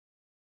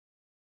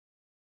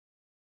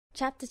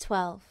Chapter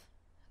 12.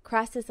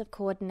 Crisis of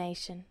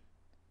Coordination.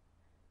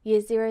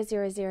 Year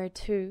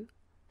 0002,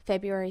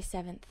 February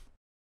 7th.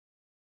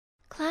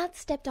 Cloud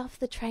stepped off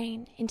the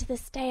train into the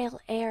stale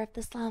air of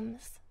the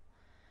slums.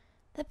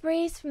 The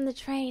breeze from the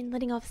train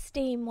letting off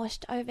steam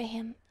washed over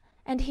him,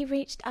 and he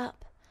reached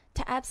up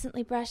to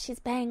absently brush his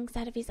bangs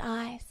out of his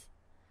eyes.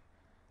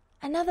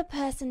 Another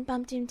person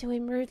bumped into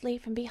him rudely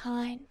from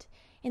behind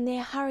in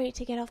their hurry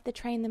to get off the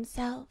train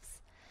themselves,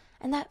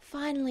 and that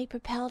finally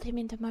propelled him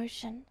into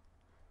motion.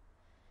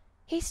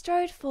 He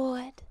strode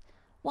forward,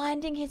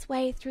 winding his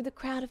way through the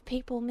crowd of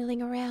people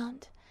milling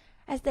around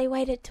as they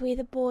waited to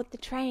either board the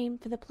train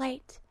for the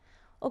plate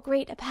or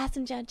greet a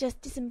passenger just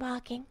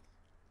disembarking.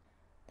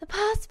 The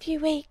past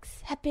few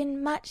weeks had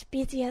been much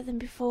busier than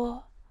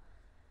before.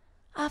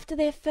 After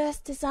their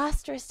first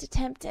disastrous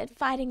attempt at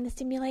fighting the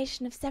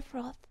simulation of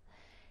Sephiroth,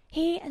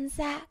 he and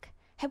Zack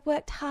had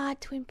worked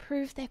hard to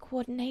improve their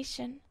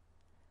coordination.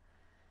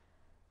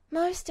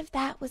 Most of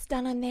that was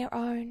done on their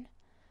own,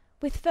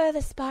 with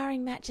further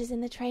sparring matches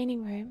in the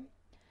training room,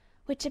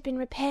 which had been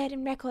repaired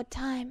in record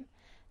time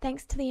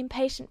thanks to the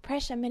impatient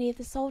pressure many of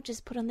the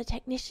soldiers put on the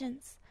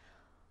technicians,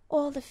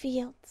 or the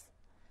fields.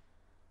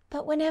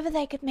 But whenever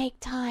they could make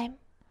time,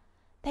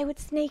 they would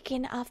sneak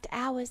in after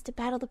hours to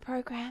battle the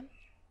program.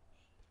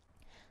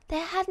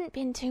 There hadn't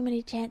been too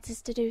many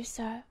chances to do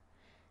so,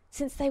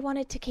 since they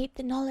wanted to keep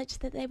the knowledge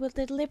that they were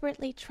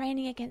deliberately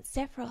training against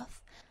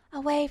Sephiroth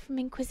away from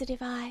inquisitive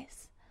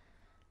eyes.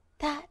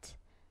 That,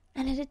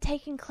 and it had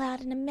taken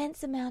Cloud an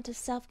immense amount of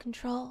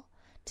self-control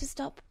to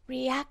stop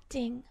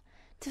reacting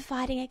to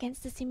fighting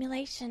against the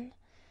simulation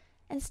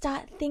and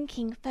start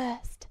thinking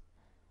first.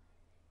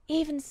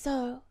 Even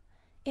so,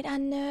 it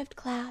unnerved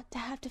Cloud to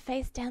have to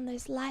face down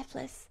those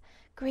lifeless,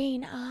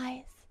 green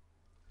eyes.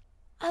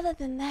 Other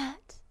than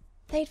that,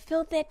 they'd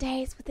filled their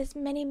days with as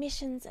many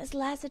missions as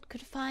Lazard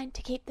could find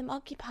to keep them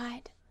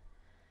occupied.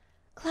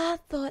 Cloud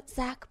thought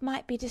Zack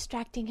might be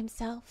distracting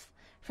himself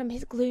from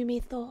his gloomy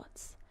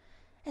thoughts,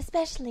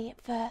 especially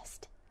at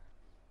first.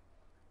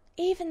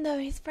 Even though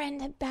his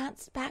friend had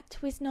bounced back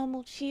to his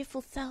normal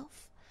cheerful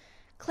self,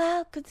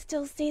 Cloud could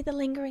still see the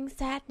lingering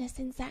sadness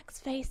in Zack's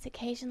face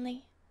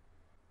occasionally.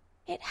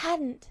 It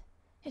hadn't,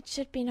 it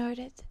should be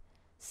noted,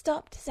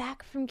 stopped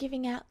Zack from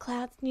giving out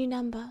Cloud's new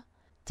number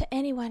to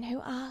anyone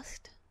who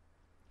asked.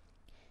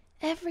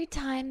 Every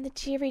time the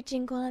cheery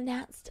jingle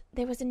announced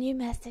there was a new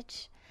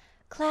message,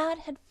 Cloud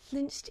had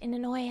flinched in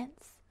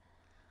annoyance.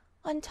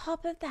 On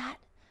top of that,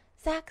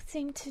 Zack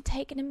seemed to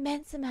take an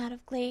immense amount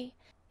of glee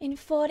in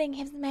forwarding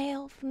his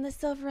mail from the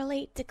Silver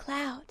Elite to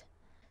Cloud.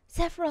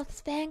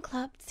 Sephiroth's fan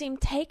club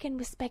seemed taken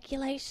with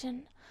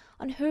speculation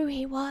on who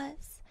he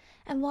was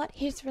and what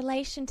his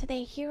relation to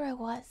their hero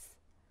was.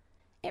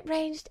 It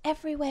ranged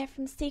everywhere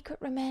from secret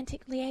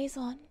romantic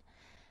liaison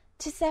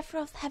to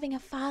Sephiroth having a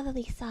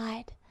fatherly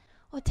side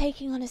or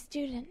taking on a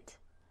student.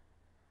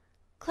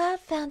 Cloud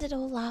found it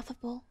all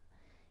laughable,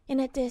 in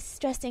a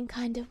distressing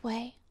kind of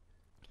way.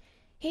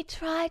 He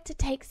tried to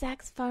take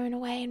Zack's phone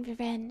away in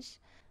revenge,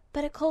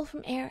 but a call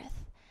from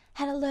Aerith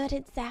had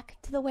alerted Zack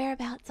to the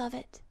whereabouts of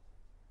it.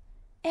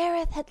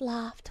 Aerith had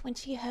laughed when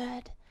she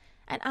heard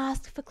and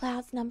asked for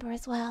Cloud's number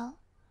as well.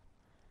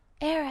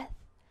 Aerith,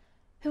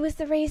 who was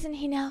the reason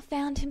he now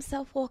found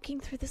himself walking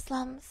through the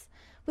slums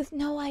with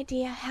no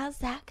idea how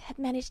Zack had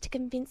managed to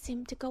convince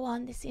him to go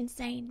on this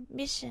insane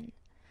mission.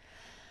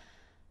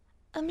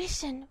 A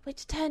mission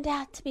which turned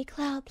out to be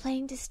Cloud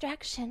playing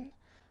distraction,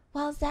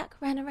 while Zack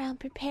ran around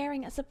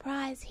preparing a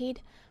surprise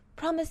he'd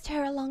promised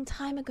her a long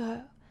time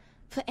ago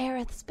for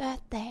Aerith's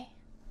birthday.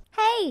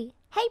 Hey,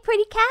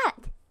 pretty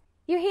cat!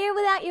 You're here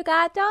without your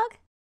guard dog?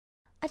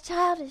 A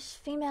childish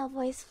female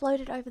voice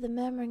floated over the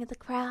murmuring of the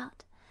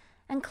crowd,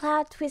 and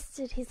Cloud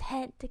twisted his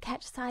head to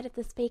catch sight of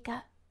the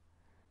speaker.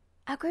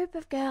 A group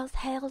of girls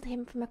hailed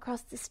him from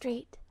across the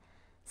street,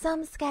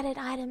 some scattered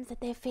items at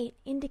their feet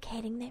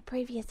indicating their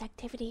previous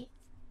activity.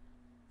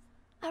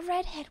 A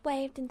redhead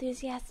waved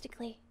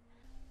enthusiastically,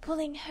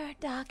 pulling her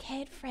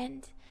dark-haired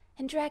friend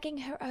and dragging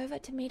her over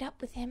to meet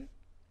up with him.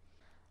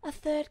 A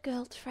third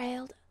girl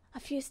trailed a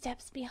few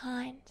steps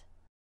behind.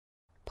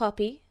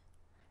 Poppy?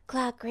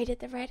 Cloud greeted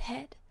the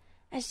redhead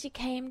as she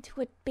came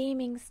to a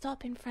beaming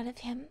stop in front of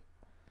him.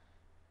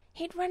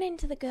 He'd run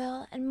into the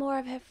girl and more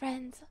of her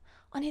friends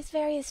on his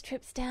various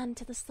trips down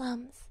to the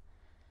slums.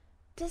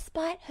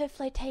 Despite her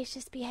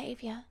flirtatious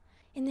behavior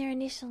in their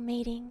initial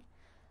meeting,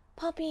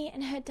 Poppy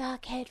and her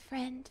dark-haired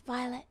friend,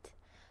 Violet,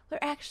 were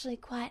actually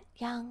quite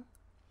young,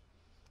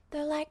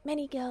 though like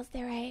many girls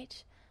their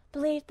age,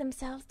 believed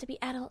themselves to be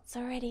adults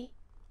already.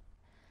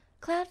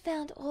 Cloud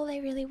found all they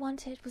really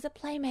wanted was a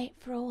playmate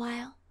for a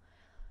while.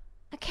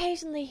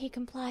 Occasionally he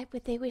complied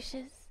with their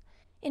wishes,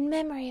 in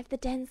memory of the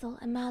Denzel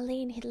and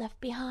Marlene he'd left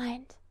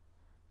behind.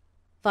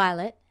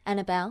 Violet,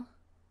 Annabelle,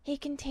 he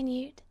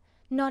continued,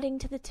 nodding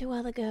to the two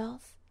other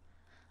girls.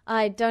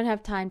 I don't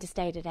have time to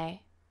stay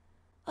today.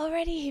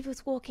 Already he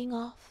was walking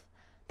off,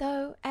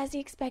 though, as he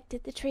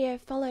expected, the trio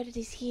followed at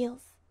his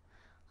heels.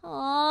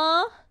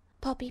 Aww,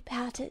 Poppy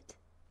pouted,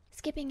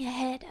 skipping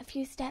ahead a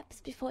few steps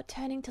before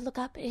turning to look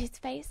up at his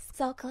face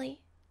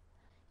sulkily.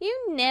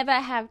 You never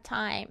have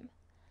time.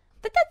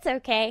 But that's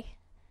okay.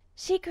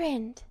 She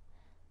grinned,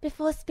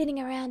 before spinning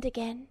around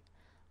again,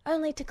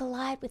 only to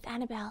collide with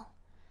Annabelle.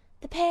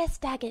 The pair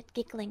staggered,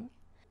 giggling.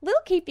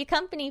 We'll keep you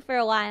company for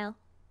a while.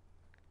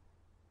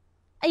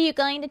 Are you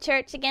going to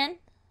church again?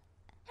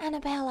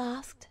 Annabelle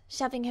asked,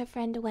 shoving her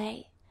friend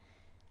away.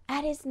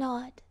 At his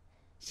nod,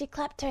 she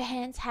clapped her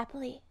hands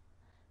happily.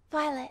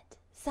 Violet,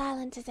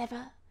 silent as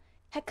ever,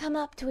 had come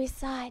up to his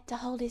side to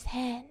hold his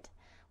hand,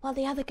 while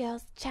the other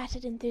girls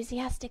chatted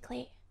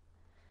enthusiastically.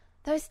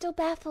 Though still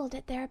baffled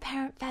at their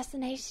apparent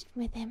fascination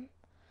with him,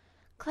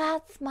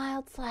 Cloud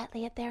smiled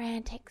slightly at their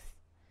antics.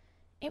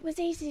 It was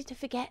easy to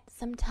forget,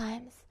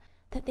 sometimes,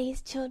 that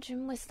these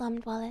children were slum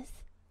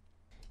dwellers.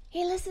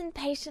 He listened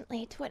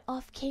patiently to an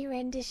off-key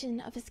rendition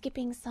of a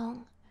skipping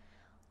song,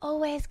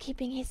 always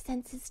keeping his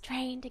senses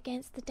trained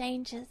against the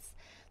dangers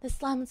the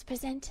slums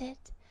presented,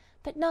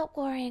 but not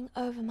worrying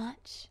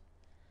overmuch.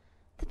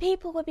 The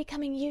people were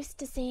becoming used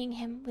to seeing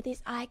him with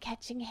his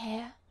eye-catching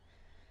hair,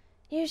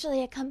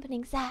 usually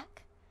accompanying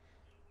Zack,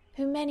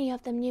 who many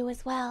of them knew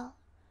as well.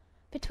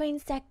 Between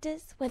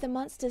sectors where the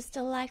monsters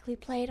still likely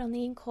played on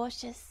the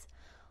incautious,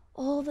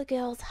 all the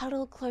girls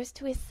huddled close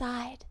to his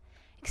side,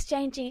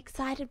 exchanging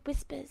excited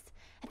whispers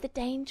at the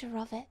danger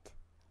of it.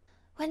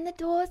 When the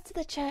doors to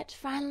the church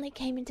finally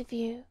came into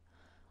view,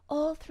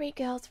 all three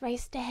girls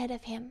raced ahead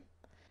of him,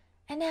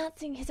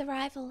 announcing his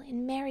arrival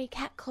in merry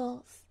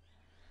catcalls.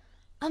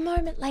 A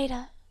moment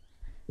later,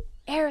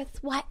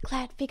 Aerith's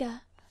white-clad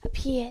figure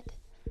appeared,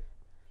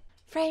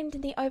 framed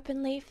in the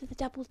open leaf of the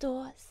double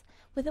doors,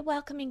 with a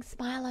welcoming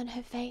smile on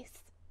her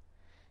face.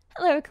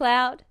 Hello,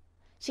 Cloud,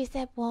 she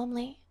said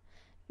warmly.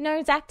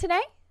 No Zack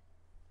today?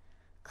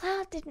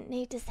 Cloud didn't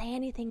need to say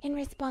anything in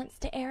response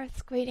to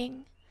Aerith's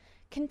greeting,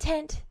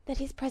 content that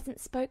his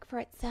presence spoke for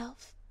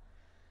itself,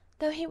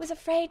 though he was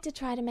afraid to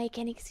try to make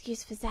any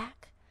excuse for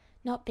Zack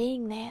not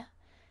being there,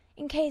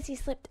 in case he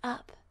slipped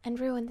up and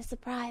ruined the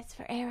surprise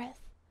for Aerith.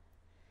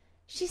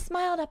 She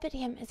smiled up at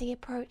him as he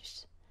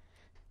approached.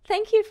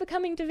 Thank you for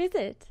coming to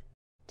visit.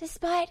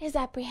 Despite his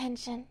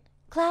apprehension,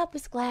 Cloud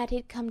was glad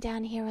he'd come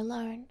down here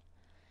alone.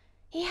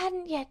 He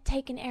hadn't yet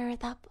taken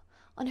Aerith up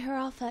on her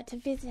offer to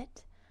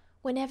visit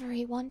whenever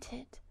he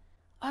wanted,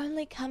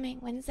 only coming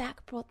when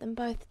Zack brought them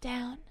both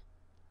down.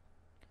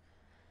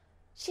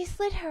 She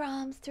slid her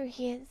arms through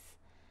his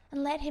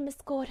and let him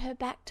escort her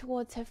back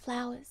towards her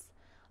flowers,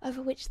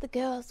 over which the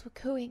girls were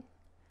cooing.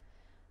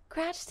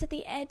 Crouched to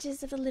the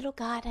edges of the little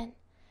garden,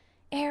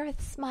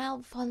 Aerith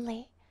smiled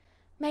fondly,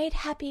 made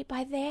happy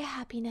by their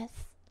happiness.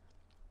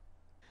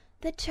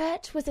 The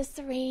church was as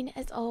serene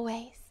as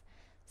always,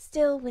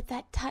 still with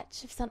that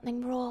touch of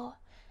something raw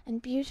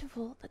and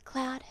beautiful that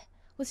Cloud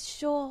was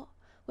sure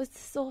was the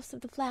source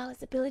of the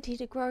flower's ability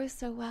to grow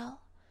so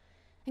well,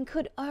 and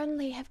could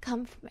only have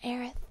come from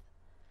Aerith.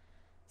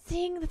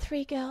 Seeing the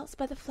three girls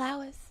by the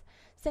flowers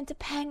sent a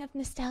pang of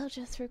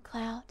nostalgia through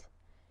Cloud.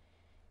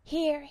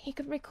 Here he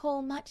could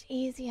recall much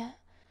easier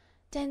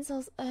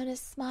Denzel's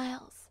earnest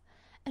smiles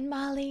and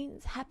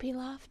Marlene's happy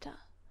laughter.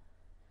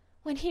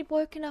 When he'd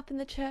woken up in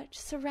the church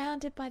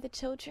surrounded by the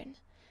children,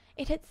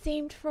 it had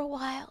seemed for a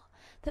while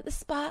that the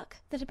spark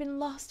that had been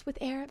lost with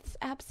Aerith's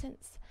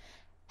absence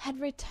had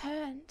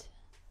returned.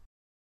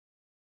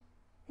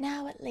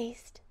 Now at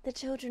least the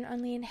children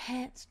only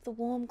enhanced the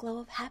warm glow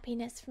of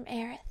happiness from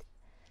Aerith.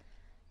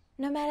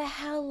 No matter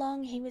how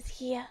long he was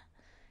here,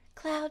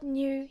 Cloud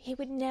knew he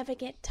would never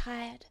get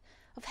tired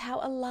of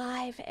how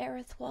alive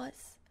Aerith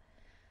was,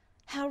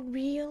 how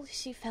real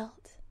she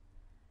felt.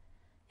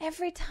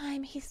 Every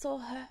time he saw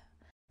her,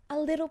 a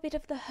little bit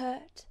of the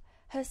hurt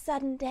her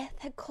sudden death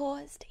had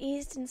caused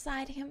eased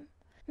inside him,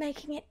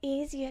 making it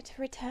easier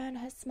to return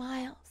her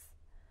smiles.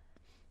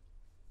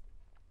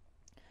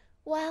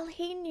 While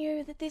he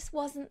knew that this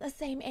wasn't the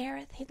same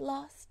Aerith he'd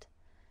lost,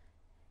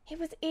 it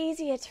was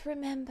easier to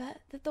remember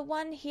that the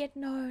one he had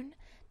known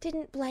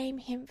didn't blame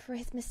him for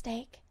his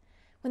mistake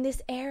when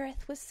this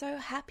Aerith was so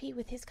happy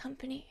with his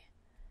company.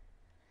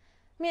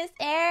 Miss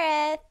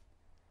Aerith,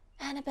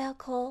 Annabelle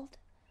called,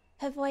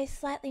 her voice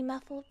slightly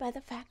muffled by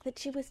the fact that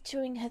she was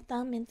chewing her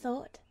thumb in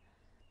thought.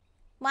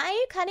 Why are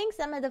you cutting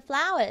some of the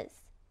flowers?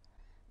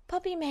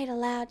 Poppy made a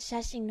loud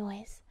shushing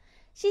noise.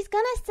 She's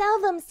gonna sell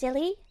them,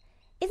 silly.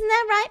 Isn't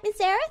that right, Miss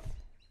Aerith?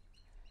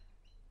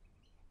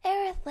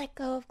 Aerith let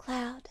go of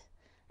Cloud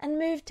and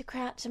moved to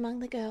crouch among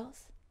the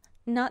girls.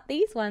 Not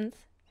these ones,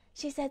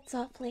 she said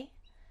softly.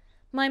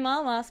 My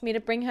mom asked me to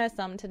bring her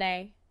some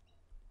today.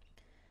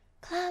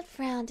 Cloud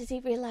frowned as he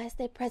realized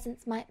their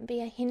presence might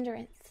be a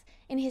hindrance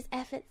in his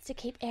efforts to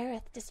keep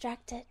Aerith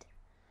distracted.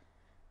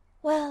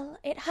 Well,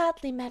 it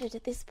hardly mattered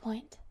at this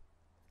point.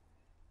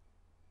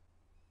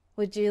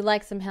 Would you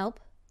like some help?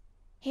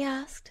 He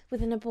asked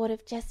with an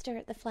abortive gesture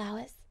at the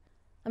flowers.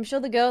 I'm sure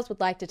the girls would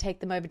like to take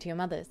them over to your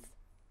mother's.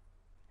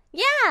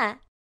 Yeah,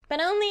 but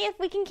only if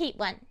we can keep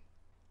one,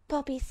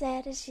 Poppy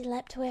said as she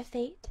leapt to her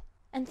feet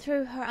and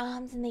threw her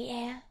arms in the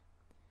air.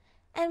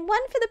 And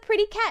one for the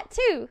pretty cat,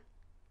 too.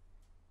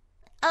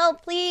 Oh,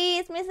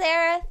 please, Miss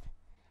Aerith.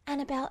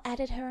 Annabelle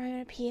added her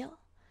own appeal,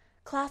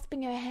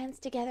 clasping her hands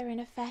together in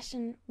a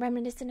fashion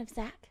reminiscent of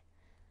Zack.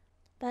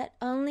 "But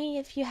only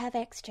if you have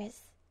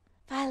extras,"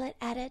 Violet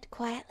added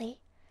quietly,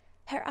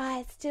 her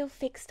eyes still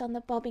fixed on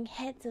the bobbing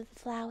heads of the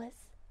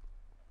flowers.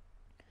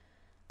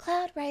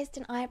 Cloud raised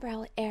an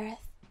eyebrow at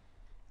Aerith,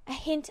 a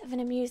hint of an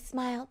amused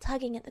smile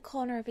tugging at the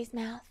corner of his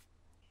mouth.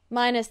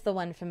 "Minus the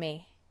one for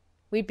me.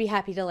 We'd be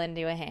happy to lend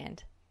you a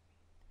hand."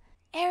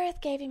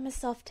 Aerith gave him a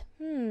soft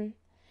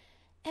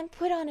and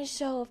put on a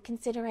show of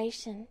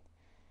consideration.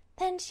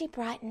 Then she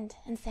brightened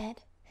and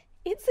said,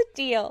 "It's a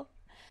deal,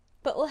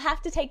 but we'll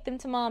have to take them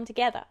to Mom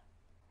together.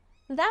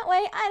 That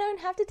way I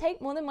don't have to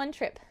take more than one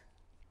trip."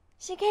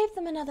 She gave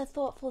them another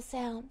thoughtful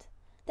sound,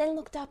 then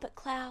looked up at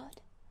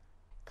Cloud.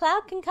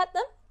 "Cloud can cut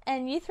them,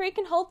 and you three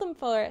can hold them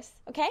for us,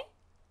 okay?"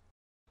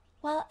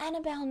 While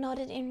Annabelle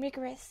nodded in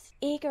rigorous,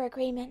 eager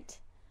agreement,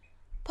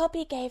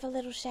 Poppy gave a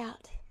little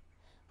shout.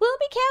 "We'll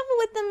be careful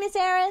with them, Miss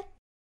Aerith."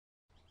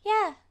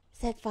 "Yeah,"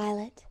 said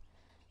Violet.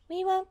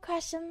 "We won't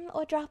crush 'em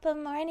or drop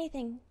 'em or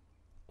anything."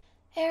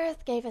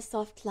 Aerith gave a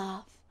soft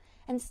laugh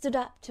and stood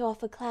up to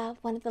offer Cloud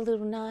one of the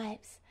little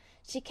knives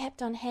she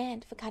kept on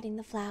hand for cutting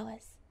the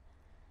flowers.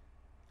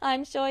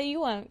 "I'm sure you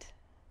won't."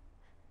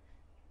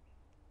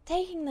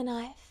 Taking the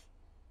knife,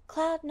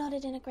 Cloud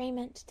nodded in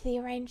agreement to the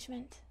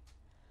arrangement.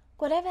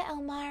 Whatever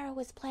Elmira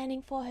was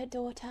planning for her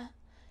daughter,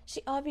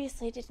 she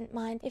obviously didn't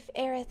mind if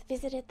Aerith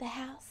visited the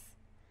house.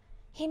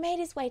 He made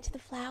his way to the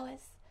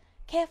flowers,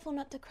 careful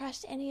not to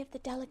crush any of the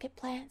delicate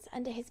plants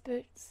under his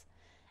boots,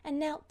 and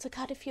knelt to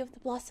cut a few of the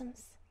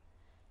blossoms.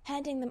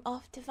 Handing them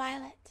off to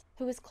Violet,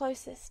 who was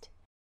closest,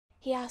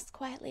 he asked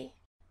quietly,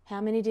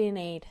 "How many do you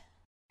need?"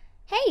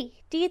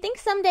 Hey, do you think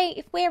someday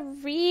if we're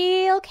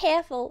real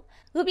careful,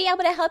 we'll be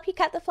able to help you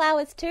cut the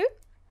flowers too?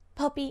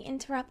 Poppy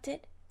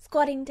interrupted,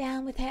 squatting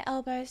down with her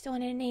elbows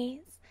on her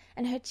knees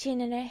and her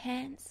chin in her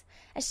hands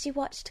as she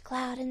watched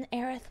Cloud and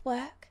Aerith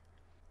work.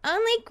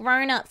 Only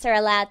grown-ups are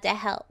allowed to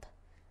help.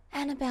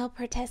 Annabelle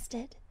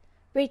protested,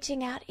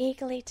 reaching out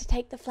eagerly to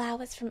take the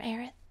flowers from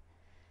Aerith.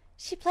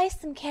 She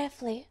placed them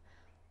carefully,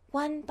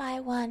 one by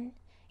one,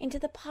 into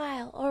the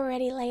pile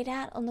already laid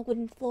out on the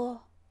wooden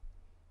floor.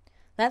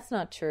 "That's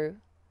not true,"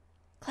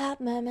 Cloud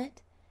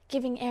murmured,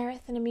 giving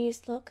Aerith an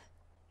amused look.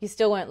 "You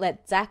still won't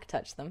let Zack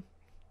touch them."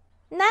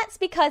 That's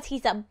because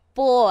he's a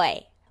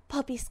boy.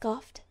 Poppy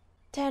scoffed,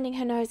 turning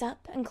her nose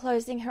up and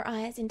closing her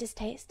eyes in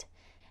distaste.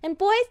 And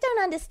boys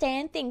don't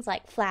understand things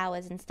like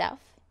flowers and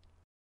stuff.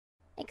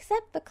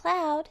 Except for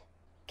Cloud,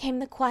 came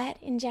the quiet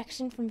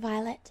injection from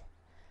Violet.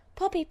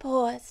 Poppy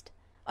paused,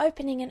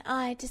 opening an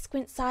eye to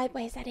squint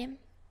sideways at him.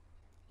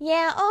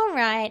 Yeah, all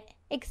right,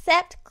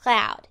 except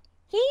Cloud.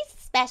 He's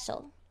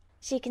special,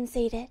 she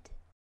conceded.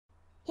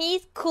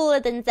 He's cooler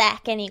than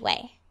Zack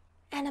anyway,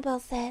 Annabelle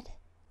said.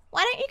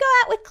 Why don't you go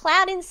out with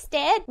Cloud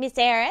instead, Miss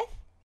Aerith?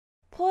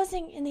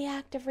 Pausing in the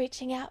act of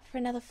reaching out for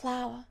another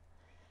flower,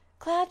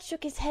 Cloud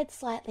shook his head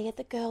slightly at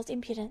the girl's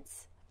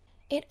impudence.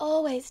 It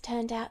always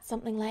turned out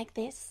something like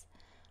this,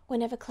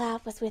 whenever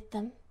Cloud was with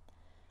them.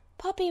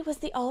 Poppy was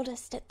the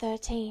oldest at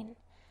 13,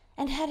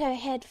 and had her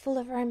head full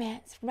of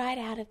romance right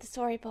out of the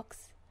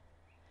storybooks.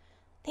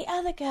 The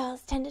other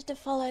girls tended to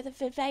follow the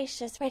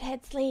vivacious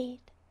redhead's lead.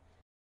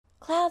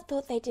 Cloud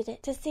thought they did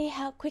it to see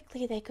how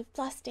quickly they could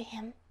fluster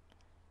him.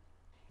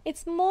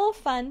 "It's more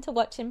fun to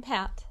watch him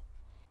pout,"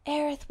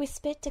 Aerith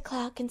whispered to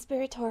Cloud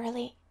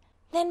conspiratorially,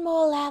 then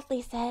more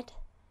loudly said,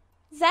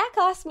 "Zack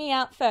asked me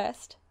out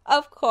first,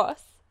 of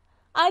course.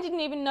 I didn't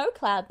even know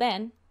Cloud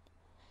then."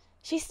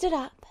 She stood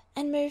up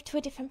and moved to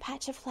a different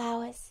patch of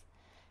flowers.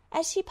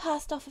 As she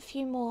passed off a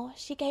few more,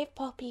 she gave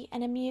Poppy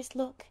an amused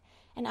look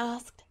and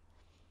asked,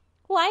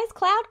 "Why is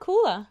Cloud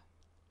cooler?"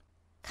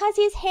 "'Cause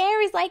his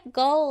hair is like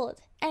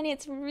gold, and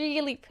it's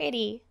really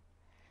pretty,"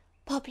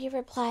 Poppy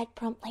replied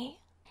promptly.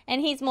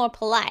 "And he's more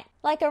polite,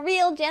 like a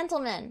real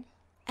gentleman,"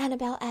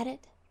 Annabelle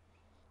added.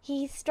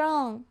 "He's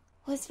strong,"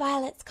 was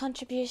Violet's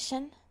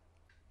contribution.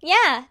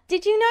 "Yeah,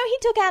 did you know he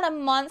took out a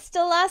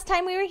monster last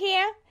time we were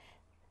here?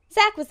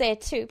 Zack was there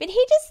too, but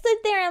he just stood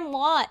there and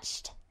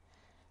watched,"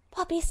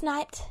 Poppy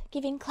sniped,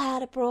 giving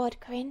Cloud a broad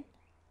grin.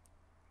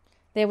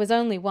 "There was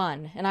only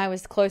one, and I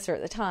was closer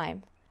at the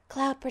time,"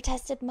 Cloud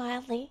protested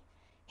mildly,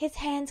 his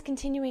hands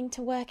continuing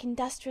to work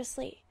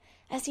industriously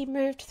as he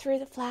moved through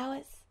the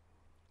flowers.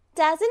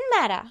 "Doesn't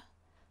matter,"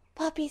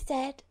 Poppy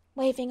said,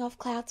 waving off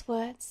Cloud's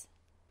words.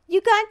 "You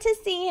got to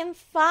see him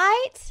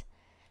fight?"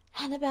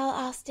 Annabelle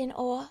asked in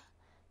awe.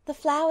 The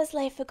flowers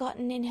lay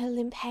forgotten in her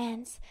limp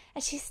hands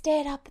as she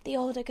stared up at the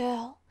older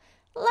girl.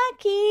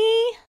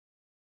 "Lucky!"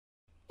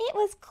 "It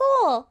was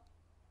cool,"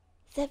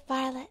 said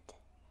Violet,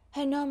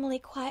 her normally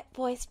quiet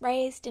voice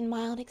raised in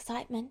mild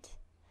excitement.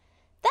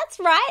 "That's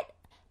right,"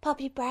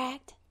 Poppy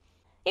bragged.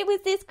 "It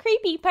was this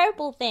creepy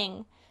purple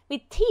thing,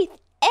 with teeth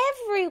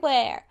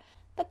everywhere.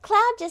 But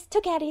Cloud just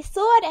took out his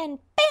sword and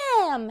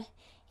bam!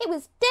 It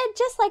was dead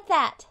just like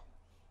that."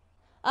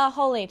 "A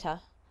whole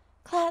eater,"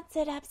 Cloud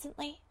said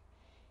absently.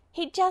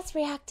 He'd just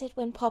reacted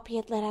when Poppy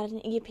had let out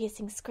an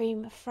ear-piercing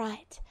scream of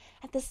fright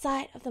at the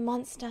sight of the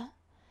monster,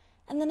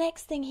 and the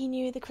next thing he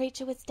knew the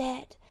creature was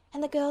dead,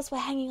 and the girls were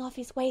hanging off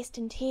his waist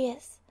in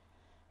tears.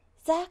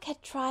 Zack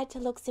had tried to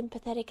look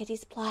sympathetic at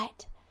his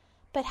plight,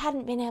 but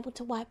hadn't been able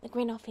to wipe the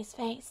grin off his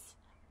face.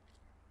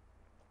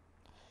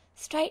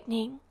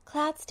 Straightening,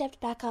 Cloud stepped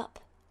back up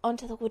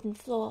onto the wooden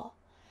floor,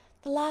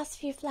 the last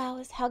few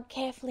flowers held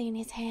carefully in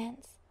his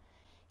hands.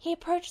 He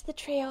approached the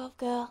trio of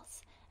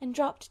girls and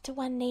dropped to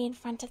one knee in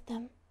front of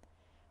them.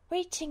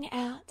 Reaching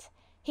out,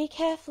 he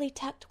carefully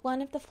tucked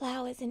one of the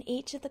flowers in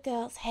each of the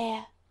girls'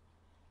 hair.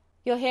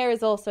 "Your hair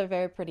is also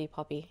very pretty,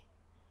 Poppy,"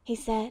 he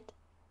said.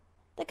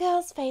 The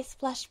girl's face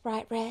flushed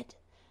bright red,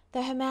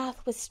 though her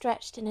mouth was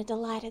stretched in a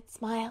delighted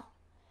smile.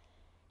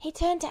 He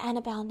turned to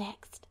Annabelle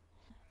next.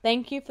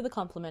 "Thank you for the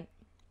compliment.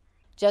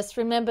 Just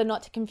remember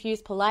not to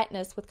confuse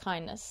politeness with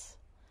kindness."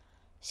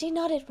 She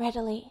nodded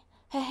readily,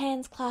 her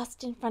hands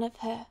clasped in front of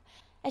her,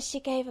 as she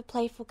gave a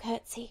playful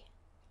curtsy.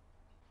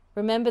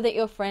 "Remember that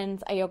your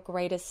friends are your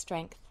greatest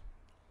strength,"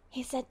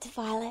 he said to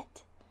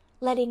Violet,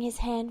 letting his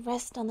hand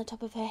rest on the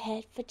top of her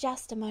head for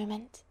just a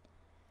moment.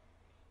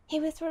 He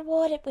was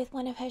rewarded with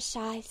one of her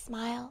shy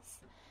smiles,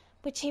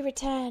 which he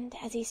returned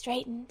as he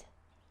straightened.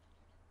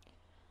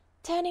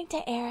 Turning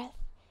to Aerith,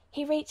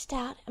 he reached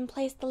out and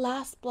placed the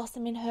last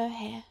blossom in her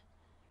hair.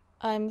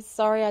 "I'm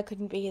sorry I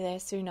couldn't be there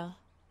sooner,"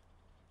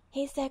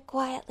 he said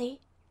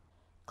quietly.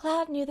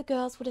 Cloud knew the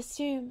girls would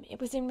assume it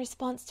was in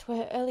response to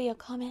her earlier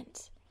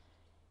comment.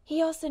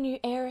 He also knew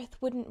Aerith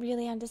wouldn't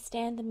really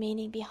understand the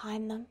meaning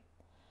behind them.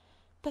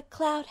 But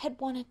Cloud had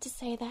wanted to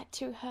say that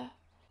to her,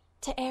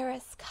 to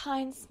Aerith's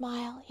kind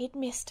smile he'd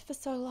missed for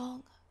so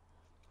long.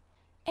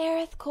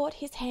 Aerith caught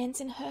his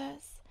hands in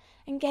hers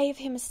and gave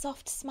him a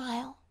soft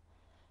smile.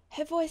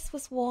 Her voice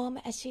was warm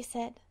as she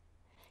said,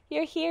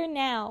 "You're here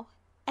now,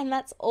 and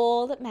that's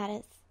all that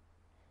matters."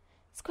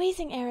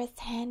 Squeezing Aerith's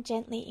hand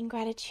gently in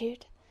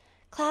gratitude,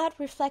 Cloud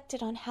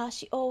reflected on how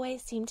she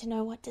always seemed to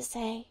know what to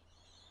say.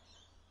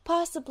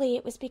 Possibly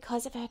it was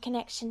because of her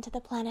connection to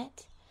the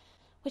planet,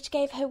 which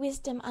gave her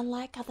wisdom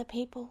unlike other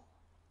people.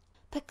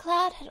 But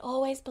Cloud had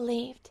always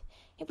believed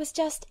it was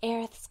just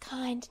Aerith's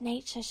kind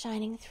nature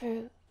shining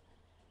through.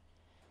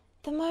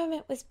 The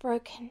moment was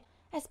broken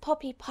as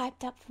Poppy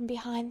piped up from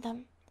behind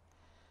them.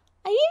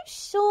 "Are you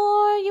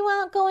sure you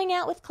aren't going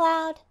out with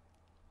Cloud?"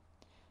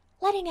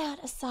 Letting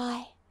out a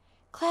sigh,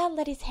 Cloud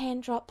let his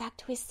hand drop back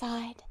to his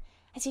side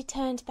as he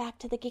turned back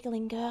to the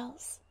giggling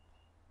girls.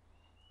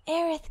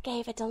 Aerith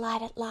gave a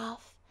delighted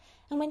laugh,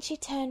 and when she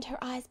turned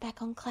her eyes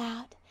back on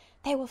Cloud,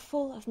 they were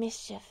full of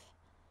mischief.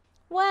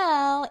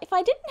 "Well, if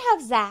I didn't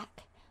have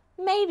Zack,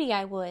 maybe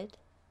I would."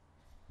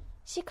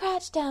 She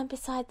crouched down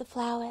beside the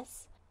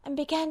flowers and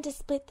began to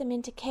split them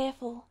into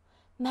careful,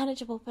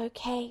 manageable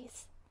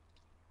bouquets.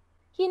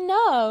 "You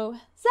know,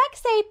 Zack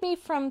saved me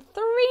from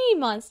 3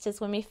 monsters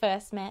when we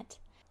first met.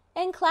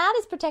 And Cloud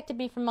has protected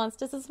me from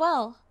monsters as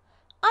well.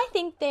 I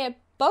think they're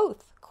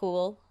both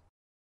cool."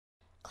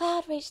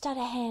 Cloud reached out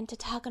a hand to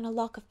tug on a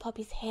lock of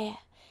Poppy's hair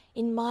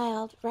in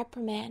mild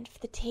reprimand for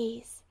the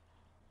tease,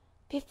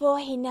 before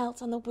he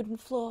knelt on the wooden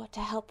floor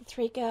to help the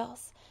 3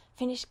 girls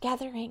finish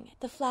gathering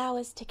the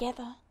flowers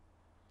together.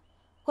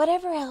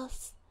 Whatever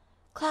else,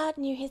 Cloud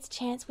knew his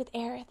chance with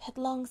Aerith had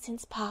long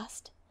since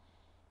passed.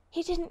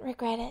 He didn't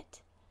regret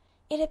it.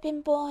 It had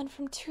been born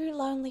from 2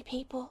 lonely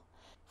people,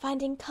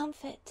 finding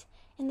comfort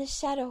in the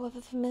shadow of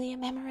a familiar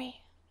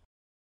memory.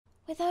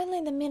 With only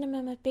the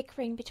minimum of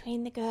bickering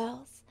between the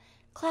girls,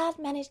 Cloud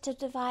managed to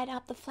divide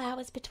up the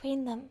flowers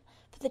between them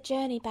for the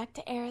journey back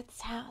to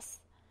Aerith's house.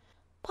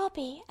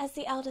 Poppy, as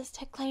the eldest,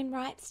 had claimed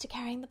rights to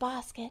carrying the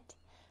basket,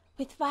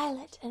 with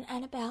Violet and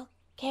Annabelle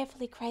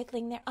carefully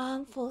cradling their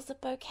armfuls of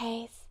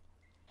bouquets.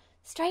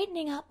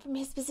 Straightening up from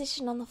his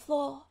position on the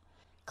floor,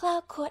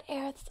 Cloud caught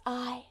Aerith's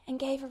eye and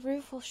gave a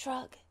rueful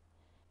shrug.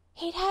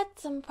 He'd had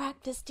some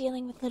practice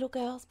dealing with little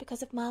girls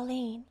because of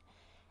Marlene,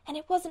 and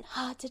it wasn't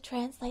hard to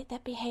translate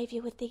that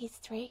behavior with these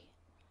 3.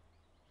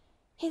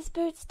 His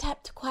boots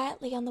tapped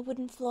quietly on the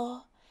wooden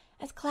floor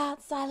as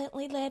Cloud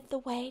silently led the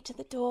way to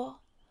the door.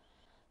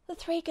 The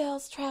 3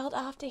 girls trailed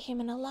after him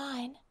in a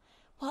line,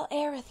 while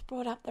Aerith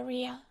brought up the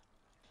rear.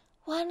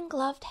 One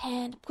gloved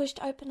hand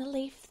pushed open a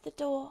leaf of the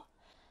door,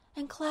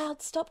 and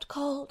Cloud stopped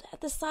cold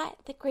at the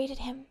sight that greeted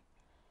him.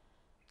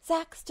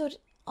 Zack stood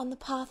on the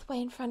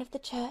pathway in front of the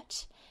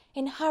church,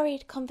 in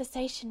hurried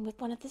conversation with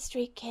one of the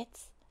street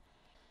kids.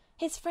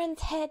 His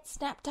friend's head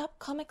snapped up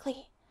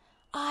comically,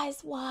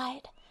 eyes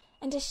wide,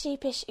 and a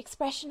sheepish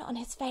expression on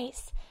his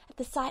face at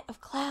the sight of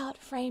Cloud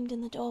framed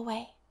in the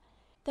doorway.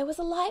 There was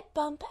a light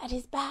bump at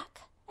his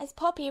back as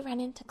Poppy ran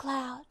into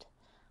Cloud,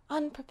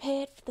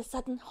 unprepared for the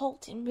sudden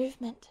halt in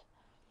movement.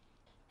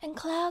 And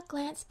Cloud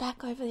glanced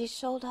back over his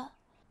shoulder.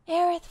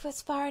 Aerith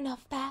was far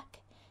enough back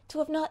to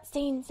have not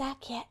seen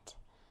Zack yet,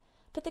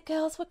 but the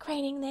girls were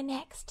craning their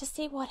necks to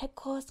see what had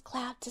caused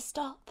Cloud to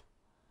stop.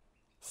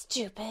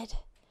 Stupid!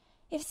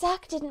 If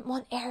Zack didn't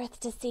want Aerith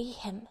to see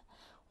him,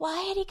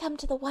 why had he come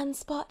to the one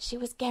spot she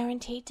was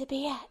guaranteed to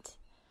be at?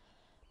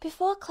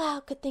 Before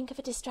Cloud could think of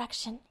a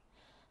distraction,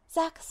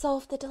 Zack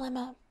solved the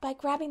dilemma by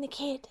grabbing the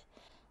kid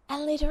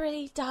and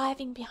literally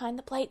diving behind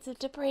the plates of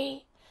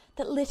debris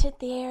that littered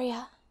the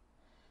area.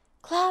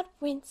 Cloud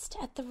winced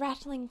at the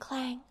rattling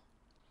clang.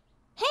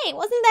 Hey,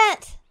 wasn't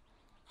that...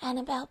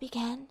 Annabelle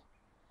began.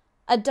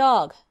 A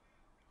dog.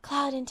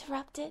 Cloud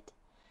interrupted.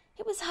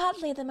 It was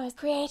hardly the most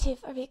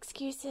creative of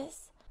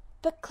excuses,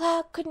 but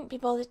Cloud couldn't be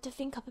bothered to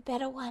think up a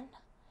better one.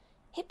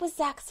 It was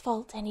Zach's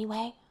fault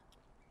anyway.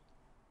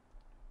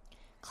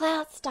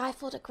 Cloud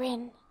stifled a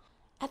grin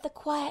at the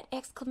quiet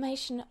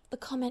exclamation the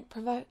comment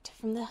provoked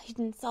from the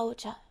hidden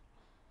soldier.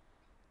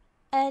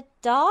 A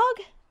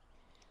dog?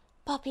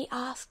 Poppy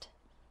asked,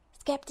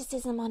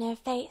 skepticism on her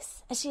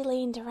face as she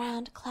leaned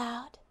around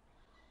Cloud.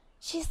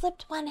 She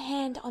slipped one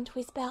hand onto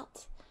his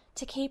belt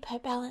to keep her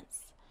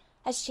balance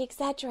as she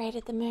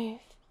exaggerated the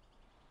move,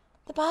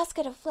 the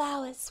basket of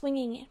flowers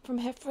swinging from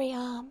her free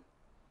arm.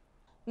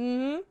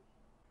 Mm-hmm.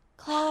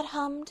 Cloud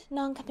hummed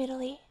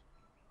noncommittally.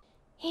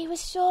 He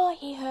was sure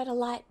he heard a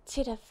light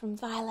titter from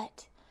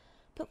Violet,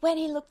 but when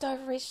he looked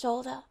over his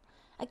shoulder,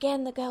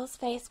 again the girl's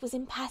face was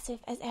impassive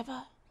as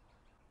ever.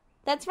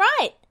 That's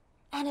right,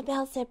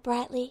 Annabelle said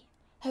brightly,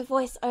 her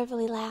voice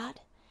overly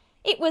loud.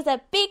 It was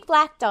a big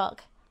black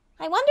dog.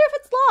 I wonder if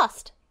it's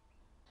lost.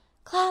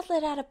 Cloud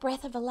let out a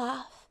breath of a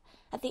laugh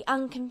at the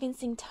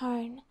unconvincing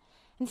tone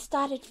and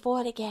started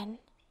forward again.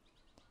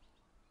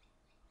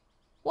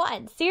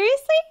 What,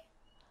 seriously?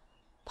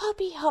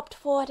 Poppy hopped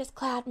forward as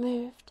Cloud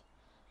moved.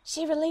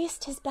 She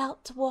released his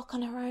belt to walk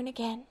on her own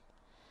again.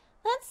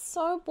 That's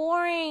so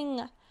boring.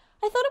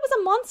 I thought it was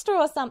a monster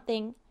or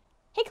something.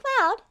 Hey,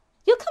 Cloud,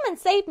 you'll come and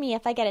save me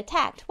if I get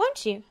attacked,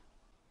 won't you?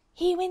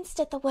 He winced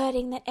at the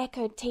wording that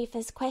echoed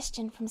Tifa's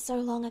question from so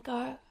long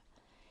ago.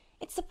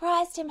 It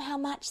surprised him how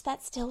much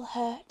that still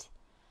hurt,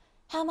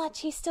 how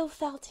much he still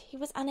felt he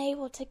was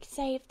unable to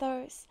save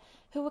those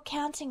who were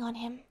counting on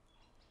him.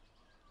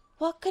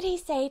 What could he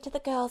say to the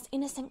girl's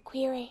innocent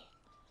query?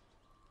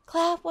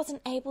 Cloud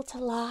wasn't able to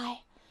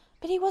lie,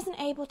 but he wasn't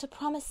able to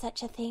promise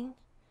such a thing.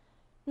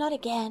 Not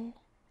again.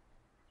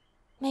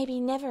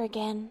 Maybe never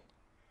again.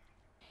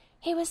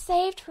 He was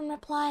saved from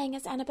replying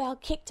as Annabelle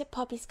kicked at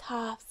Poppy's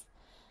calves,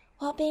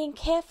 while being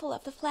careful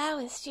of the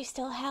flowers she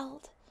still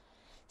held.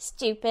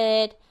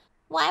 Stupid.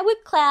 Why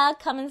would Cloud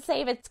come and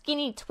save a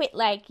skinny twit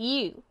like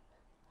you?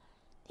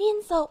 The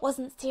insult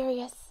wasn't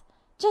serious,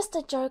 just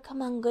a joke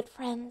among good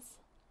friends.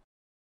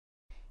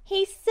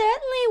 He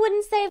certainly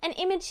wouldn't save an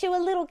immature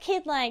little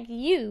kid like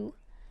you,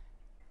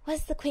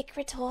 was the quick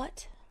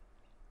retort.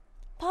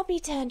 Poppy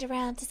turned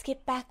around to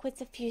skip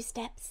backwards a few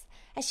steps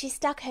as she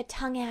stuck her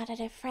tongue out at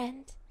her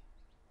friend.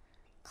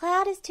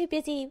 Cloud is too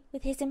busy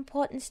with his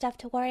important stuff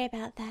to worry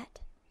about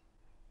that,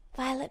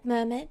 Violet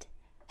murmured,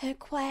 her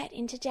quiet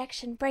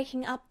interjection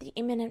breaking up the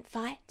imminent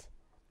fight.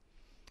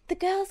 The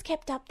girls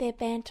kept up their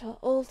banter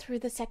all through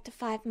the Sector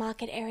 5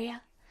 market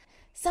area,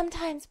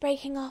 sometimes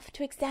breaking off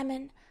to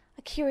examine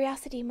a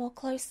curiosity more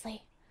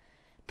closely,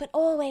 but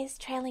always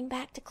trailing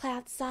back to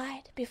Cloud's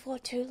side before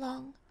too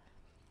long.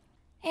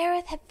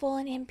 Aerith had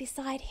fallen in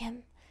beside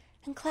him,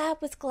 and Cloud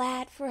was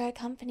glad for her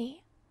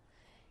company.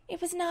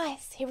 It was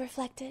nice, he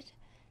reflected,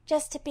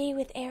 just to be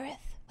with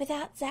Aerith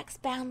without Zach's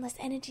boundless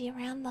energy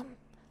around them.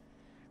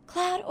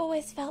 Cloud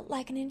always felt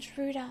like an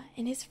intruder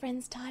in his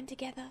friends' time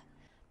together,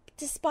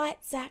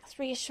 despite Zach's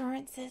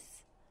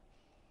reassurances.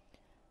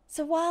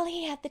 So while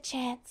he had the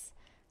chance,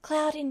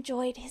 Cloud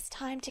enjoyed his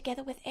time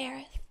together with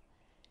Aerith.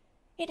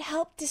 It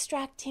helped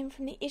distract him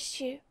from the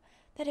issue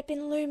that had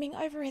been looming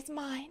over his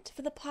mind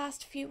for the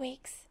past few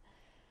weeks,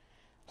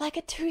 like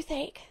a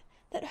toothache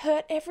that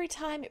hurt every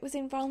time it was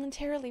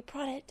involuntarily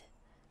prodded.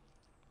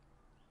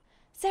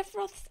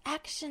 Sephiroth's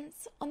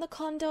actions on the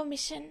Condor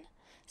mission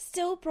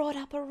still brought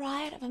up a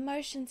riot of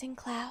emotions in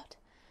Cloud,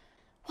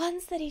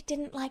 ones that he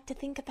didn't like to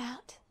think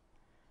about.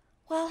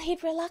 While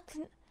he'd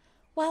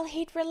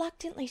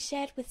reluctantly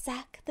shared with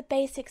Zach the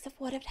basics of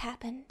what had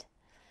happened,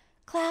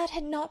 Cloud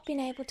had not been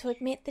able to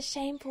admit the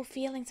shameful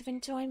feelings of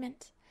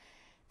enjoyment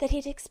that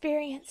he'd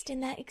experienced in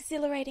that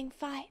exhilarating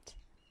fight.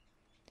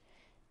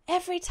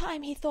 Every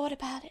time he thought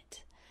about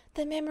it,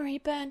 the memory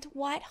burned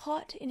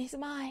white-hot in his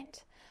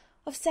mind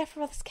of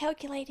Sephiroth's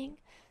calculating,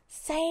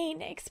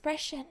 sane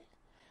expression,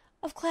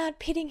 of Cloud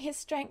pitting his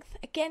strength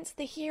against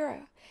the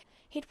hero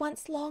he'd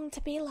once longed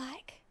to be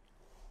like.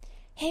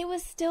 He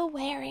was still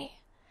wary,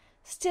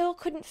 still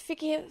couldn't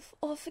forgive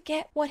or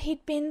forget what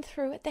he'd been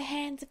through at the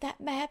hands of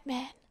that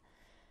madman.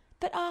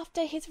 But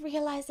after his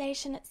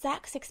realization at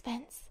Zach's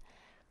expense,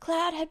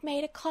 Cloud had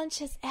made a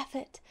conscious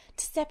effort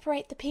to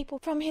separate the people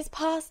from his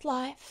past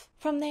life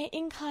from their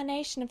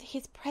incarnation of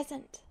his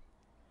present.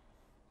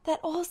 That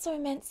also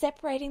meant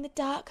separating the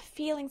dark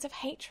feelings of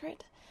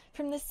hatred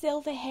from the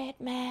silver-haired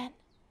man.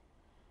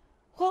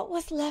 What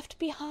was left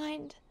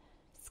behind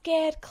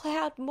scared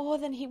Cloud more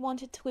than he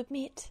wanted to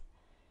admit.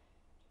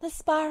 The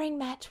sparring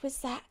match with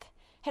Zach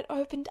had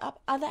opened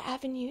up other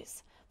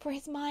avenues for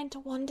his mind to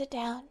wander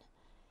down,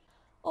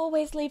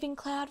 always leaving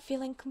Cloud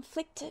feeling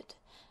conflicted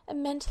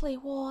and mentally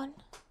worn.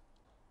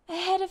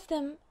 Ahead of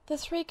them, the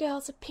three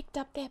girls had picked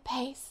up their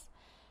pace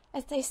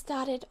as they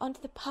started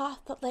onto the path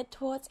that led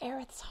towards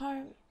Aerith's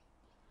home.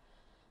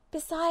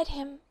 Beside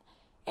him,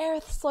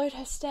 Aerith slowed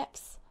her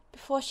steps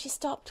before she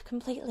stopped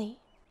completely.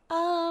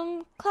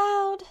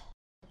 Cloud,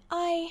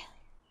 I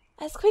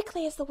As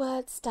quickly as the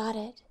words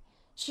started,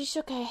 she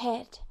shook her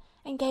head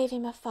and gave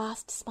him a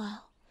fast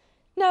smile.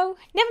 No,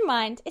 never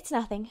mind, it's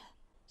nothing,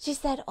 she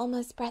said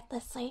almost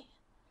breathlessly.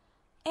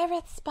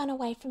 Aerith spun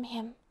away from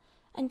him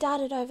and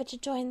darted over to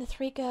join the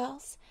three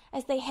girls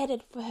as they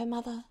headed for her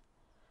mother.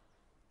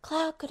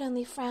 Cloud could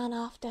only frown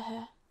after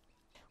her.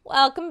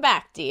 Welcome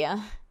back,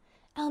 dear,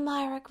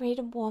 Elmira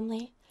greeted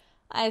warmly.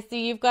 I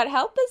see you've got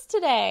helpers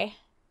today.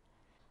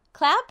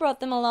 Cloud brought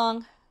them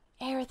along,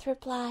 Aerith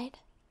replied.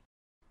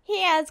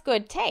 He has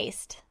good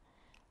taste,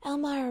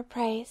 Elmira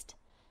praised.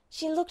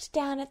 She looked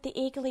down at the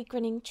eagerly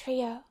grinning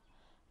trio,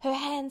 her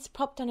hands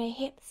propped on her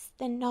hips,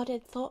 then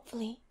nodded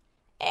thoughtfully.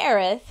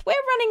 Aerith, we're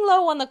running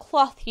low on the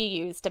cloth you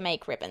use to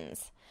make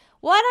ribbons.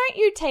 Why don't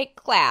you take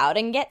Cloud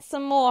and get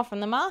some more from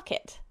the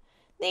market?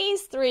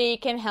 These three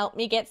can help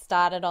me get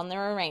started on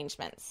their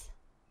arrangements.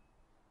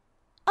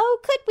 Oh,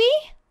 could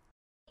we?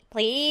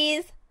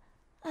 Please?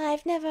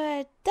 I've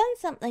never done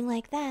something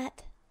like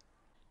that.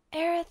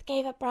 Aerith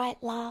gave a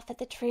bright laugh at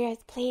the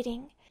trio's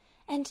pleading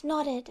and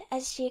nodded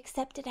as she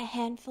accepted a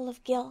handful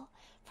of gill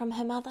from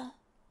her mother.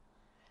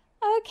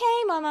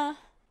 Okay, Mama.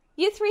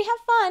 You three have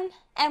fun,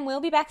 and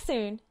we'll be back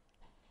soon.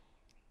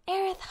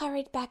 Aerith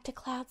hurried back to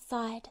Cloud's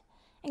side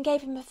and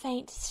gave him a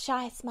faint,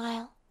 shy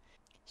smile.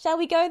 Shall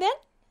we go then?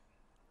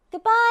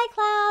 Goodbye,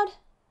 Cloud,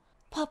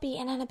 Poppy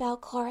and Annabelle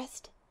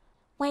chorused,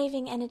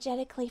 waving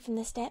energetically from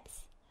the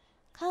steps.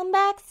 Come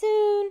back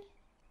soon.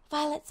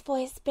 Violet's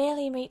voice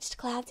barely reached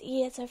Cloud's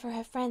ears over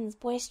her friend's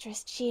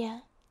boisterous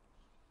cheer.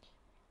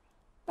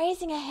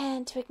 Raising a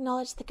hand to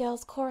acknowledge the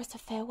girls' chorus of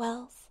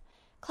farewells,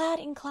 Cloud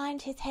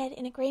inclined his head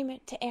in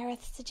agreement to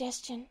Aerith's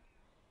suggestion.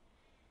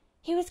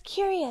 He was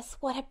curious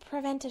what had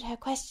prevented her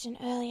question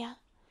earlier.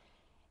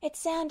 It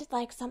sounded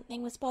like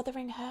something was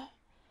bothering her,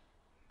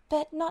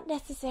 but not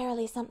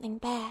necessarily something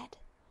bad.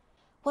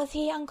 Was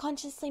he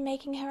unconsciously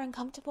making her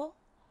uncomfortable?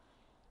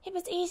 It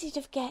was easy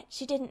to forget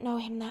she didn't know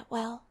him that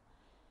well,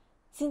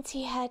 since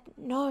he had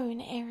known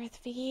Aerith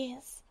for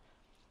years.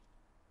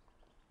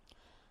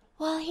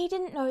 While he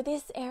didn't know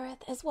this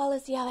Aerith as well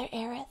as the other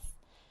Aerith,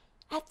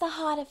 at the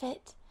heart of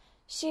it,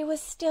 she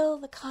was still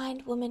the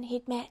kind woman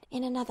he'd met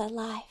in another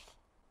life.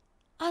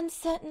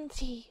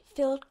 Uncertainty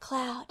filled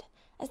Cloud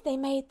as they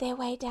made their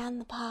way down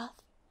the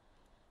path.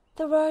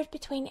 The road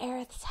between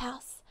Aerith's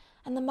house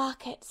and the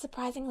market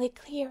surprisingly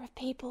clear of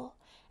people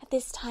at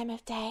this time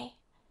of day.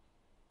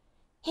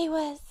 He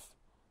was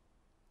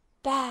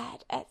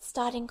bad at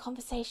starting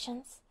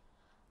conversations.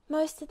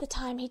 Most of the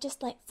time he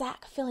just let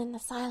Zack fill in the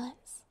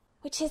silence,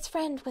 which his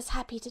friend was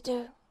happy to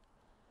do.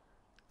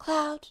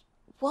 Cloud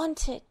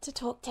wanted to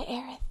talk to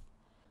Aerith,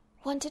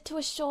 wanted to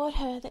assure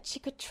her that she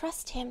could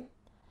trust him,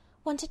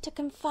 wanted to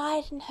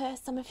confide in her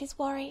some of his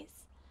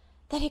worries,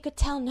 that he could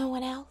tell no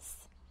one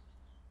else.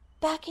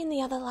 Back in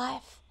the other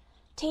life,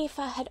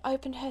 Tifa had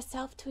opened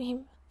herself to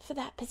him for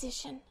that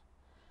position.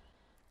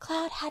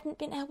 Cloud hadn't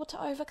been able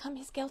to overcome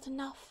his guilt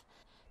enough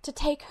to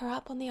take her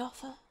up on the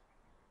offer.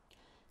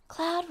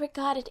 Cloud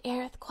regarded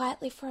Aerith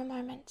quietly for a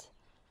moment.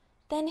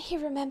 Then he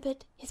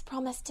remembered his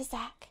promise to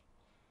Zack.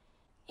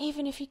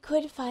 Even if he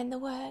could find the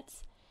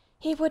words,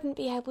 he wouldn't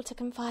be able to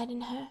confide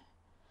in her.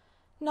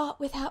 Not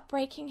without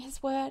breaking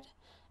his word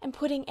and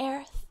putting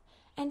Aerith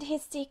and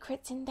his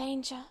secrets in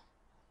danger.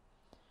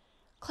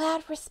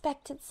 Cloud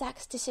respected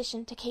Zack's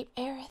decision to keep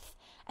Aerith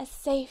as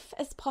safe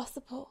as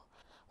possible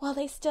while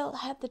they still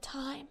had the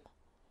time.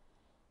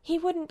 He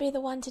wouldn't be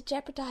the one to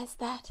jeopardize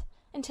that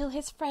until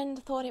his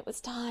friend thought it was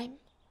time.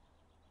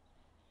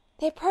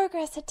 Their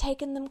progress had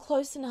taken them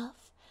close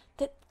enough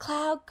that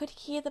Cloud could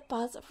hear the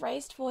buzz of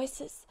raised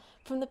voices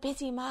from the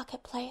busy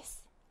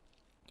marketplace.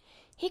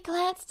 He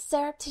glanced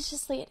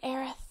surreptitiously at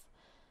Aerith.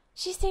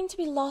 She seemed to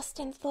be lost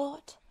in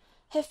thought.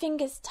 Her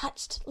fingers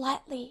touched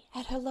lightly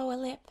at her lower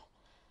lip,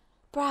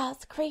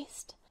 brows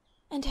creased,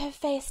 and her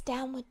face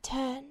downward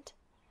turned.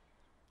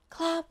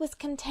 Cloud was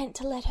content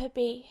to let her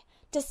be,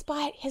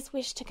 despite his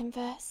wish to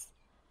converse.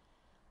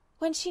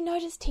 When she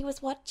noticed he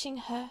was watching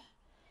her,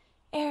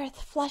 Aerith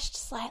flushed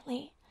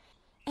slightly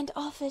and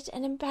offered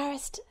an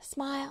embarrassed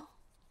smile.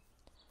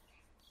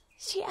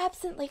 She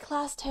absently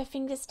clasped her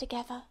fingers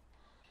together,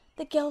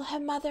 the gill her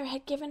mother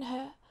had given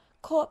her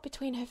caught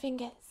between her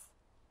fingers.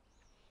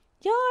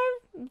 You're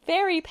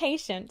very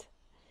patient,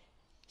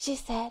 she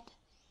said.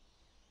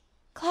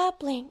 Cloud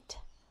blinked,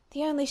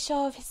 the only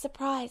show of his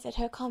surprise at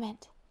her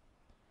comment.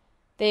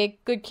 They're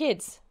good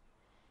kids,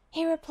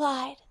 he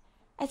replied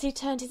as he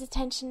turned his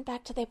attention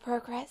back to their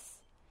progress.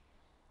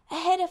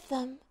 Ahead of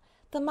them,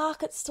 the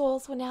market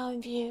stalls were now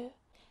in view,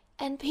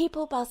 and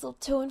people bustled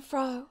to and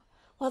fro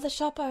while the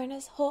shop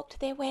owners hawked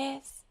their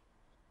wares.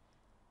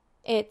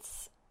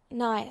 It's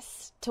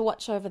nice to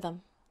watch over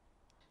them.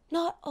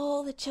 Not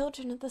all the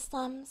children of the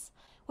slums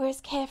were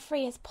as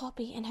carefree as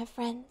Poppy and her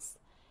friends.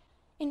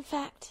 In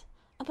fact,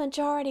 a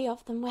majority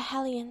of them were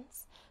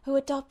hellions who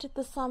adopted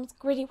the slum's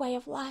gritty way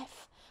of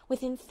life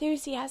with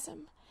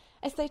enthusiasm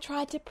as they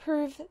tried to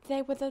prove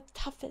they were the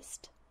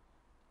toughest.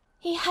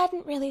 He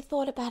hadn't really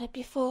thought about it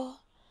before,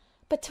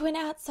 but to an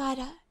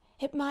outsider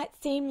it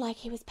might seem like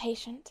he was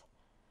patient.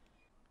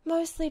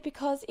 mostly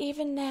because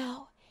even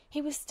now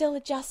he was still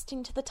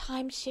adjusting to the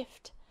time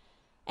shift,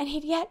 and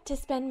he'd yet to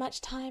spend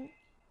much time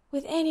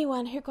with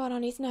anyone who got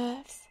on his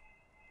nerves.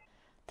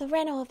 The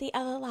Reno of the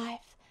other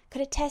life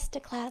could attest to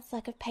Cloud's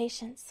lack of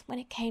patience when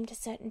it came to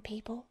certain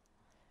people.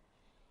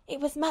 It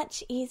was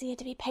much easier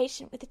to be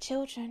patient with the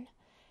children,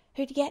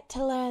 who'd yet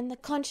to learn the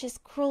conscious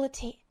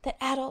cruelty that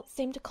adults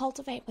seem to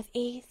cultivate with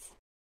ease.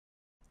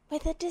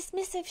 With a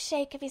dismissive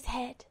shake of his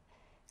head,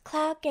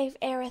 Cloud gave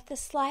Aerith a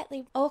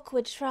slightly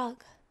awkward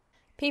shrug.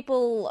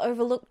 People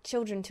overlook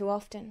children too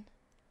often.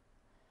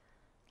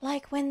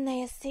 Like when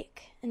they are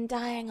sick and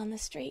dying on the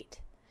street,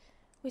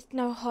 with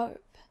no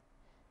hope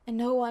and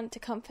no one to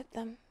comfort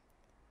them.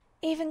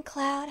 Even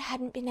Cloud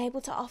hadn't been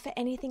able to offer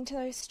anything to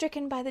those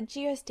stricken by the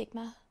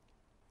geostigma.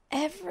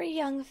 Every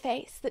young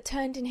face that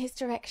turned in his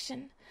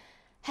direction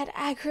had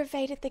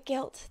aggravated the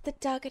guilt that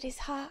dug at his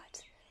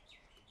heart.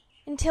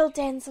 Until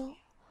Denzel,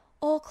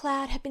 all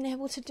Cloud had been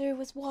able to do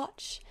was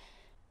watch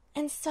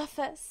and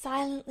suffer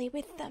silently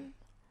with them.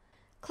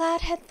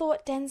 Cloud had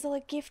thought Denzel a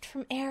gift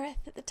from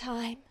Aerith at the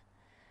time,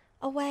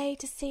 a way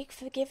to seek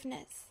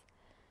forgiveness.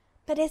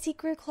 But as he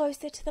grew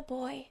closer to the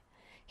boy,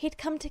 he'd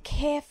come to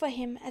care for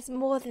him as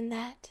more than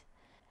that.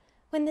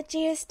 When the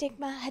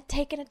geostigma had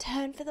taken a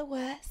turn for the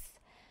worse,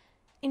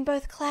 in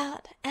both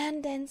Cloud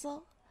and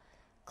Denzel,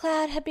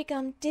 Cloud had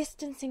begun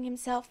distancing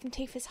himself from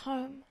Tifa's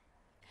home.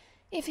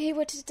 If he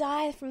were to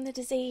die from the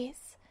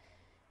disease,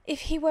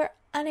 if he were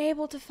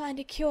unable to find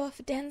a cure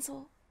for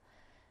Denzel,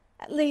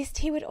 at least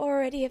he would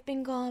already have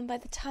been gone by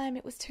the time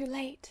it was too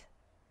late.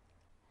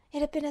 It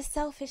had been a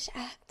selfish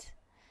act.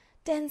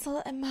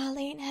 Denzel and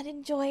Marlene had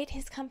enjoyed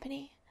his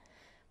company,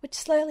 which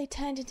slowly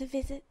turned into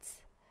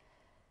visits,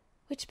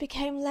 which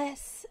became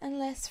less and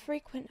less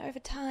frequent over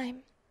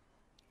time.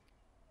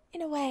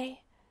 In a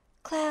way,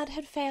 Cloud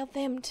had failed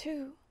them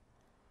too,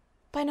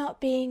 by not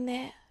being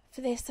there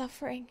for their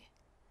suffering.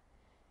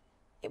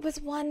 It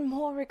was one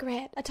more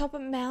regret atop a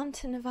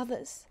mountain of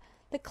others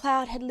that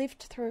Cloud had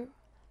lived through.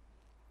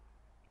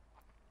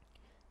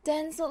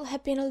 Denzel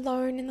had been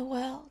alone in the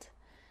world,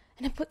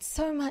 and had put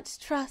so much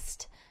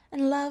trust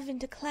and love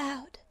into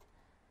Cloud.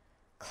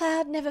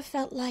 Cloud never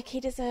felt like he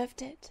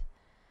deserved it,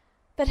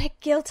 but had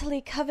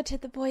guiltily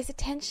coveted the boy's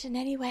attention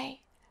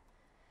anyway.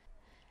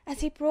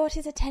 As he brought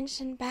his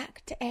attention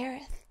back to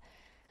Aerith,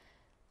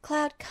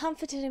 Cloud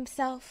comforted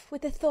himself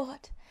with the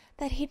thought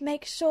that he'd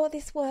make sure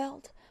this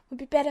world would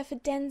be better for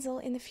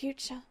Denzel in the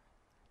future.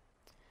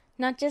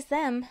 Not just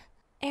them,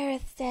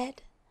 Aerith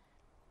said.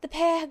 The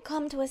pair had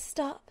come to a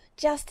stop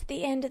just at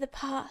the end of the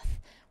path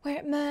where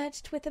it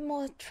merged with the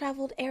more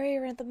travelled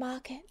area of the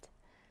market.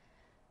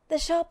 The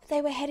shop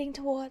they were heading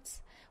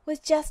towards was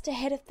just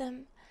ahead of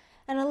them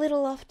and a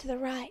little off to the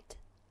right.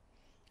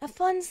 A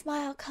fond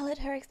smile coloured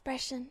her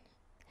expression.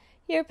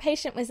 You're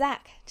patient with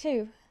Zach,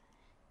 too.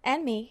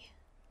 And me.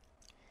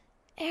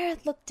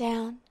 Aerith looked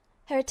down,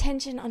 her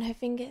attention on her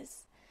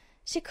fingers.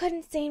 She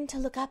couldn't seem to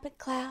look up at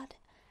Cloud,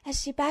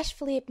 as she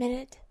bashfully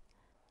admitted,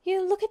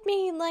 You look at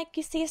me like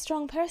you see a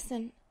strong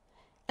person,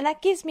 and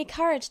that gives me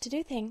courage to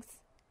do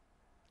things.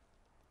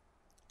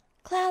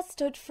 Cloud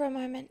stood for a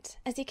moment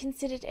as he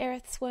considered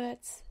Aerith's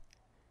words.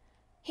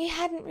 He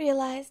hadn't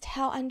realized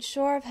how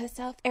unsure of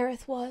herself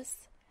Aerith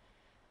was.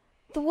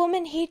 The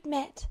woman he'd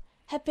met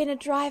had been a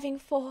driving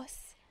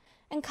force,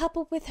 and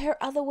coupled with her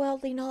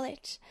otherworldly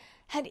knowledge,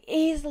 had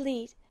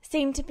easily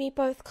seemed to be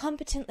both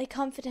competently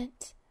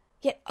confident,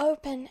 yet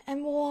open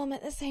and warm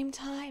at the same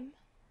time.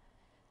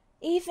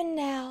 Even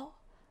now,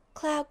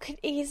 Cloud could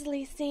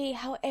easily see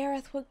how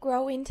Aerith would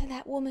grow into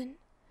that woman.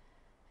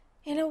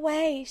 In a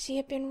way, she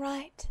had been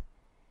right.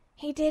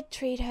 He did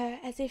treat her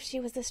as if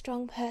she was a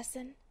strong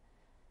person.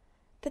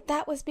 But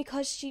that was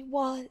because she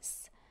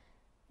was,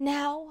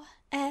 now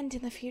and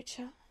in the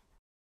future.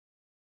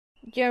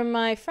 You're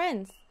my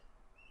friends,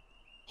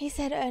 he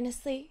said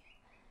earnestly,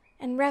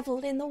 and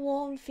revelled in the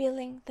warm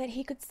feeling that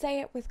he could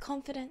say it with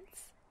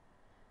confidence.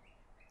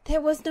 There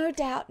was no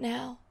doubt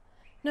now,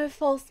 no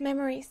false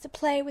memories to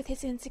play with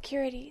his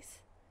insecurities.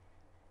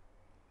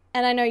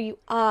 And I know you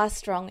are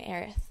strong,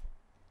 Aerith.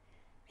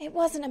 It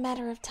wasn't a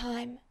matter of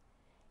time.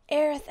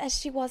 Aerith, as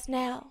she was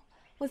now,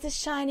 was a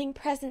shining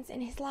presence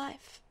in his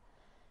life,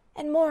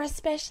 and more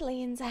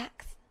especially in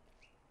Zach's.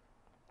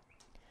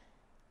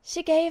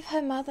 She gave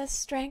her mother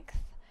strength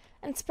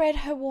and spread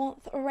her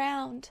warmth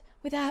around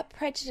without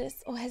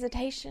prejudice or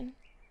hesitation.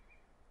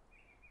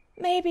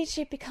 Maybe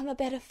she'd become a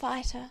better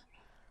fighter,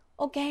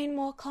 or gain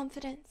more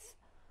confidence,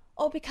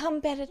 or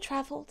become better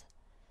travelled,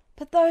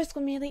 but those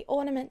were merely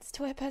ornaments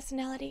to her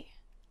personality.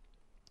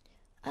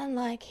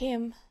 Unlike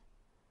him,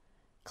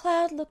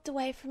 Cloud looked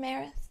away from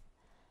Aerith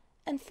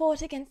and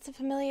fought against a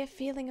familiar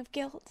feeling of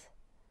guilt.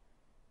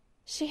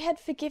 She had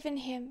forgiven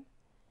him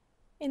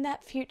in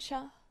that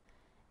future,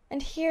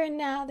 and here and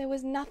now there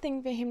was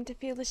nothing for him to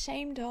feel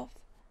ashamed of.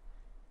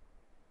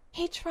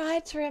 He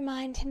tried to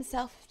remind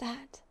himself of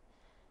that,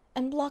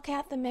 and block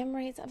out the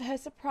memories of her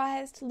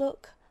surprised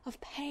look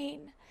of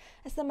pain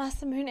as the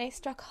Masamune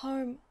struck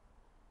home.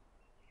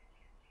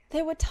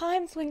 There were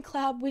times when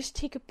Cloud wished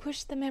he could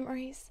push the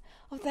memories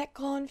of that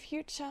gone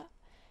future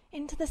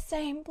into the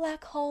same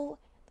black hole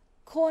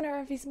corner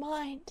of his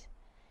mind.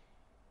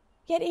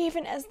 Yet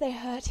even as they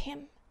hurt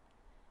him,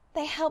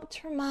 they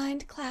helped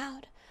remind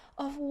Cloud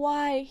of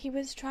why he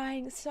was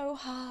trying so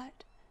hard,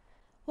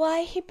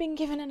 why he'd been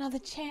given another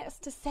chance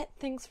to set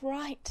things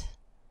right.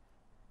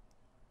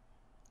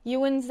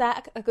 You and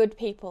Zack are good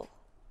people.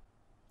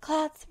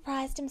 Cloud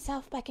surprised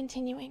himself by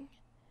continuing.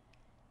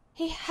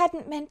 He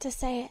hadn't meant to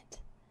say it,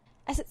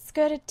 as it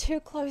skirted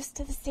too close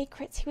to the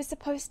secrets he was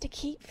supposed to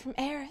keep from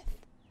Aerith.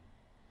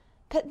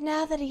 But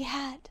now that he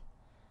had,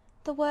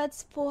 the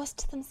words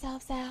forced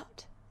themselves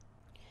out.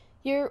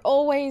 You're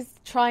always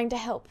trying to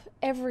help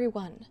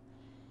everyone,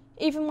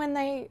 even when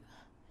they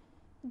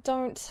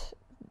don't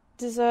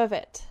deserve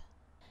it.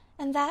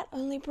 And that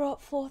only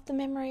brought forth the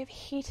memory of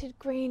heated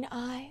green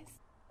eyes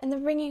and the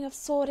ringing of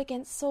sword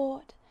against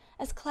sword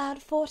as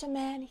Cloud fought a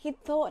man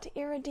he'd thought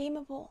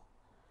irredeemable.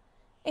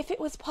 If it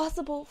was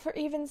possible for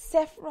even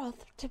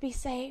Sephiroth to be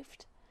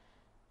saved,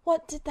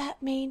 what did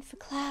that mean for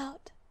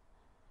Cloud?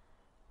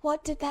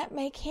 What did that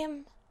make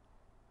him,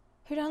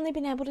 who'd only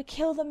been able to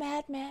kill the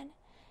madman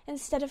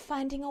instead of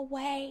finding a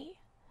way?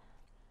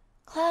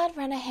 Cloud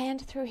ran a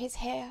hand through his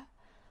hair,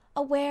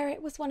 aware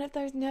it was one of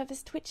those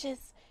nervous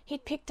twitches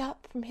he'd picked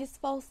up from his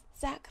false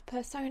Zack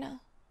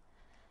persona.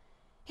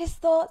 His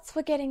thoughts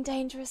were getting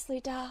dangerously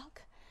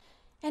dark,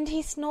 and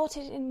he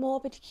snorted in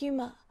morbid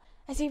humour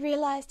as he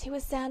realized he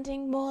was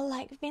sounding more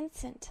like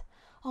Vincent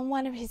on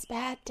one of his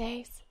bad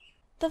days.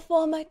 The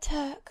former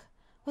Turk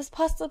was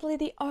possibly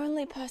the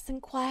only person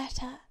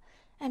quieter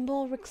and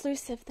more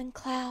reclusive than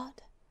Cloud.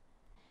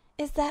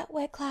 Is that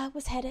where Cloud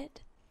was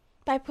headed,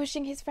 by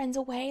pushing his friends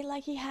away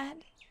like he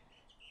had?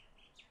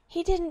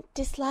 He didn't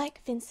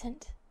dislike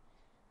Vincent,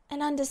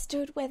 and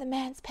understood where the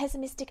man's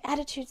pessimistic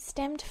attitude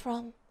stemmed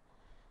from.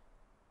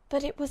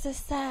 But it was a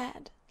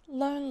sad,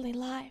 lonely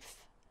life.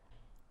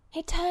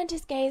 He turned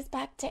his gaze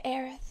back to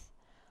Aerith,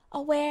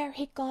 aware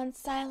he'd gone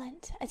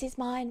silent as his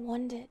mind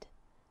wandered.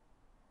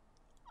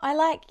 I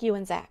like you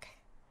and Zack,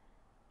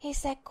 he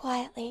said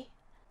quietly,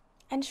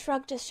 and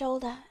shrugged a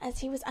shoulder as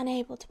he was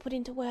unable to put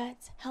into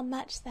words how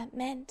much that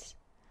meant.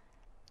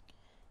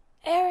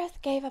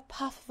 Aerith gave a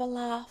puff of a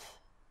laugh.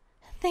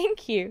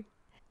 Thank you,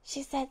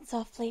 she said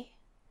softly.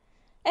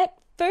 At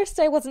first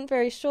I wasn't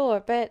very sure,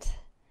 but...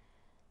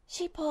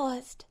 She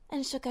paused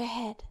and shook her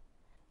head.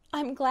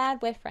 I'm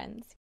glad we're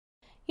friends.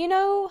 You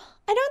know,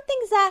 I don't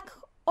think Zack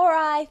or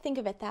I think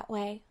of it that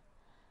way.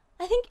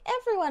 I think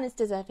everyone is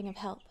deserving of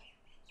help.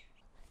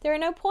 There are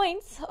no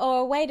points or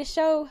a way to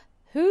show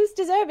who's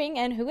deserving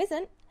and who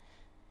isn't.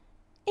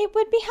 It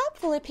would be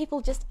helpful if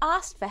people just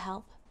asked for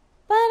help,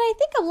 but I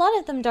think a lot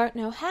of them don't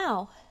know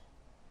how.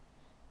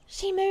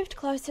 She moved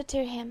closer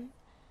to him,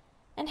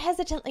 and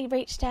hesitantly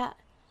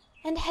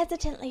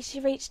she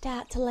reached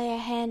out to lay a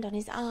hand on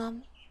his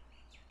arm.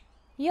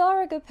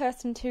 You're a good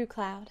person too,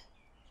 Cloud.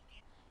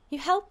 You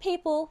help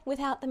people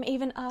without them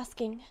even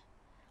asking.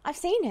 I've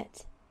seen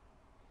it.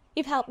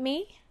 You've helped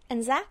me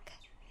and Zack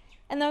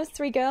and those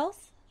 3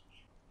 girls.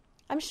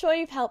 I'm sure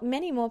you've helped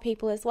many more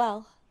people as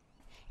well.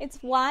 It's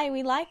why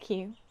we like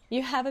you.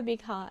 You have a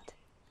big heart.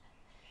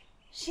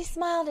 She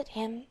smiled at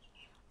him,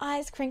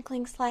 eyes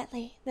crinkling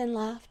slightly, then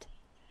laughed.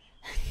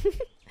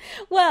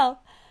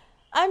 Well,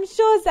 I'm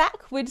sure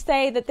Zack would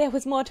say that there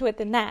was more to it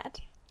than that,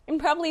 and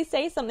probably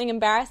say something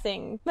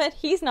embarrassing, but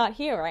he's not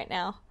here right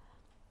now.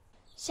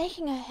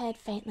 Shaking her head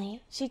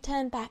faintly, she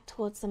turned back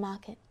towards the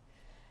market.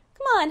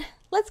 Come on,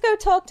 let's go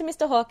talk to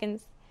Mr.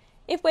 Hawkins.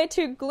 If we're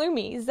too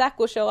gloomy, Zack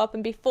will show up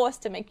and be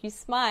forced to make you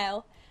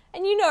smile,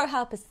 and you know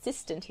how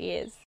persistent he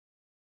is.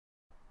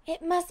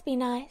 It must be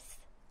nice,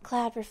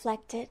 Cloud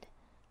reflected,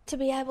 to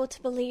be able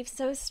to believe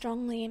so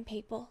strongly in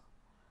people.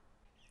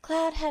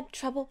 Cloud had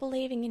trouble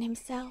believing in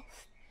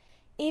himself,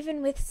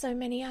 even with so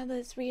many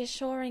others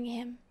reassuring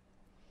him.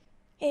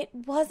 It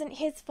wasn't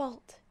his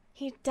fault.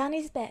 He'd done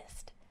his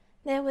best.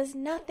 There was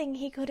nothing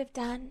he could have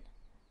done.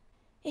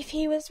 If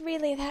he was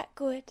really that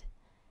good,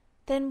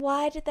 then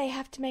why did they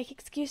have to make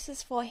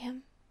excuses for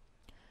him?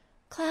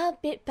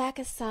 Cloud bit back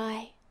a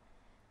sigh.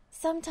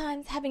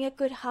 Sometimes having a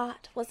good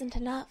heart wasn't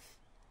enough.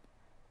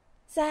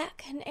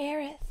 Zack and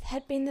Aerith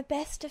had been the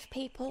best of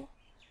people,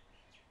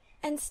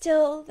 and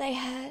still they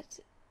had...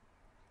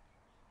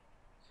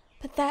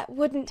 But that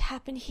wouldn't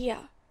happen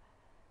here.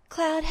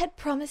 Cloud had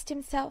promised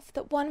himself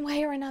that one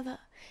way or another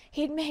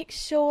he'd make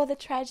sure the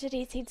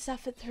tragedies he'd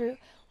suffered through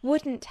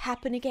wouldn't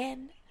happen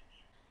again.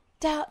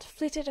 Doubt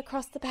flitted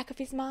across the back of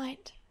his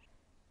mind.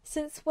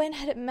 Since when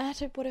had it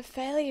mattered what a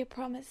failure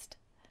promised?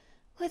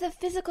 With a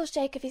physical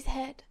shake of his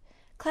head,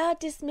 Cloud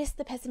dismissed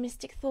the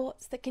pessimistic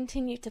thoughts that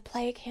continued to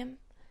plague him.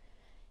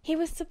 He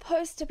was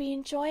supposed to be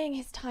enjoying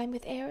his time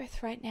with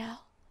Aerith right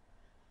now.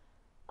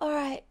 All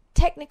right,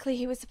 technically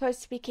he was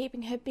supposed to be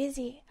keeping her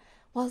busy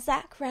while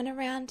Zack ran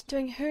around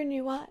doing who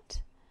knew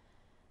what.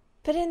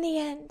 But in the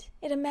end,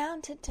 it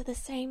amounted to the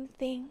same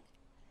thing.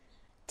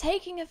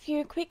 Taking a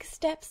few quick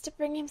steps to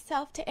bring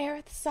himself to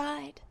Aerith's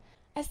side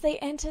as they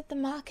entered the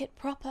market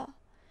proper,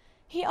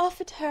 he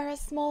offered her a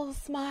small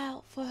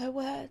smile for her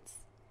words.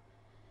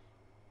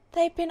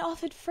 They'd been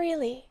offered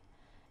freely,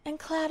 and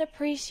Cloud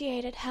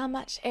appreciated how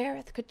much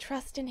Aerith could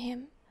trust in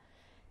him,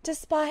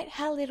 despite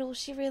how little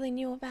she really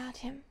knew about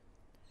him,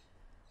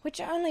 which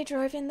only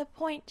drove in the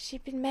point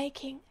she'd been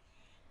making.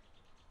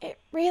 It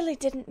really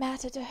didn't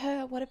matter to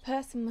her what a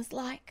person was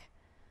like,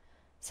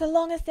 so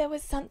long as there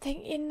was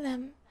something in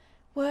them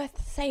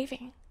worth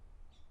saving.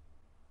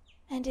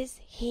 And is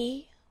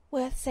he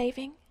worth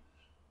saving?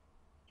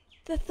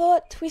 The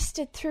thought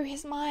twisted through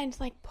his mind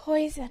like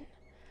poison,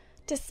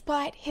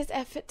 despite his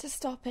effort to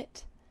stop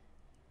it.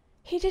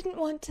 He didn't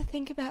want to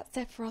think about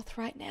Sephiroth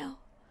right now,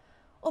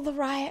 or the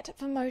riot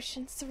of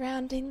emotions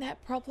surrounding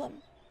that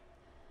problem.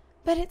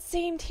 But it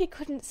seemed he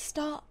couldn't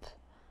stop.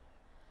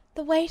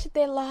 The weight of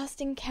their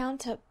last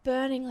encounter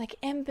burning like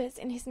embers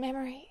in his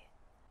memory,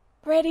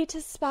 ready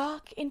to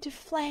spark into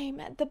flame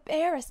at the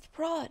barest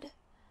prod.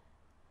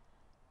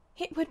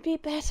 It would be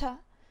better,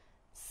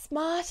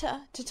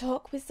 smarter, to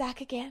talk with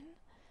Zack again,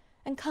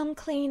 and come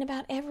clean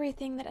about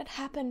everything that had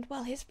happened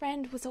while his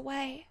friend was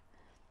away.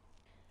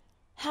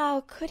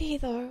 How could he,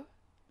 though?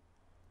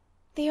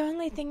 The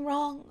only thing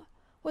wrong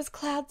was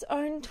Cloud's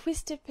own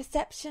twisted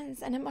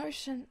perceptions and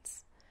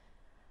emotions,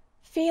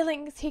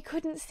 feelings he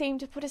couldn't seem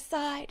to put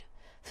aside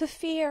for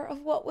fear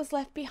of what was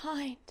left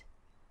behind.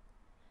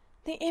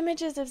 The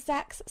images of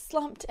Zack's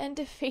slumped and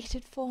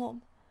defeated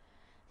form,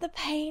 the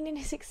pain in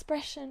his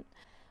expression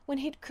when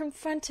he'd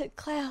confronted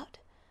Cloud,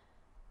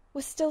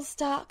 was still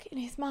stark in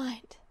his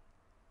mind.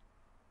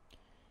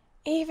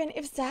 Even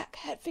if Zack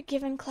had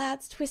forgiven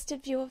Cloud's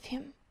twisted view of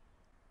him,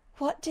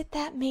 what did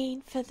that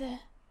mean for the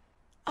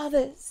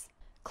others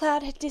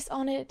Cloud had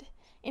dishonored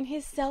in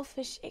his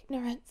selfish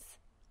ignorance?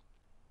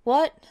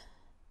 What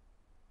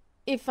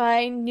if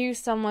I knew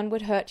someone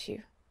would hurt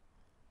you?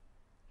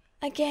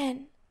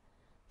 Again,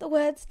 the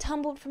words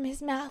tumbled from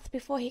his mouth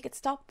before he could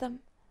stop them.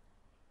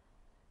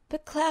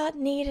 But Cloud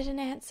needed an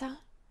answer,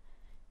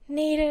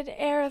 needed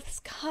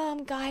Aerith's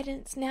calm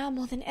guidance now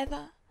more than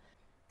ever,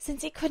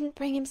 since he couldn't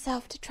bring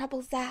himself to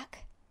trouble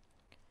Zack.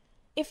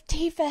 If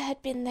Tifa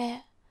had been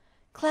there,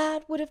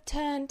 Cloud would have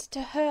turned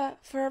to her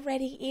for a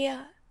ready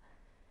ear.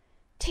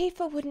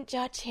 Tifa wouldn't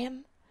judge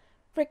him,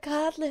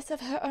 regardless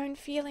of her own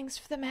feelings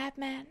for the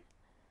madman.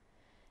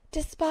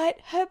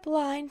 Despite her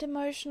blind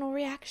emotional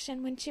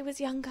reaction when she was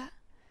younger,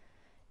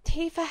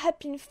 Tifa had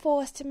been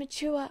forced to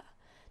mature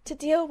to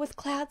deal with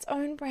Cloud's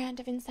own brand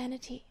of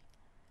insanity.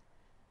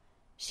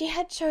 She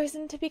had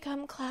chosen to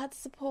become Cloud's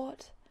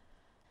support,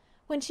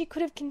 when she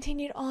could have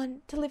continued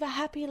on to live a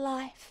happy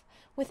life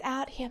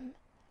without him.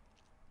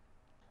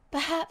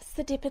 Perhaps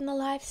the dip in the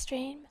live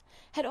stream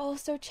had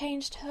also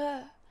changed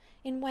her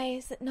in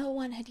ways that no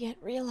one had yet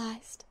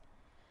realized.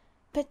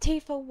 But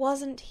Tifa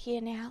wasn't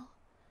here now,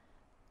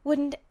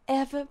 wouldn't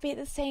ever be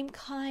the same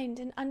kind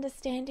and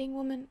understanding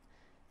woman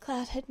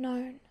Cloud had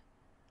known.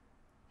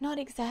 Not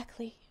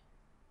exactly.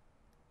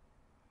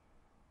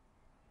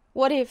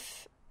 What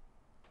if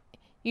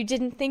you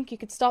didn't think you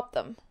could stop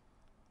them?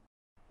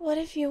 What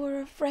if you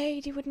were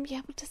afraid you wouldn't be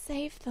able to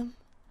save them?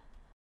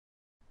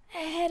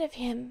 Ahead of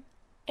him,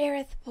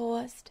 Aerith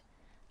paused,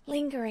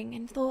 lingering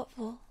and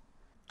thoughtful.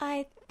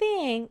 I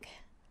think,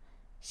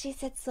 she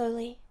said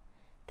slowly,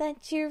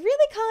 that you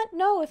really can't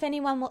know if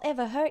anyone will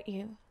ever hurt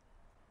you.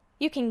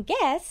 You can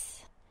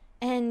guess,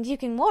 and you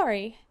can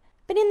worry,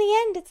 but in the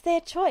end it's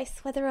their choice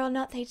whether or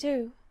not they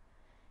do.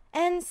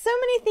 And so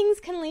many things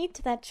can lead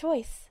to that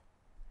choice.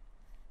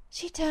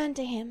 She turned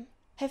to him,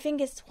 her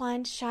fingers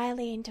twined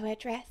shyly into her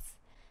dress,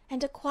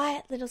 and a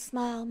quiet little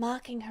smile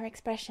marking her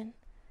expression.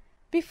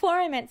 Before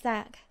I met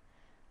Zack,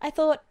 I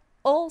thought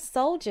all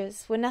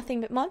soldiers were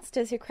nothing but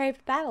monsters who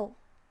craved battle,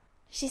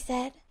 she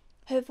said,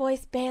 her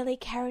voice barely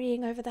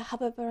carrying over the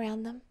hubbub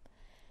around them.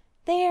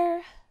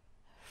 They're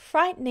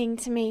frightening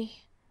to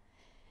me,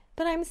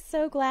 but I'm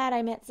so glad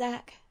I met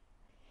Zack.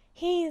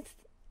 She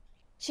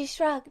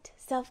shrugged,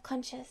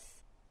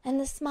 self-conscious, and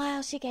the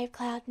smile she gave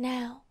Cloud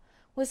now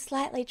was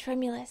slightly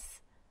tremulous,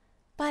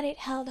 but it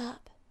held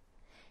up.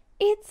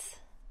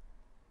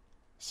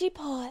 She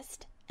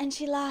paused, and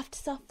she laughed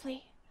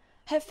softly,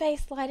 her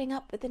face lighting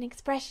up with an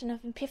expression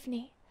of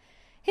epiphany.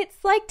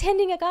 It's like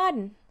tending a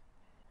garden.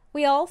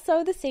 We all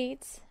sow the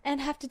seeds and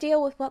have to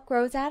deal with what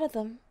grows out of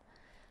them.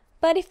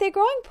 But if they're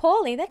growing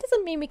poorly, that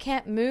doesn't mean we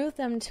can't move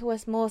them to a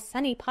more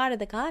sunny part of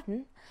the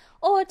garden,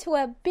 or to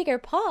a bigger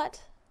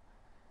pot.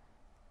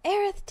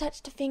 Aerith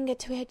touched a finger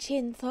to her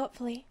chin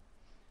thoughtfully.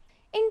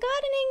 In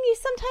gardening, you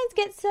sometimes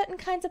get certain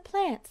kinds of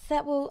plants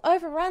that will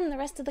overrun the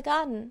rest of the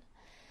garden,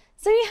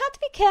 so you have to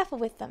be careful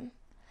with them.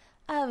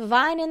 A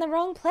vine in the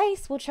wrong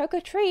place will choke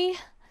a tree,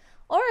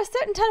 or a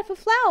certain type of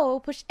flower will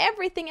push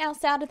everything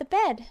else out of the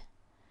bed.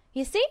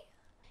 You see?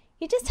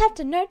 You just have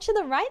to nurture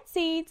the right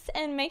seeds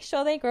and make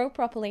sure they grow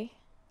properly.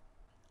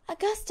 A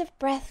gust of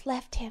breath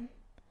left him.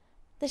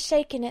 The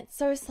shake in it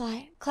so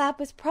slight, Cloud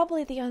was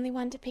probably the only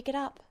one to pick it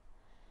up.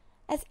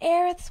 As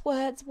Aerith's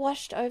words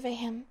washed over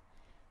him,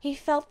 he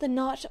felt the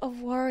knot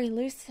of worry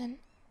loosen.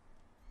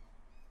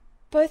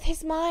 Both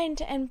his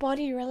mind and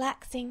body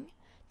relaxing,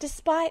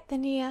 despite the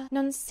near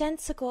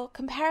nonsensical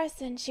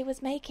comparison she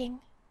was making.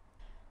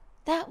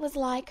 That was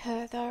like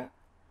her, though,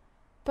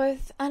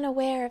 both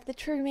unaware of the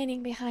true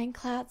meaning behind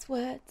Cloud's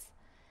words,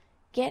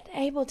 yet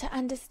able to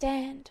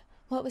understand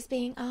what was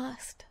being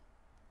asked.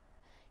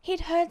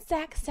 He'd heard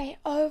Zack say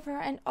over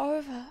and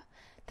over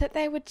that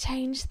they would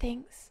change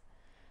things,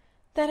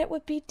 that it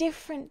would be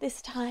different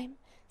this time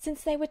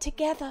since they were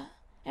together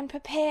and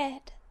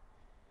prepared.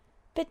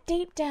 But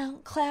deep down,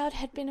 Cloud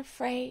had been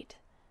afraid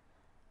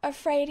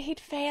he'd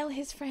fail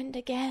his friend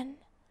again,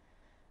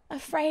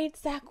 afraid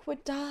Zack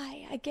would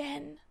die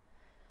again,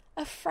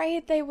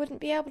 afraid they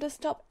wouldn't be able to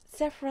stop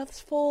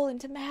Sephiroth's fall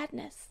into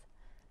madness.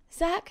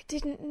 Zack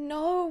didn't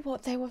know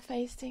what they were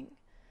facing,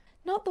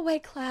 not the way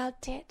Cloud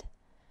did,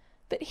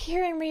 but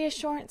hearing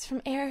reassurance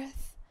from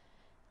Aerith,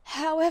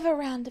 however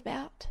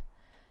roundabout,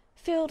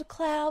 filled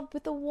Cloud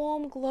with a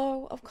warm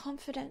glow of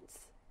confidence.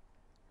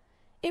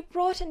 It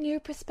brought a new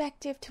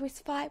perspective to his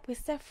fight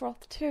with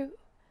Sephiroth too.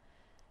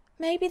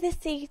 Maybe the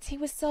seeds he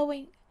was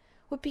sowing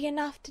would be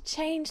enough to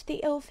change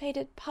the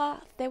ill-fated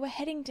path they were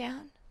heading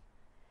down.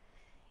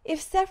 If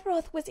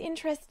Sephiroth was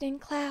interested in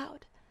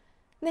Cloud,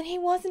 then he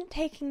wasn't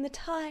taking the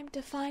time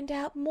to find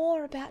out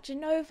more about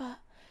Jenova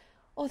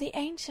or the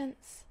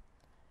ancients.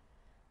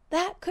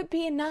 That could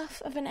be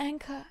enough of an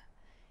anchor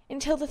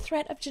until the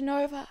threat of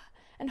Jenova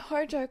and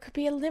Hojo could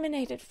be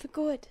eliminated for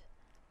good.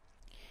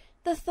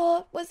 The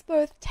thought was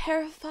both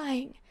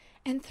terrifying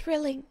and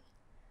thrilling.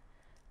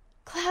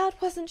 Cloud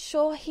wasn't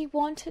sure he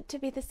wanted to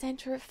be the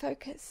center of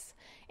focus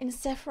in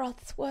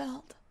Sephiroth's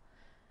world,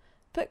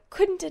 but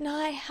couldn't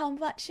deny how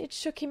much it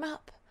shook him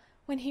up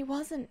when he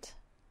wasn't.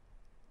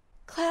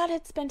 Cloud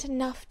had spent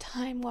enough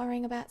time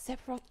worrying about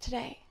Sephiroth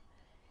today.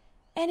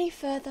 Any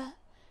further,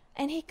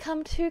 and he'd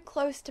come too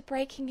close to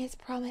breaking his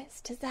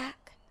promise to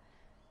Zack.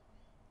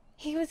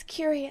 He was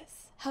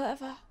curious,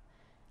 however,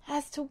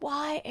 as to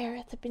why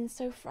Aerith had been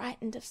so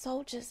frightened of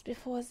soldiers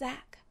before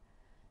Zack.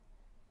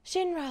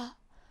 Shinra,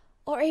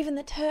 or even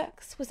the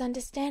Turks, was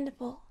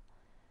understandable,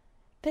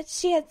 but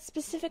she had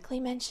specifically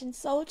mentioned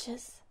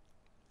soldiers.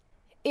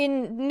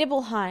 In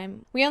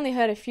Nibelheim, we only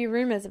heard a few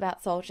rumors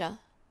about Soldier.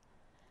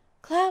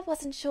 Cloud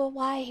wasn't sure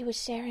why he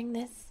was sharing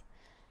this,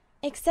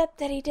 except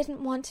that he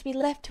didn't want to be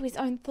left to his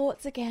own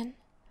thoughts again.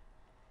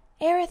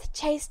 Aerith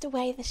chased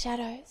away the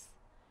shadows.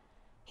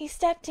 He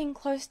stepped in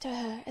close to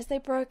her as they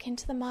broke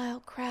into the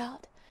mild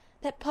crowd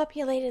that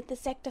populated the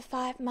Sector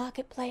 5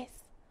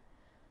 marketplace,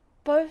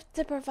 both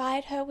to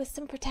provide her with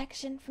some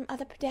protection from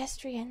other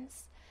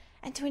pedestrians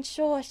and to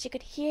ensure she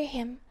could hear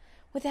him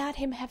without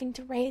him having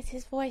to raise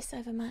his voice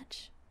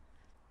overmuch.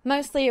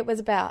 Mostly it was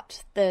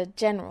about the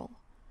general.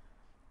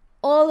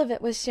 All of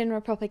it was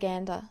Shinra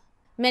propaganda.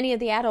 Many of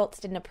the adults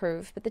didn't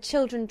approve, but the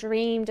children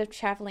dreamed of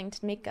traveling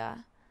to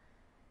Midgar,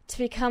 to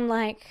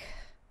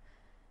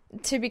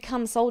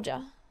become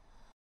Soldier.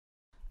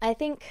 I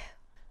think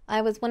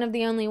I was one of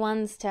the only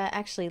ones to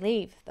actually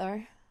leave,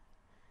 though,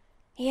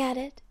 he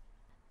added,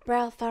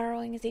 brow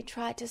furrowing as he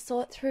tried to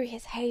sort through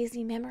his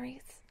hazy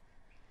memories.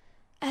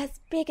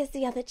 As big as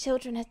the other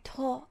children had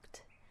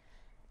talked,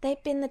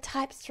 they'd been the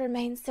types to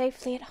remain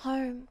safely at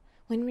home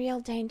when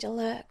real danger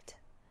lurked.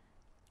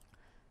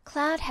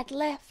 Cloud had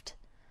left,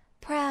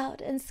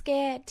 proud and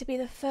scared to be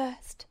the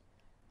first,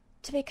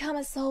 to become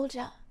a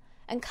soldier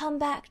and come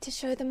back to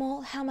show them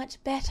all how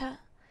much better,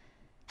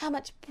 how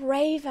much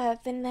braver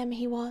than them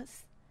he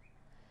was.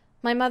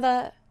 My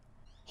mother...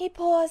 He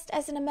paused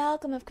as an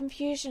amalgam of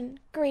confusion,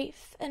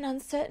 grief, and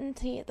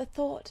uncertainty at the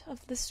thought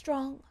of the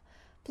strong,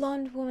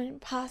 blonde woman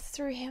passed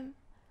through him.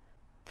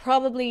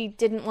 Probably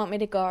didn't want me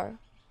to go,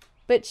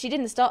 but she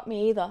didn't stop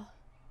me either.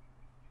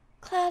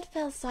 Cloud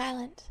fell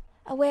silent,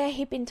 aware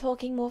he'd been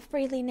talking more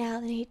freely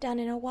now than he'd done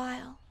in a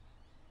while.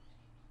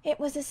 It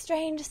was a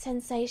strange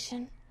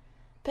sensation,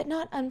 but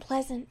not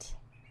unpleasant,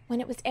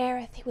 when it was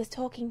Aerith he was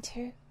talking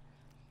to.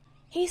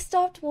 He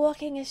stopped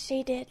walking as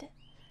she did,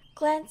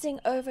 glancing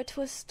over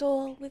to a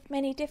stall with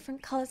many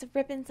different colours of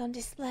ribbons on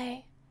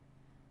display.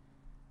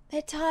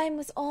 Their time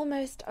was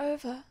almost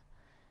over,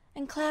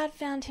 and Cloud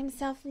found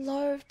himself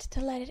loath to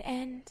let it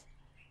end.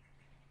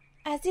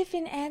 As if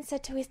in answer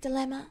to his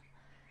dilemma,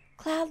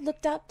 Cloud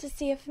looked up to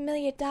see a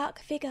familiar dark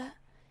figure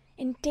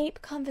in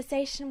deep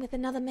conversation with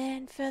another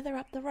man further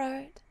up the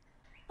road,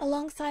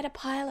 alongside a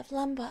pile of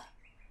lumber.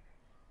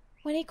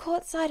 When he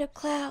caught sight of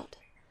Cloud,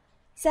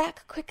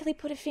 Zack quickly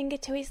put a finger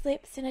to his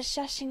lips in a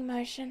shushing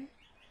motion,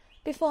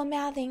 before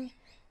mouthing,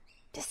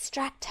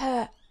 "Distract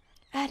her,"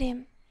 at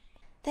him.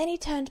 Then he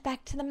turned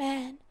back to the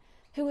man,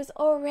 who was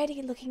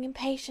already looking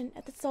impatient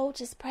at the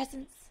soldier's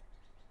presence.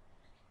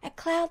 At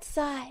Cloud's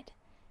side,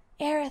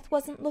 Aerith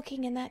wasn't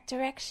looking in that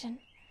direction,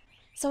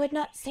 so had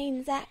not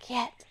seen Zack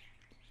yet.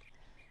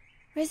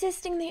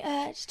 Resisting the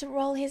urge to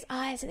roll his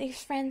eyes at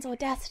his friend's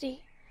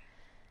audacity,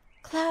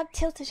 Cloud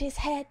tilted his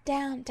head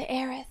down to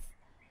Aerith,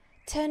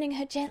 turning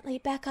her gently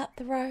back up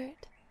the road.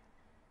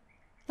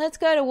 Let's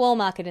go to Wall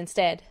Market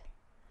instead.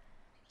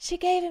 She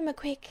gave him a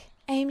quick,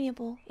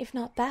 amiable, if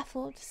not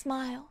baffled,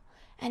 smile,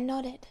 and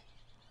nodded.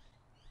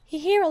 You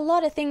hear a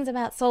lot of things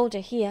about Soldier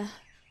here,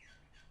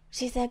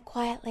 she said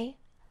quietly,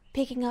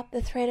 picking up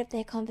the thread of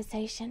their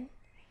conversation.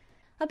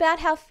 About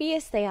how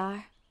fierce they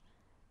are,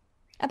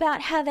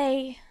 about how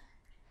they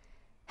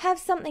have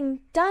something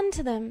done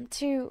to them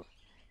to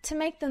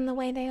make them the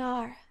way they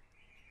are.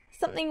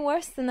 Something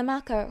worse than the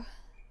Mako.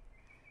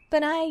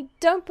 But I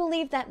don't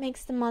believe that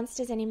makes them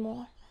monsters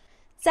anymore.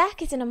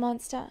 Zack isn't a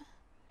monster,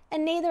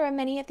 and neither are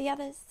many of the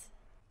others.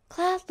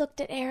 Cloud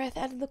looked at Aerith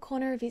out of the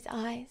corner of his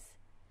eyes.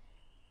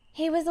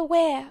 He was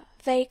aware,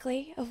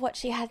 vaguely, of what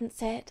she hadn't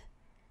said.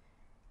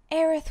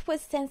 Aerith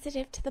was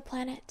sensitive to the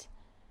planet,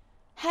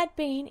 had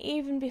been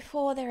even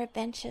before their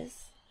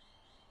adventures.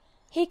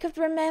 He could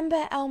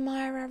remember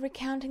Elmira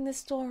recounting the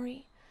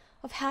story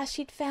of how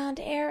she'd found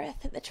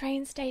Aerith at the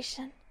train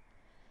station,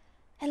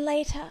 and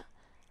later,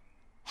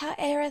 how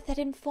Aerith had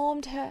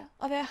informed her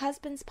of her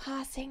husband's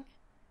passing.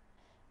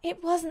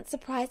 It wasn't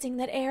surprising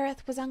that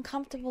Aerith was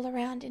uncomfortable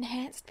around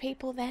enhanced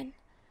people then.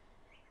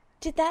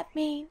 Did that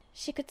mean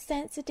she could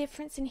sense a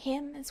difference in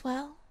him as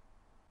well?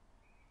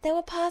 They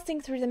were passing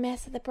through the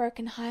mess of the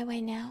broken highway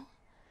now,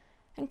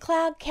 and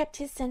Cloud kept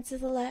his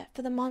senses alert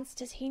for the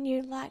monsters he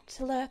knew liked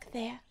to lurk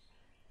there.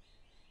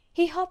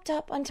 He hopped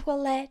up onto a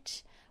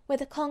ledge where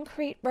the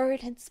concrete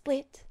road had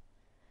split,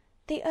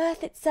 the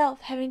earth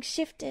itself having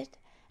shifted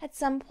at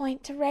some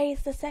point to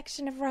raise the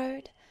section of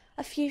road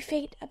a few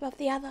feet above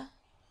the other.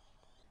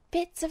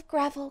 Bits of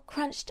gravel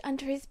crunched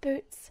under his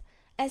boots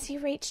as he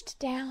reached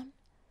down,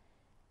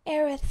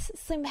 Aerith's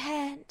slim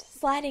hand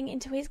sliding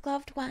into his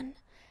gloved one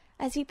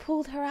as he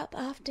pulled her up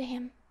after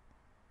him.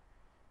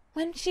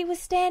 When she was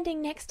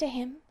standing next to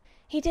him,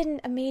 he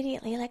didn't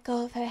immediately let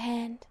go of her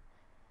hand.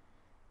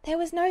 There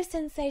was no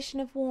sensation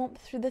of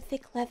warmth through the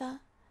thick leather,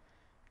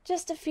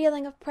 just a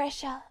feeling of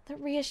pressure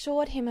that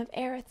reassured him of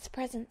Aerith's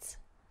presence.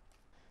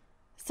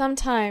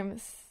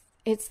 Sometimes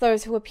it's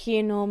those who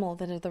appear normal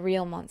that are the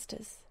real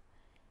monsters,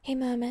 he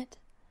murmured.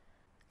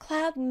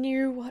 Cloud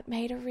knew what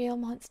made a real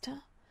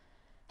monster,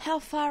 how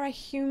far a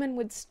human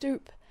would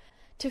stoop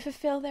to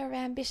fulfill their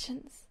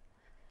ambitions.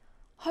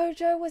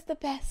 Hojo was the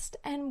best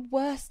and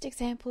worst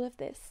example of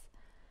this,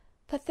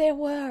 but there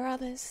were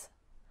others.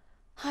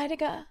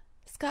 Heidegger,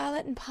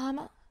 Scarlet and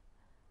Palmer,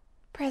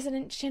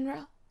 President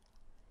Shinra.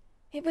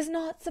 It was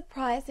not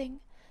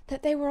surprising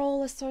that they were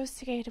all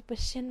associated with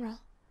Shinra.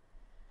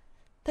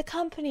 The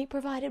company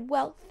provided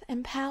wealth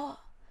and power,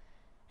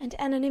 and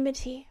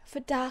anonymity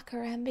for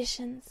darker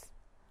ambitions.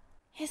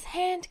 His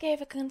hand gave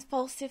a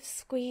convulsive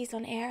squeeze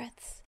on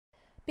Aerith's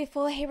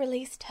before he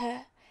released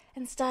her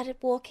and started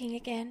walking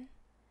again.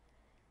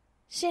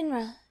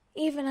 Shinra,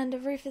 even under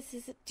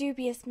Rufus's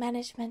dubious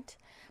management,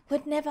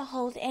 would never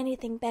hold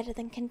anything better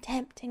than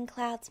contempt in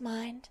Cloud's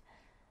mind.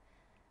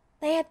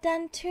 They had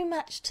done too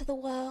much to the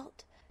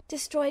world,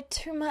 destroyed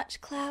too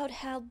much Cloud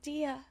held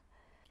dear.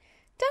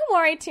 Don't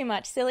worry too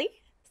much, silly.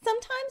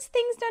 Sometimes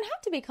things don't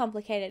have to be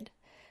complicated.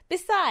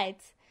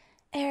 Besides,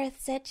 Aerith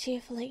said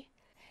cheerfully,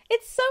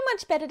 it's so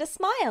much better to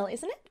smile,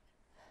 isn't it?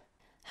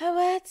 Her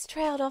words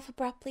trailed off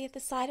abruptly at the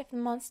sight of the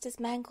monster's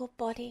mangled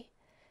body,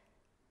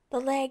 the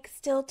legs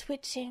still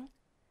twitching,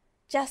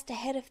 just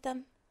ahead of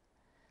them.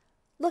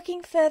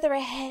 Looking further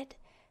ahead,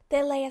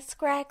 there lay a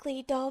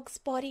scraggly dog's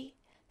body,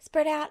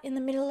 spread out in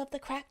the middle of the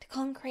cracked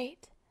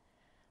concrete,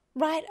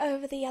 right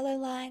over the yellow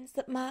lines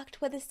that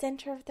marked where the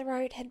centre of the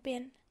road had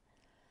been.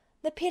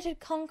 The pitted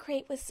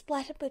concrete was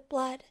splattered with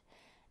blood,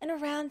 and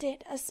around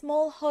it a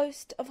small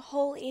host of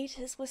hole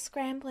eaters were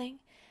scrambling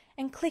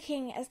and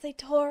clicking as they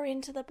tore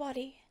into the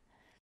body.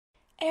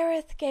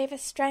 Aerith gave a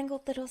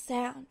strangled little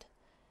sound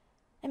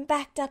and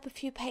backed up a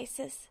few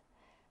paces,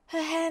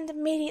 her hand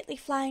immediately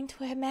flying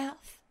to her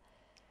mouth.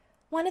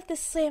 One of the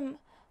slim,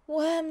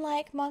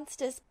 worm-like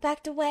monsters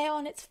backed away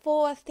on its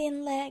 4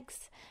 thin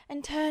legs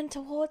and turned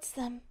towards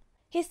them,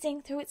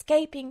 hissing through its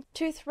gaping,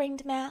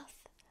 tooth-ringed mouth.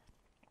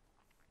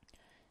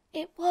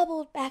 It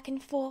wobbled back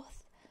and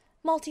forth,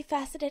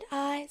 multifaceted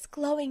eyes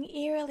glowing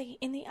eerily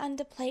in the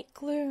underplate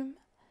gloom.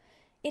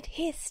 It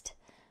hissed,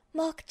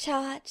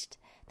 mock-charged,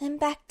 then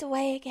backed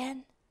away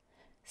again.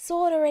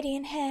 Sword already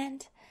in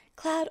hand,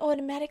 Cloud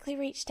automatically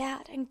reached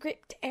out and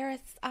gripped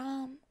Aerith's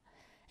arm,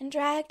 and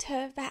dragged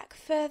her back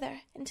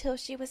further until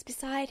she was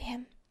beside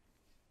him.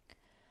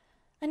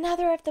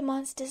 Another of the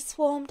monsters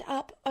swarmed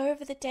up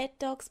over the dead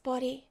dog's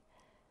body.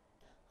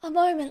 A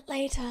moment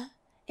later,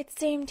 it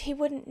seemed he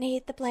wouldn't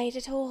need the blade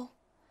at all.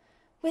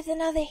 With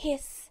another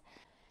hiss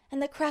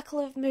and the crackle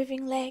of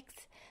moving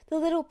legs, the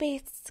little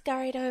beast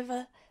scurried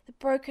over the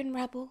broken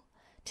rubble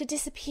to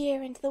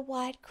disappear into the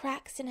wide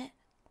cracks in it.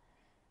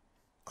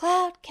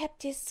 Cloud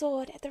kept his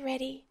sword at the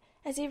ready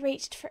as he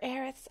reached for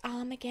Aerith's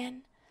arm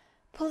again,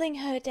 pulling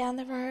her down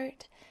the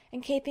road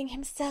and keeping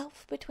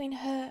himself between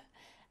her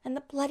and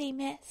the bloody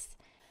mess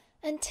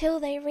until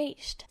they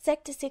reached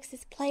Sector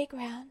 6's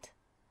playground.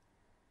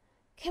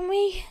 "Can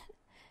we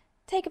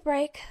take a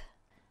break?"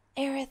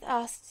 Aerith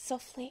asked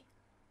softly.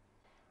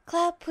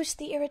 Cloud pushed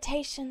the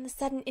irritation the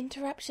sudden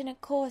interruption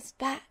had caused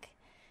back,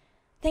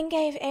 then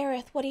gave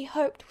Aerith what he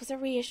hoped was a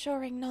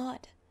reassuring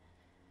nod.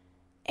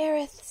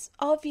 Aerith's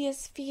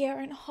obvious fear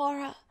and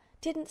horror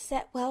didn't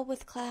set well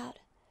with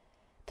Cloud,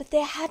 but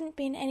there hadn't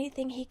been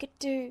anything he could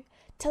do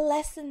to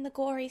lessen the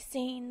gory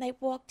scene they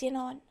walked in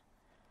on.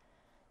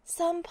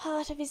 Some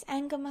part of his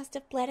anger must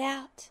have bled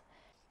out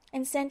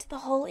and sent the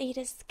whole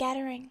eaters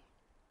scattering.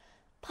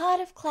 Part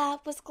of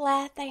Cloud was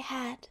glad they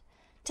had,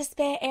 to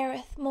spare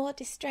Aerith more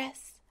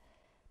distress,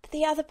 but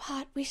the other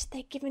part wished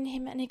they'd given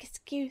him an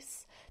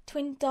excuse to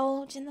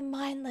indulge in the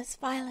mindless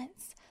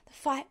violence the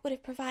fight would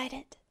have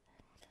provided.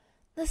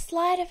 The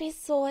slide of his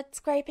sword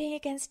scraping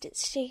against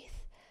its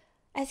sheath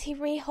as he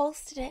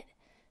reholstered it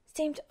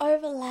seemed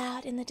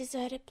over-loud in the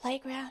deserted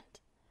playground.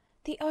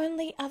 The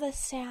only other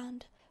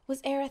sound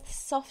was Aerith's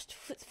soft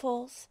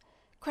footfalls,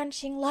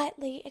 crunching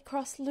lightly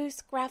across loose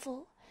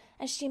gravel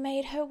as she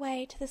made her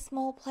way to the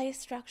small play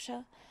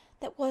structure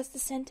that was the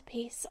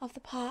centerpiece of the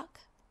park.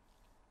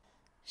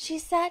 She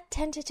sat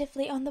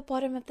tentatively on the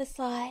bottom of the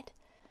slide,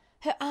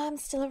 her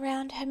arms still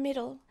around her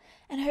middle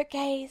and her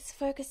gaze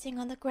focusing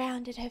on the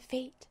ground at her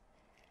feet.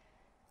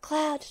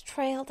 Cloud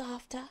trailed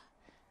after,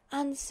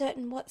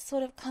 uncertain what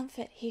sort of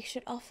comfort he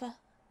should offer.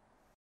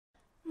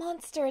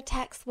 Monster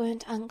attacks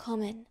weren't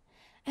uncommon,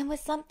 and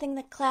was something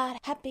that Cloud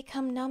had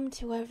become numb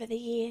to over the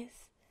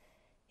years.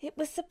 It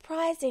was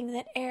surprising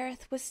that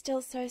Aerith was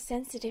still so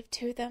sensitive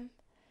to them,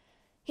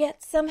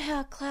 yet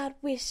somehow Cloud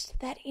wished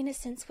that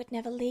innocence would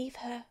never leave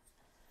her.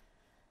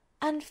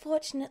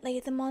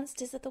 Unfortunately, the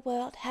monsters of the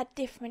world had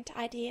different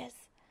ideas.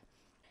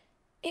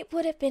 It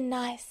would have been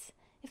nice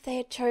if they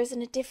had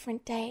chosen a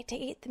different day to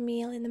eat the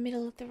meal in the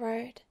middle of the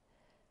road.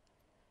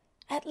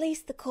 At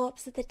least the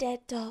corpse of the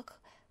dead dog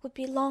would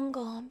be long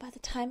gone by the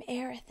time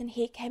Aerith and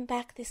he came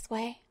back this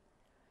way.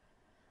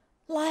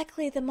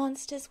 Likely the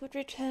monsters would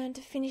return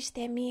to finish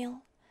their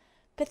meal,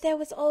 but there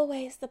was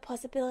always the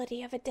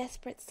possibility of a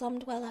desperate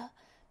slum-dweller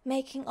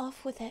making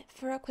off with it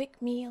for a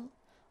quick meal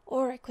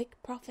or a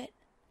quick profit.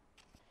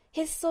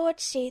 His sword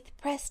sheath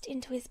pressed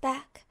into his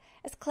back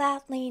as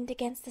Cloud leaned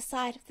against the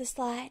side of the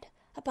slide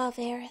above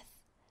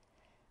Aerith.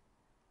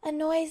 A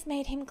noise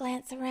made him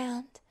glance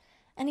around,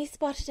 and he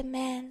spotted a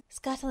man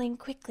scuttling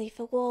quickly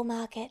for Wall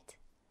Market.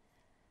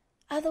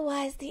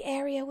 Otherwise the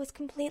area was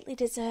completely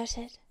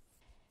deserted.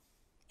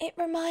 It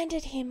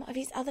reminded him of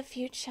his other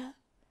future,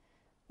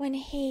 when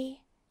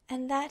he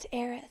and that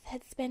Aerith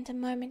had spent a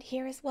moment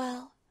here as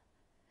well.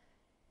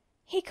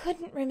 He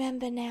couldn't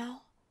remember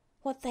now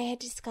what they had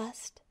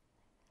discussed.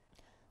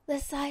 The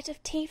sight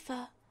of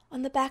Tifa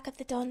on the back of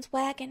the Don's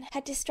wagon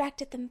had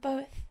distracted them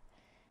both,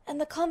 and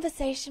the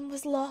conversation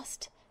was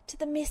lost to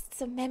the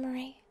mists of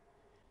memory.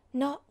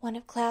 Not one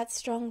of Cloud's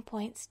strong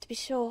points, to be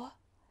sure.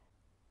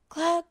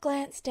 Cloud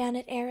glanced down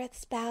at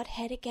Aerith's bowed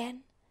head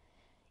again.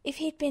 If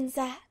he'd been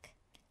Zack,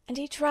 and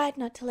he tried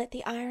not to let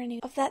the irony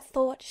of that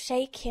thought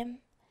shake him,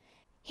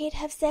 he'd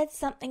have said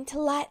something to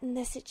lighten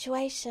the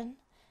situation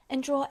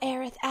and draw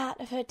Aerith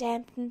out of her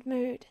dampened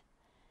mood.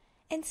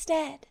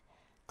 Instead,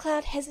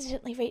 Cloud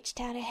hesitantly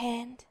reached out a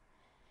hand.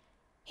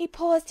 He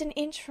paused an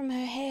inch from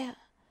her hair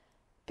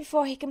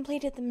before he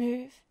completed the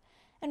move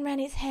and ran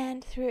his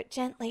hand through it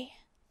gently.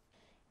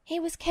 He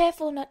was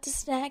careful not to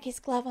snag his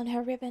glove on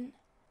her ribbon,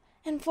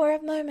 and for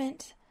a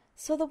moment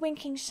saw the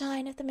winking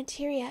shine of the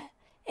materia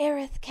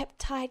Aerith kept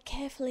tied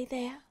carefully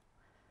there.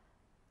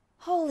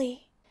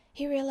 Holy,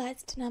 he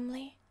realized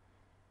numbly.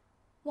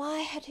 Why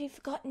had he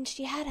forgotten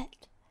she had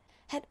it?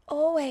 Had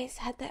always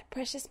had that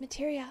precious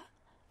materia.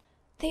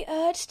 The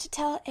urge to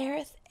tell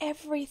Aerith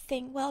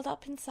everything welled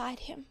up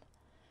inside him.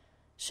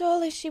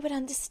 Surely she would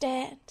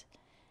understand,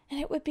 and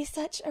it would be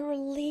such a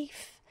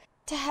relief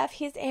to have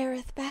his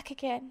Aerith back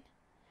again.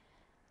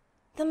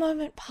 The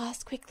moment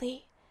passed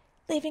quickly,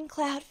 leaving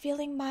Cloud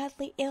feeling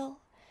mildly ill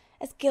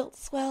as guilt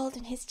swelled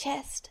in his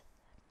chest.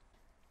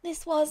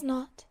 This was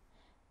not,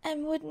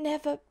 and would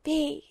never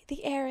be,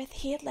 the Aerith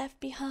he had left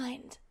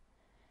behind.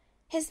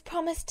 His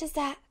promise to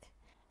Zack,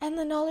 and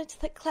the knowledge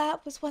that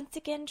Cloud was once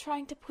again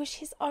trying to push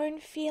his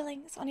own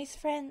feelings on his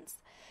friends,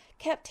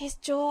 kept his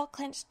jaw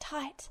clenched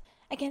tight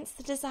against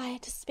the desire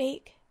to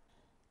speak.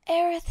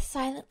 Aerith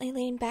silently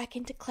leaned back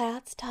into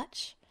Cloud's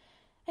touch,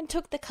 and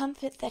took the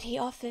comfort that he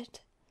offered.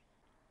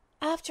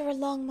 After a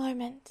long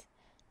moment,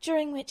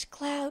 during which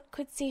Cloud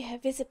could see her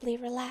visibly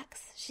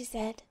relax, she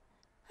said,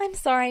 "I'm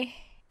sorry,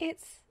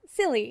 it's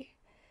silly,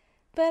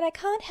 but I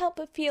can't help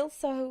but feel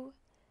so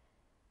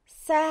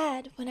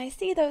sad when I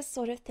see those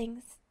sort of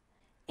things."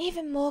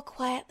 Even more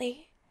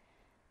quietly,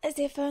 as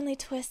if only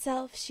to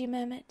herself, she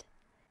murmured,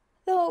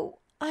 "Though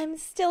I'm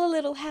still a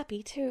little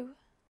happy, too."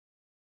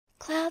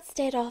 Cloud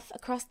stared off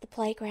across the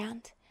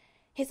playground,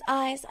 his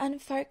eyes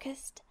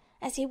unfocused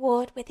as he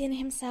warred within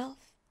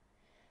himself.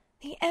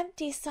 The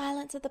empty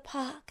silence of the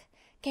park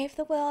gave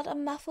the world a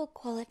muffled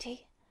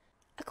quality,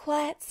 a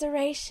quiet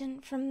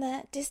serration from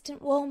the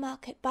distant Wall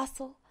Market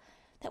bustle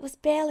that was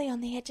barely on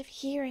the edge of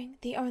hearing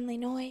the only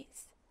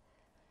noise.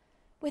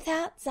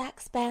 Without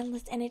Zack's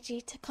boundless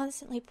energy to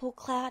constantly pull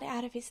Cloud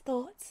out of his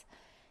thoughts,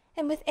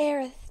 and with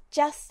Aerith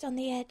just on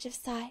the edge of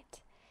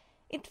sight,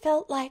 it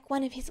felt like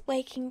one of his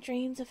waking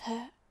dreams of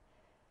her.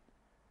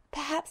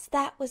 Perhaps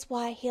that was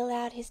why he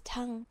allowed his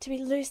tongue to be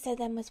looser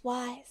than was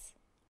wise.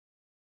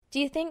 Do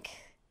you think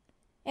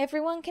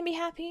everyone can be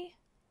happy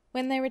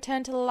when they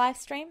return to the live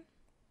stream?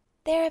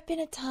 There had been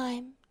a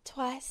time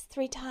twice,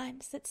 3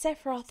 times that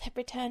Sephiroth had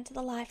returned to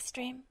the live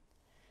stream.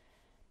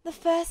 The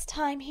first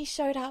time he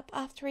showed up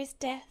after his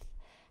death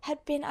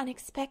had been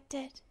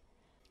unexpected,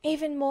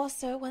 even more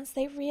so once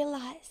they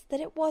realized that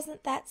it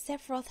wasn't that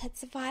Sephiroth had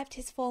survived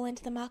his fall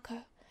into the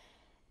Mako,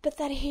 but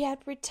that he had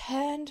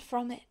returned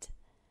from it.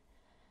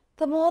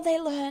 The more they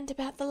learned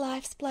about the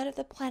life's blood of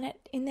the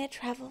planet in their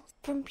travels,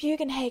 from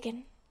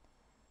Bugenhagen,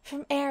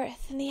 from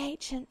Aerith and the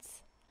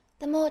Ancients,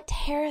 the more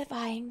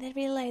terrifying the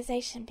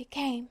realization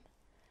became.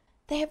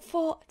 They had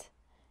fought,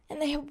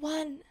 and they had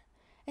won,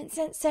 and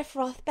sent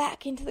Sephiroth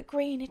back into the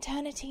green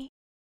eternity.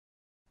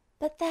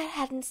 But that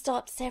hadn't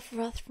stopped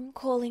Sephiroth from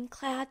calling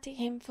Cloud to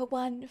him for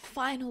one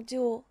final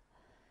duel.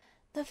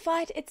 The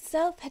fight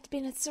itself had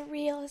been as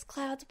surreal as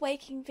Cloud's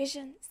waking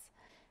visions,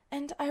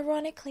 and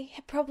ironically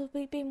had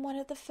probably been one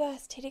of the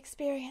first he'd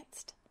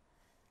experienced.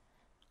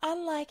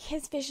 Unlike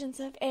his visions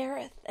of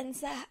Aerith and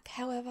Zack,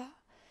 however,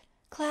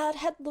 Cloud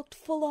had looked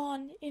full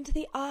on into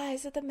the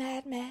eyes of the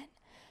madman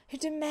who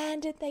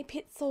demanded they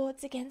pit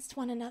swords against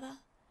one another,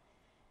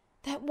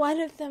 that one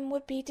of them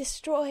would be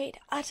destroyed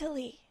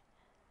utterly.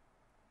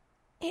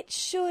 It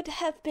should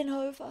have been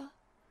over.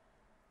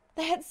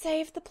 They had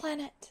saved the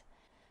planet,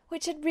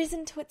 which had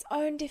risen to its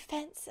own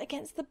defense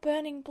against the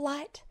burning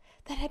blight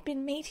that had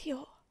been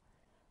Meteor.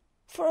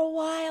 For a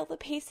while the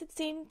peace had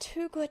seemed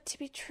too good to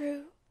be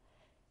true,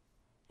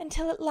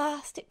 until at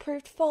last it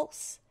proved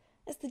false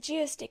as the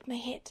geostigma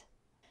hit.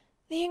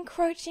 The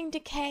encroaching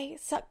decay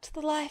sucked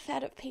the life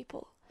out of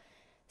people,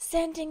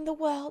 sending the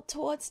world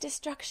towards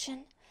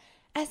destruction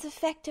as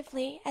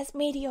effectively as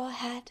Meteor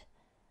had.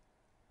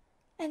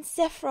 And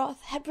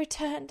Sephiroth had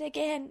returned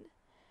again,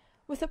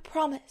 with a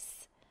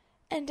promise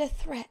and a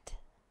threat.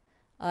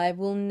 I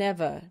will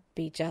never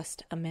be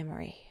just a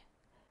memory.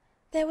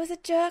 There was a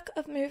jerk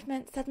of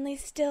movement suddenly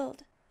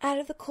stilled out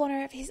of the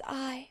corner of his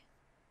eye,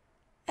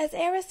 as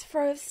Aerith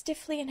froze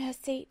stiffly in her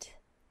seat.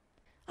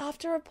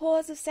 After a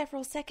pause of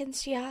several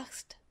seconds, she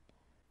asked,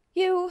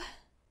 "You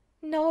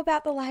know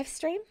about the live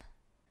stream?"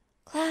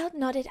 Cloud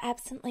nodded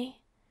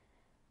absently,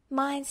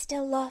 mind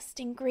still lost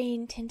in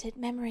green-tinted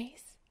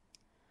memories.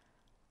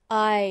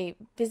 I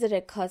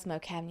visited Cosmo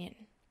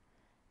Canyon.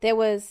 It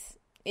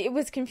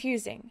was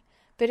confusing,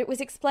 but it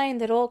was explained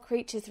that all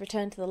creatures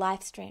return to the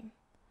live stream.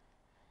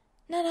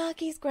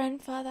 Nanaki's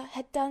grandfather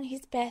had done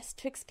his best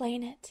to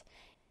explain it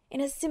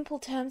in as simple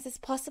terms as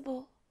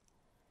possible.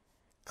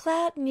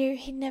 Cloud knew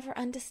he'd never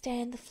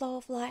understand the flow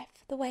of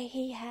life the way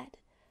he had,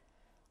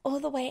 or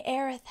the way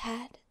Aerith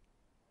had.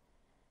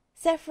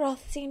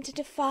 Sephiroth seemed to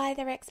defy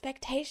their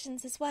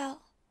expectations as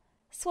well.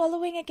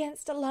 Swallowing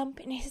against a lump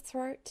in his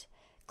throat,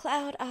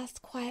 Cloud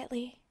asked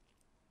quietly,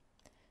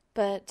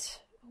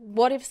 "But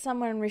what if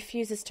someone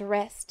refuses to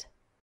rest?"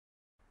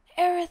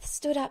 Aerith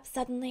stood up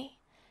suddenly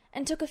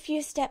and took a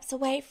few steps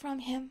away from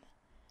him.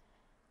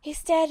 He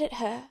stared at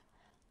her,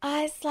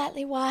 eyes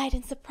slightly wide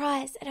in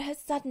surprise at her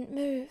sudden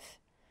move.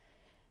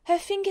 Her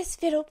fingers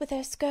fiddled with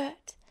her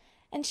skirt,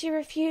 and she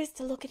refused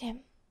to look at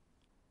him.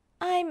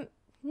 "I'm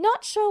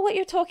not sure what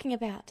you're talking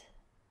about."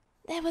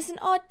 There was an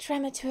odd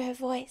tremor to her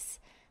voice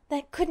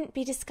that couldn't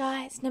be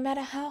disguised no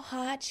matter how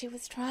hard she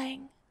was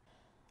trying.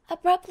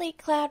 Abruptly,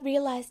 Cloud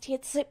realized he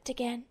had slipped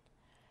again,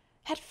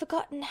 had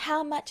forgotten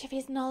how much of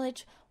his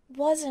knowledge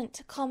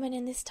wasn't common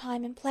in this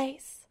time and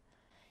place.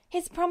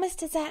 His promise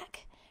to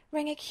Zack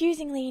rang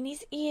accusingly in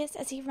his ears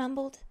as he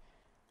rumbled,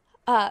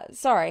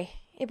 Sorry,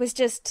 it was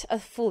just a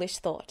foolish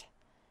thought."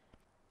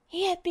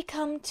 He had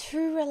become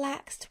too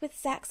relaxed with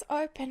Zack's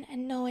open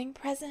and knowing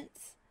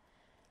presence.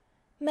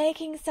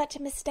 Making such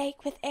a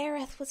mistake with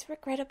Aerith was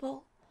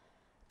regrettable,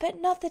 but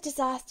not the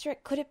disaster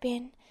it could have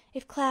been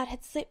if Cloud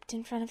had slipped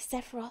in front of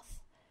Sephiroth,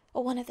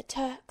 or one of the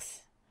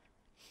Turks.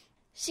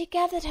 She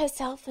gathered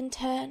herself and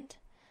turned,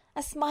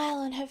 a smile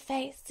on her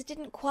face that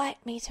didn't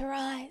quite meet her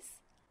eyes.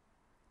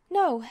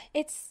 "No,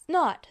 it's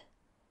not.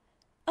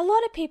 A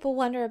lot of people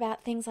wonder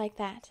about things like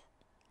that.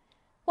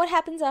 What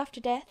happens after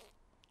death?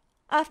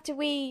 After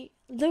we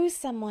lose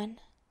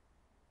someone?"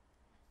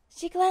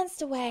 She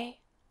glanced away,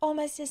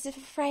 almost as if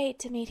afraid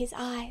to meet his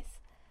eyes.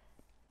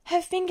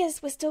 Her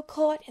fingers were still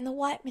caught in the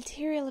white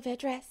material of her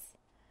dress.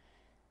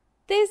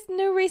 "There's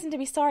no reason to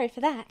be sorry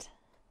for that."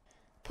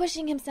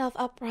 Pushing himself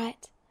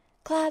upright,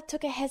 Cloud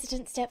took a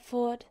hesitant step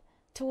forward,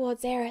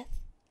 towards Aerith.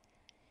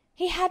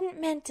 He hadn't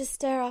meant to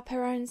stir up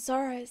her own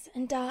sorrows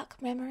and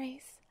dark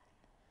memories.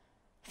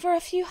 For a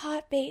few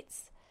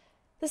heartbeats,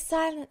 the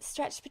silence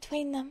stretched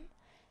between them,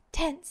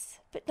 tense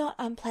but not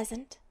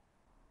unpleasant.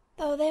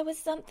 Though there was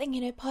something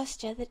in her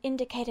posture that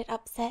indicated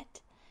upset,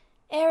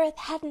 Aerith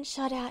hadn't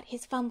shut out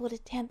his fumbled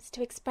attempts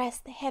to express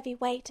the heavy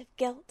weight of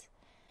guilt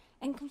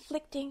and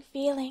conflicting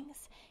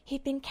feelings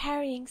he'd been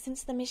carrying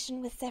since the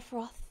mission with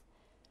Sephiroth.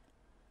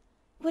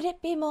 Would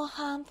it be more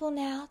harmful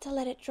now to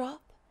let it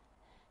drop?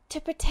 To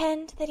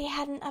pretend that he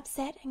hadn't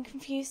upset and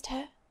confused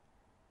her?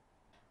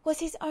 Was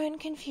his own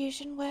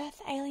confusion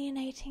worth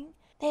alienating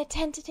their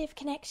tentative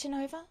connection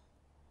over?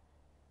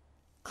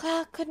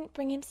 Cloud couldn't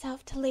bring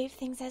himself to leave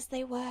things as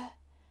they were.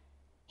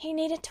 He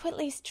needed to at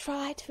least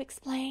try to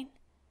explain.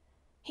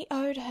 He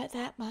owed her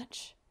that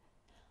much.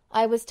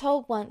 I was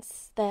told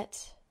once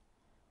that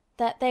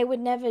they would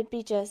never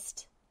be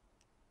just...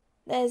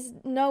 There's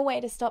no way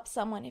to stop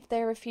someone if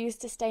they refuse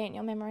to stay in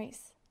your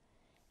memories,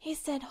 he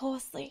said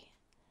hoarsely.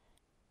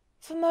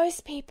 For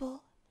most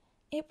people,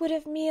 it would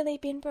have merely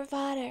been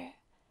bravado,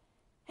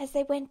 as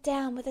they went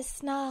down with a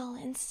snarl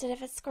instead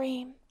of a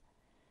scream.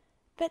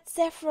 But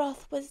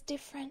Sephiroth was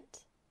different.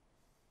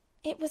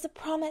 It was a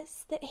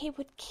promise that he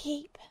would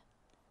keep.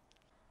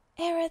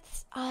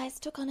 Aerith's eyes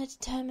took on a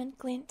determined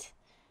glint,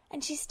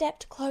 and she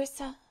stepped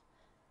closer,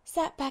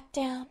 sat back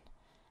down,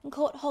 and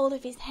caught hold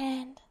of his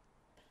hand.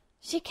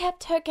 She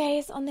kept her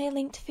gaze on their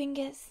linked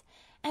fingers,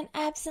 and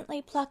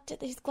absently plucked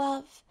at his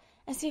glove,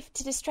 as if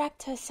to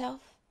distract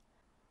herself.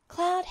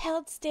 Cloud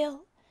held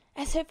still,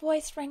 as her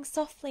voice rang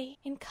softly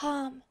in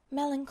calm,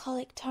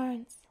 melancholic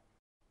tones.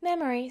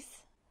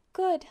 Memories,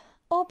 good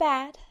or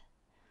bad,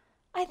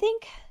 I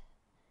think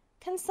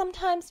can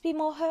sometimes be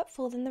more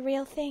hurtful than the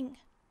real thing.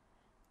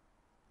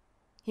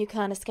 You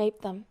can't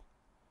escape them,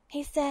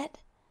 he said,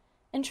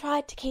 and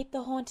tried to keep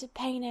the haunted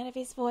pain out of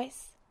his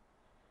voice.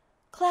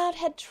 Cloud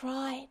had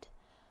tried.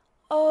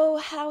 Oh,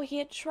 how he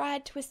had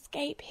tried to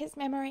escape his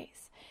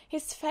memories,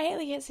 his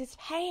failures, his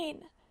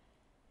pain.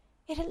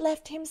 It had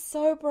left him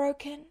so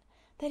broken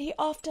that he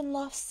often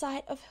lost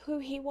sight of who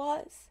he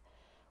was,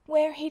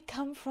 where he'd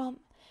come from,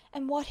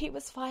 and what he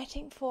was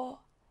fighting for.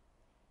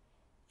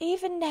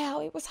 Even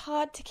now it was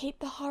hard to keep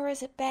the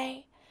horrors at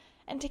bay,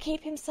 and to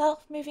keep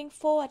himself moving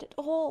forward at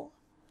all.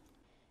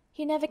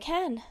 You never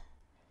can,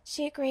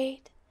 she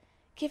agreed,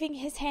 giving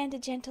his hand a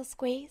gentle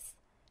squeeze.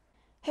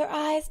 Her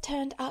eyes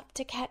turned up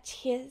to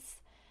catch his,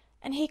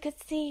 and he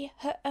could see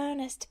her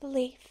earnest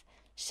belief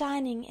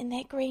shining in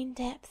their green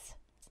depths.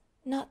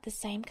 Not the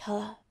same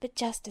colour, but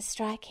just as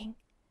striking.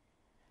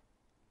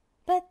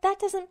 But that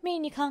doesn't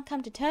mean you can't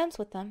come to terms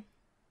with them.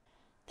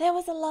 There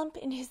was a lump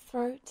in his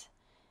throat,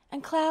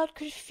 and Cloud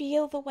could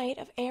feel the weight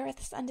of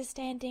Aerith's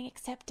understanding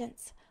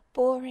acceptance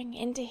boring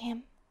into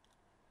him.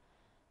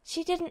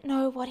 She didn't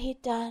know what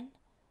he'd done,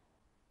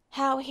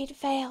 how he'd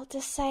failed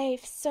to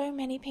save so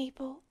many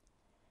people.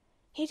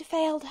 He'd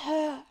failed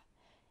her,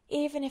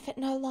 even if it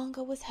no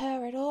longer was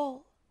her at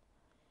all.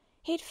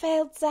 He'd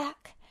failed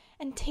Zack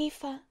and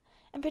Tifa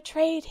and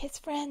betrayed his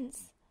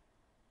friends.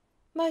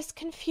 Most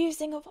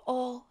confusing of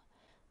all,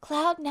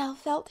 Cloud now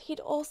felt he'd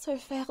also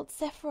failed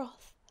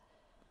Sephiroth,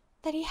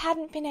 that he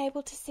hadn't been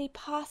able to see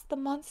past the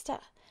monster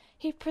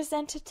he'd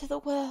presented to the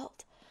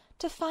world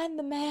to find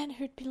the man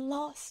who'd been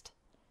lost.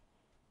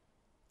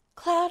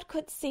 Cloud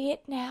could see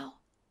it now,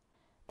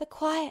 the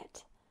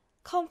quiet,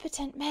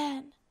 competent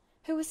man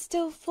who was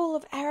still full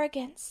of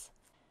arrogance,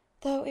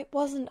 though it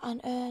wasn't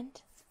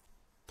unearned.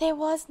 There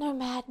was no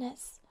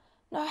madness,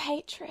 no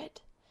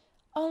hatred,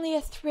 only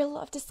a thrill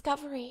of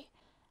discovery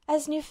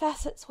as new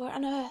facets were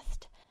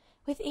unearthed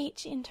with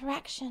each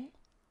interaction.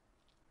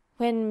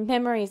 When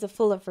memories are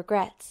full of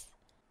regrets.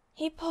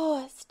 He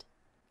paused,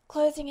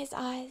 closing his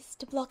eyes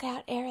to block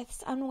out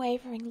Aerith's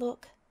unwavering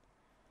look.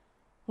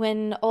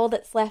 When all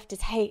that's left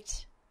is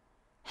hate,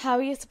 how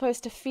are you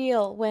supposed to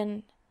feel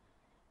when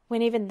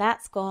even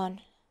that's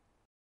gone?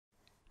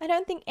 I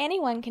don't think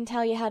anyone can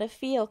tell you how to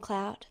feel,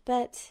 Cloud,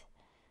 but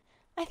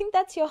I think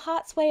that's your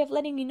heart's way of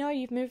letting you know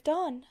you've moved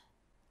on.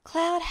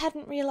 Cloud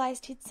hadn't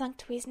realized he'd sunk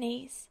to his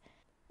knees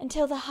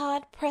until the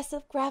hard press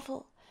of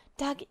gravel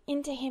dug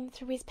into him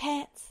through his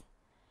pants.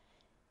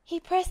 He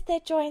pressed their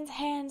joined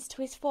hands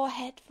to his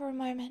forehead for a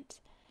moment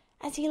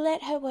as he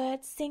let her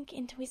words sink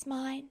into his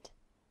mind.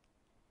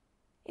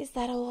 Is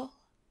that all?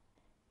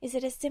 Is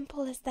it as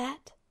simple as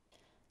that?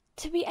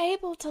 To be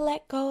able to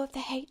let go of the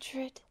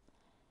hatred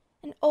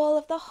and all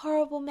of the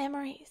horrible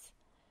memories,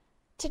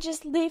 to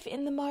just live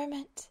in the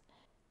moment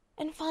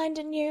and find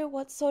anew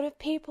what sort of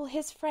people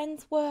his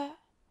friends were.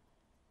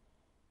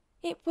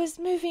 It was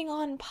moving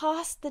on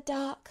past the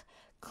dark,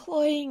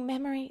 cloying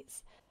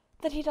memories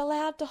that he'd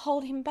allowed to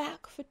hold him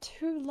back for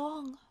too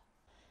long.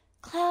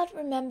 Cloud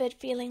remembered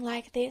feeling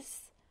like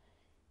this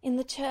in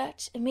the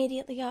church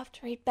immediately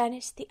after he'd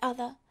banished the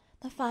other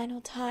the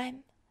final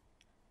time.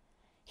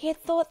 He had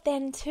thought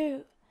then,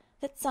 too,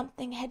 that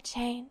something had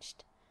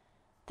changed,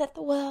 that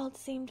the world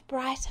seemed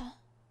brighter.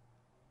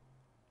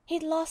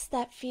 He'd lost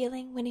that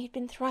feeling when he'd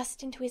been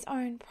thrust into his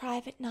own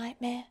private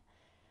nightmare,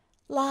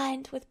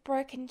 lined with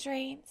broken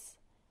dreams.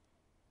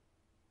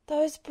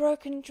 Those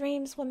broken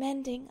dreams were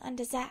mending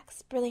under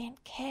Zack's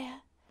brilliant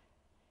care,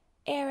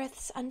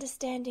 Aerith's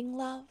understanding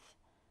love,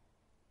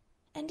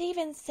 and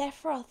even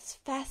Sephiroth's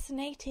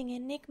fascinating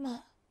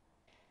enigma.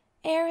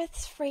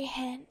 Aerith's free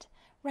hand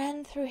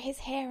ran through his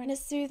hair in a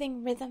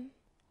soothing rhythm,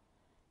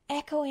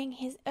 echoing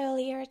his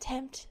earlier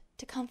attempt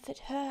to comfort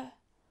her.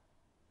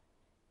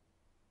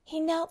 He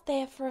knelt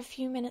there for a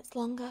few minutes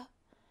longer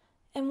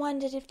and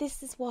wondered if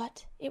this is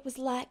what it was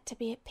like to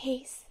be at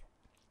peace.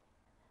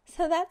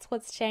 So that's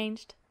what's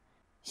changed.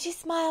 She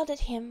smiled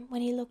at him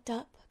when he looked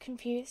up,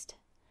 confused.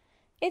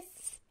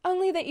 It's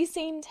only that you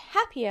seemed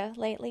happier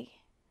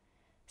lately.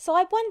 So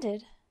I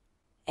wondered.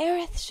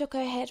 Aerith shook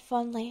her head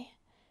fondly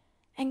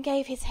and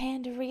gave his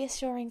hand a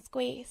reassuring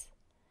squeeze.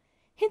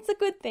 It's a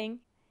good thing.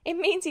 It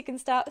means you can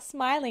start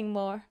smiling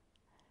more.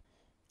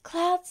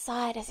 Cloud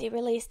sighed as he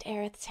released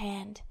Aerith's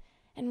hand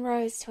and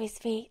rose to his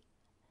feet.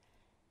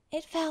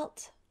 It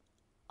felt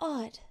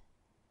odd.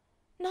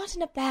 Not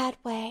in a bad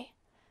way,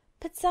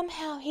 but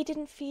somehow he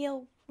didn't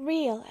feel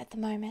real at the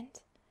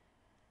moment.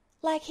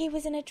 Like he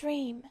was in a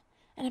dream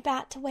and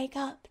about to wake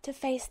up to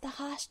face the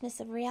harshness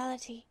of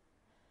reality.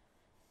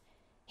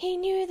 He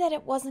knew that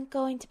it wasn't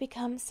going to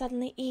become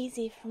suddenly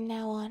easy from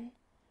now on.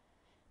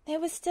 There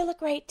was still a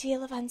great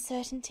deal of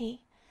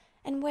uncertainty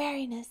and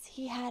wariness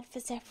he had for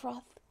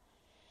Sephiroth,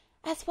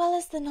 as well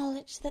as the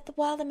knowledge that the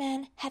Wilder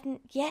Man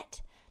hadn't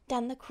yet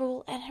done the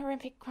cruel and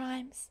horrific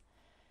crimes.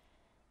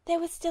 There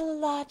was still a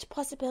large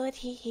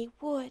possibility he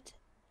would.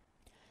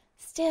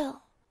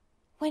 Still,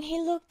 when he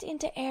looked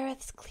into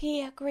Aerith's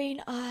clear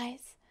green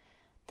eyes,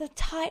 the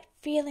tight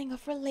feeling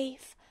of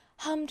relief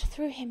hummed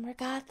through him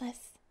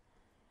regardless.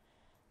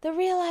 The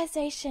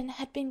realization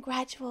had been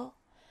gradual,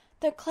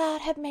 though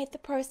Cloud had made the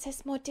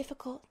process more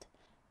difficult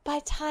by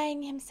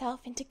tying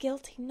himself into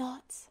guilty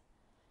knots.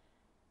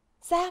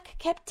 Zack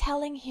kept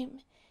telling him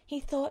he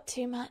thought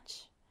too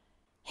much.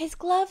 His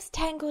gloves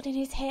tangled in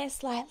his hair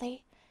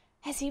slightly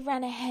as he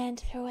ran a hand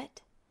through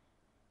it,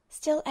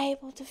 still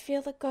able to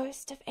feel the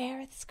ghost of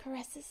Aerith's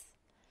caresses.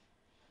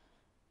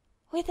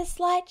 With a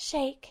slight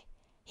shake,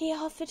 he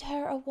offered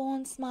her a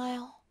worn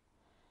smile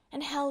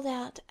and held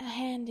out a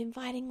hand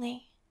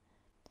invitingly.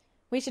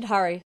 We should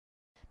hurry,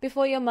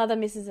 before your mother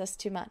misses us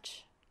too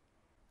much.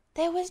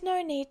 There was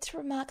no need to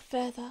remark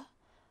further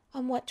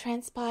on what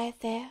transpired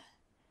there.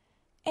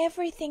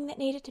 Everything that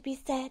needed to be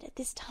said at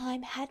this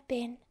time had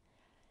been,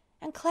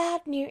 and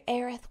Cloud knew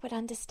Aerith would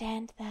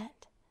understand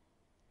that.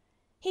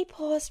 He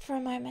paused for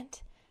a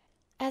moment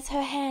as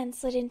her hand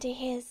slid into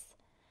his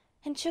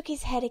and shook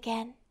his head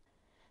again.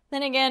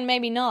 Then again,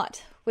 maybe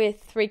not,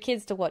 with 3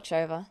 kids to watch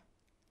over.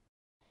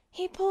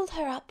 He pulled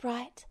her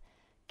upright,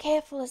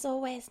 careful as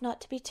always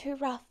not to be too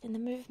rough in the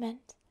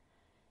movement.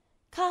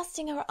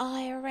 Casting her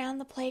eye around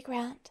the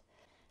playground,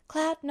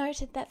 Cloud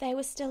noted that they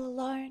were still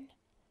alone.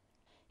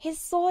 His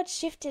sword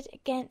shifted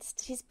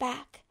against his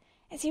back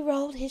as he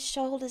rolled his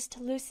shoulders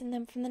to loosen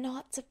them from the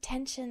knots of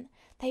tension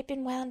they'd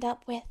been wound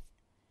up with.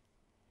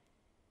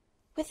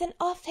 With an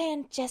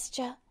offhand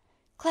gesture,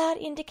 Cloud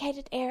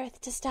indicated Aerith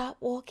to start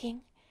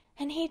walking,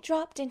 and he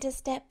dropped into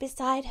step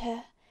beside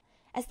her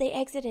as they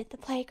exited the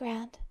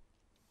playground.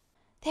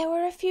 There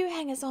were a few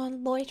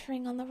hangers-on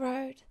loitering on the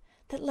road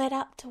that led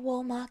up to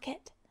Wall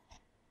Market.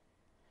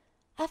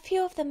 A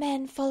few of the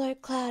men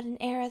followed Cloud and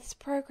Aerith's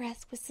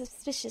progress with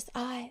suspicious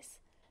eyes,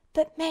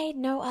 but made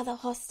no other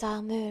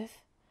hostile move,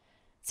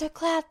 so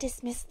Cloud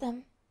dismissed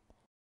them.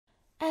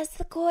 As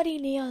the gaudy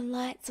neon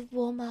lights of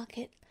Wall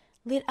Market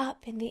lit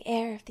up in the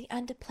air of the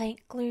underplank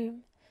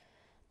gloom,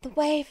 the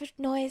wave of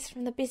noise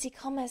from the busy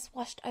commerce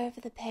washed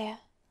over the pair.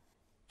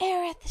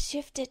 Aerith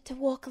shifted to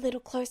walk a little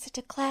closer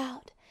to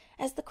Cloud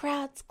as the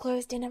crowds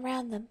closed in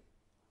around them.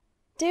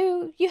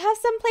 Do you have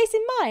some place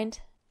in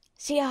mind?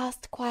 She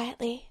asked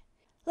quietly.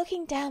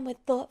 Looking downward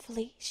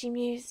thoughtfully, she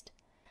mused.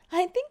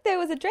 I think there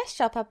was a dress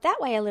shop up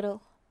that way a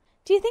little.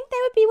 Do you think they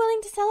would be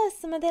willing to sell us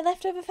some of their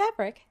leftover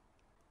fabric?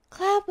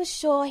 Cloud was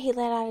sure he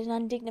let out an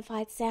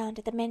undignified sound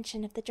at the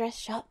mention of the dress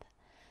shop.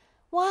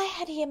 Why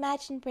had he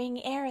imagined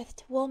bringing Aerith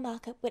to Wall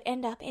Market would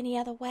end up any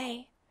other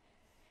way?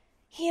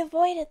 He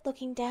avoided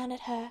looking down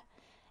at her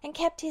and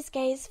kept his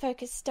gaze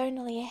focused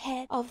stonily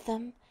ahead of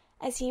them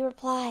as he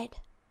replied,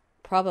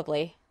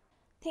 Probably.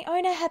 The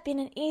owner had been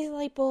an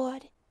easily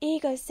bored,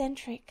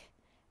 egocentric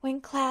when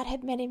Cloud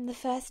had met him the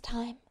first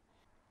time,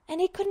 and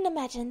he couldn't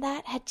imagine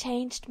that had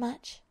changed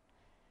much.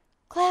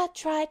 Cloud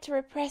tried to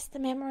repress the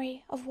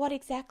memory of what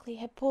exactly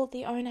had pulled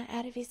the owner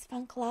out of his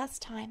funk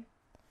last time.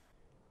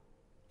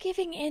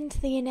 Giving in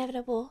to the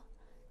inevitable,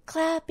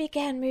 Cloud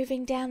began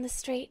moving down the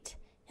street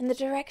in the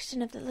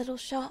direction of the little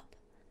shop.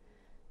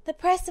 The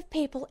press of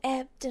people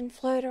ebbed and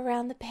flowed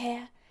around the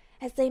pair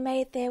as they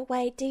made their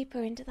way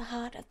deeper into the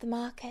heart of the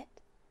market.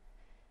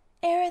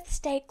 Aerith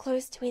stayed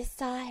close to his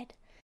side,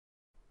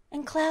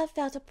 and Cloud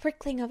felt a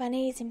prickling of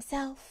unease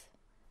himself.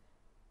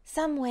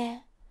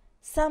 Somewhere,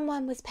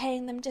 someone was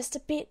paying them just a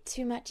bit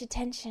too much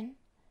attention.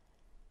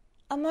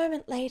 A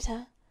moment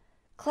later,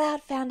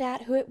 Cloud found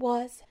out who it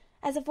was,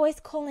 as a voice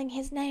calling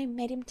his name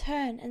made him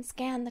turn and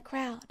scan the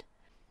crowd.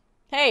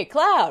 Hey,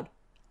 Cloud!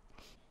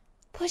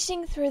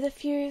 Pushing through the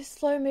few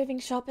slow-moving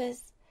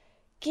shoppers,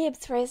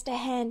 Gibbs raised a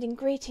hand in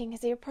greeting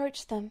as he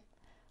approached them.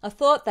 I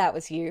thought that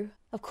was you.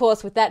 Of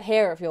course, with that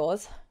hair of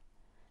yours.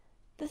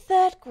 The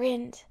third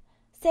grinned,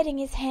 setting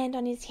his hand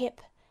on his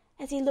hip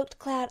as he looked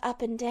Cloud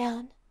up and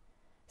down.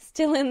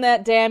 Still in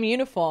that damn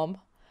uniform.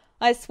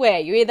 I swear,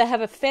 you either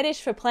have a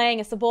fetish for playing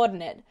a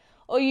subordinate,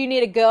 or you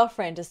need a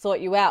girlfriend to sort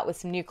you out with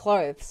some new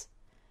clothes.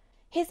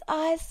 His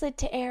eyes slid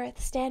to Aerith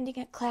standing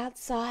at Cloud's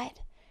side,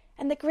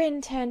 and the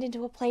grin turned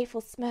into a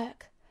playful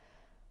smirk.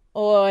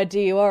 Or do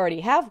you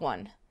already have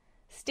one?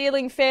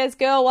 Stealing Fair's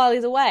girl while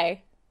he's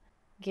away?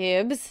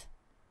 Gibbs?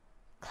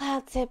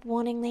 Cloud said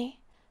warningly,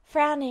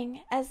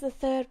 frowning as the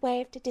third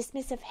waved a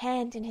dismissive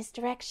hand in his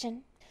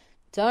direction.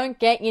 Don't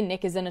get your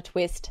knickers in a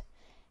twist.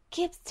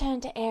 Gibbs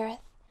turned to Aerith,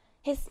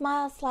 his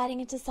smile sliding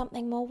into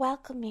something more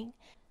welcoming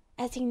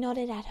as he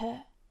nodded at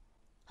her.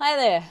 Hi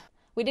there.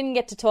 We didn't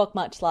get to talk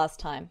much last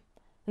time.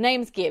 The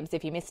name's Gibbs,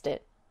 if you missed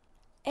it.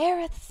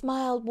 Aerith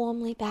smiled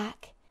warmly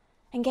back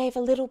and gave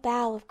a little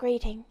bow of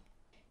greeting.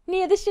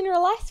 Near the Shinra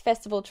Ice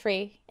Festival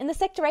tree, in the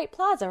Sector 8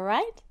 Plaza,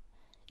 right?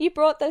 You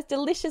brought those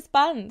delicious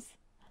buns.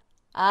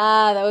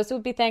 Ah, those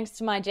would be thanks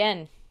to my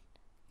Jen.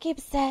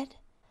 Gibbs said,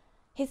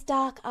 his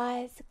dark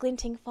eyes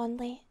glinting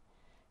fondly.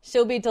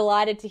 She'll be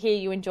delighted to hear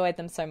you enjoyed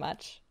them so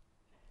much.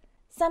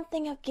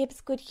 Something of Gibbs'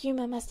 good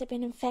humour must have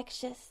been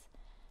infectious,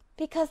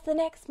 because the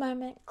next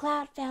moment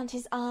Cloud found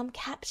his arm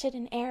captured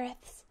in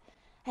Aerith's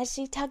as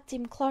she tugged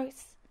him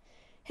close.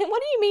 And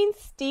what do you mean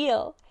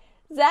steal?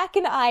 Zack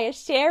and I are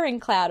sharing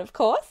Cloud, of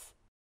course.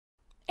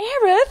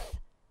 Aerith!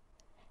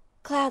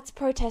 Cloud's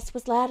protest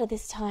was louder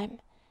this time,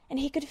 and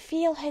he could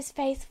feel his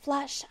face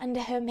flush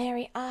under her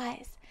merry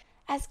eyes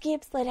as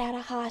Gibbs let out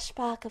a harsh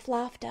bark of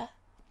laughter.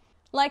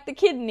 Like the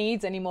kid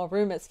needs any more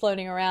rumours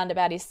floating around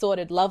about his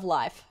sordid love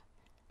life.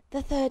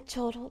 The third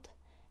chortled,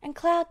 and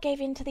Cloud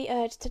gave in to the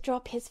urge to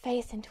drop his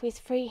face into his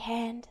free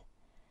hand.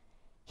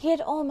 He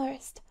had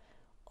almost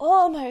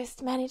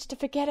managed to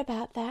forget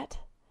about that.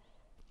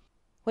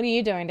 What are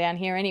you doing down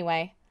here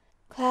anyway?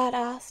 Cloud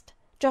asked,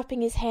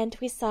 dropping his hand to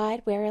his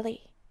side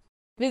warily.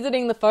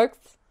 Visiting the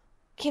folks?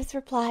 Gibbs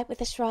replied with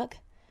a shrug.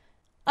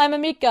 I'm a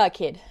Midgar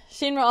kid.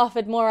 Shinra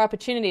offered more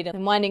opportunity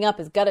than winding up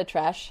as gutter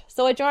trash,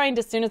 so I joined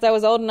as soon as I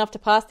was old enough to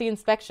pass the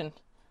inspection.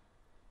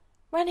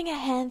 Running a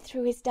hand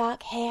through his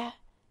dark hair,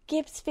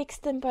 Gibbs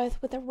fixed them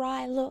both with a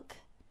wry look.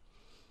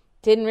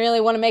 Didn't really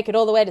want to make it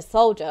all the way to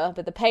Soldier,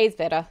 but the pay's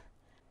better.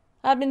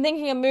 I've been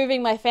thinking of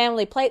moving my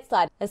family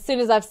plateside as soon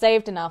as I've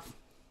saved enough.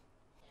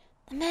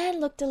 The man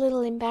looked a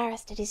little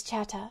embarrassed at his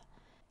chatter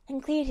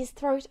and cleared his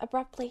throat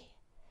abruptly.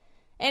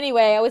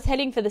 Anyway, I was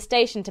heading for the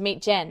station to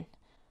meet Jen.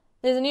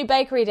 There's a new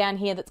bakery down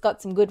here that's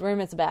got some good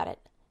rumours about it,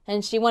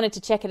 and she wanted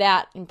to check it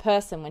out in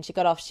person when she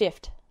got off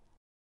shift.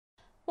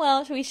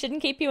 Well, we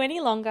shouldn't keep you any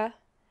longer,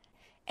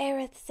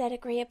 Aerith said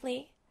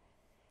agreeably.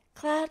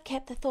 Cloud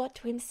kept the thought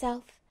to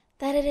himself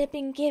that it had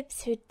been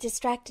Gibbs who'd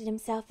distracted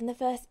himself in the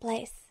first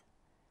place.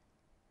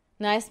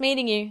 Nice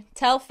meeting you.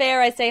 Tell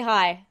Fair I say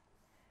hi.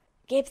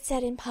 Gibbs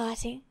said in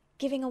parting,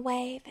 giving a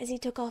wave as he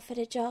took off at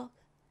a jog.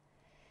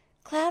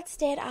 Cloud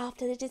stared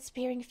after the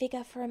disappearing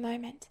figure for a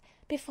moment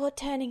before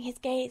turning his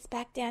gaze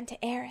back down to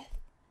Aerith.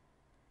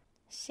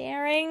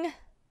 Sharing?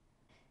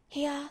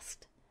 He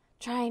asked,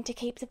 trying to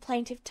keep the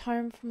plaintive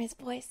tone from his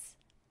voice.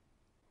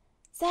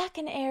 Zack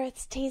and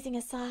Aerith's teasing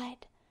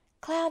aside,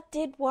 Cloud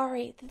did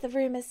worry that the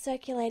rumours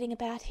circulating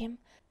about him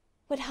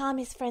would harm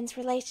his friend's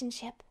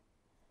relationship.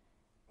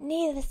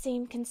 Neither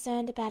seemed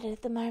concerned about it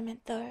at the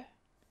moment, though.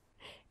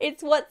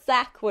 It's what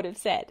Zack would have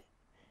said,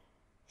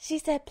 she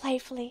said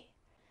playfully,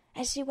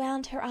 as she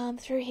wound her arm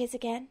through his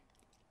again.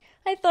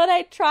 I thought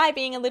I'd try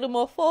being a little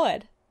more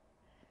forward.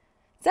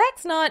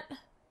 Zack's not...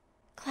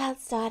 Cloud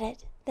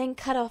started, then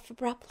cut off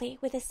abruptly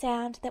with a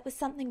sound that was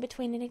something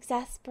between an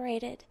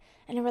exasperated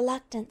and a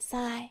reluctant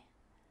sigh.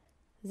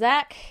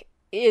 Zack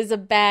is a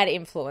bad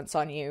influence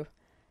on you.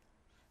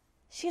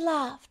 She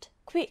laughed,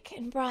 quick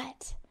and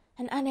bright,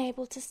 and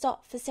unable to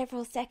stop for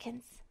several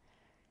seconds.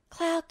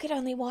 Cloud could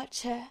only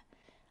watch her,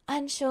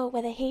 unsure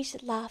whether he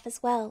should laugh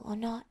as well or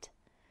not.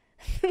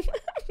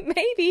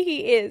 Maybe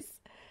he is,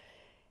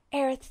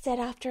 Aerith said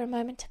after a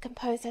moment to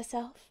compose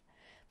herself.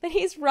 But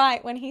he's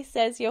right when he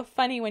says you're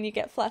funny when you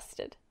get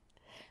flustered.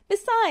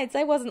 Besides,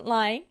 I wasn't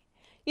lying.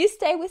 You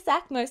stay with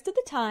Zack most of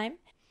the time,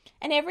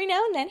 and every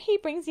now and then he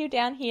brings you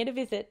down here to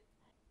visit.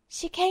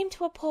 She came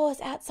to a pause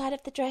outside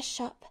of the dress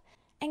shop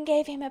and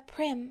gave him a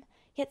prim,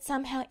 yet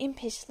somehow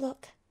impish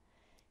look.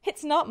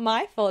 It's not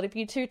my fault if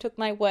you two took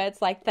my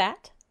words like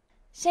that.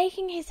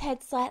 Shaking his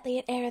head slightly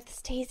at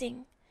Aerith's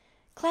teasing,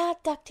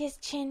 Cloud ducked his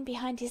chin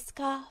behind his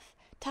scarf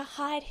to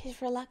hide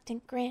his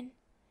reluctant grin.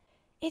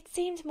 It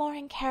seemed more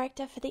in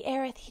character for the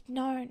Aerith he'd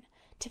known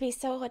to be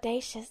so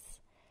audacious,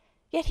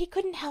 yet he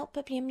couldn't help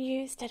but be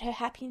amused at her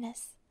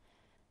happiness.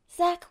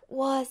 Zack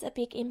was a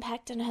big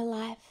impact on her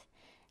life,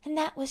 and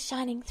that was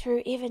shining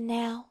through even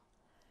now.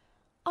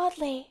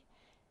 Oddly,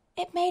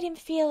 it made him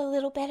feel a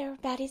little better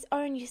about his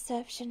own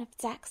usurpation of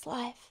Zack's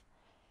life.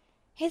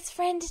 His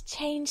friend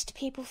changed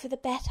people for the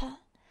better,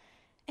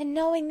 and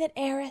knowing that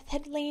Aerith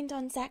had leaned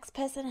on Zack's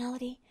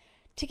personality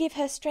to give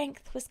her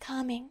strength was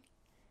calming.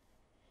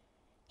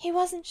 He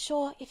wasn't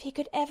sure if he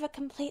could ever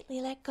completely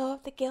let go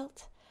of the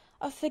guilt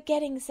of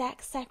forgetting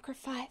Zack's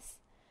sacrifice,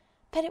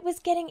 but it was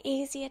getting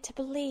easier to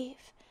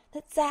believe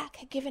that Zack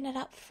had given it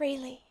up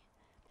freely.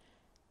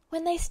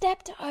 When they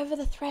stepped over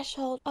the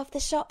threshold of the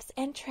shop's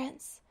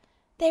entrance,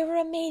 they were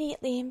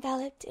immediately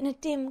enveloped in a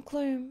dim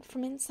gloom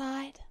from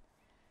inside.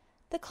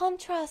 The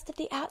contrast of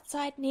the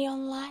outside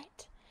neon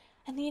light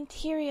and the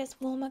interior's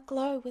warmer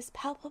glow was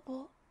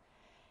palpable,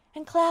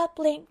 and Cloud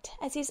blinked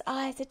as his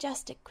eyes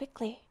adjusted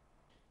quickly.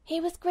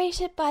 He was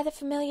greeted by the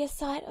familiar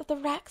sight of the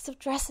racks of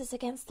dresses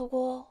against the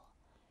wall.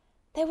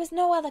 There was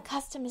no other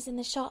customers in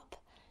the shop,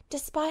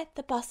 despite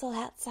the bustle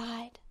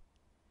outside.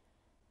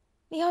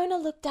 The owner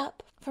looked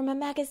up from a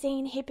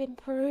magazine he'd been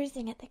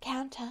perusing at the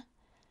counter,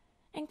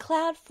 and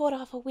Cloud fought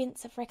off a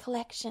wince of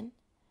recollection.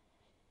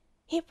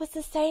 It was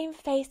the same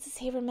face as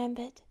he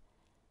remembered,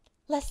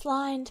 less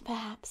lined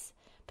perhaps,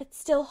 but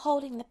still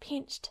holding the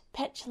pinched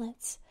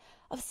petulance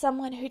of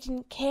someone who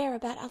didn't care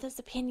about others'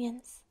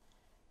 opinions.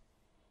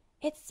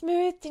 It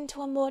smoothed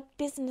into a more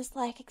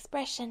business-like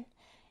expression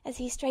as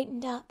he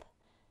straightened up,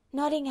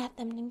 nodding at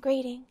them in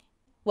greeting.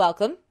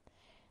 "Welcome,"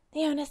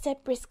 the owner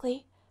said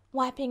briskly,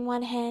 wiping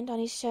one hand on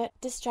his shirt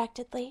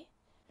distractedly.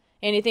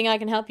 "Anything I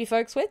can help you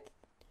folks with?"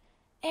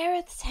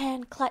 Aerith's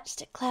hand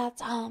clutched at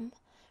Cloud's arm,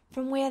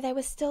 from where they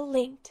were still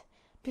linked,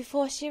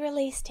 before she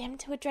released him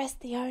to address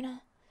the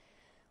owner.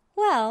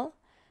 "Well,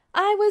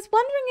 I was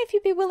wondering if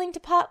you'd be willing to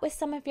part with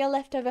some of your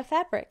leftover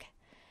fabric.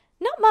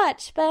 Not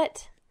much,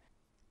 but—"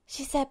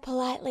 she said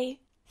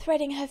politely,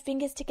 threading her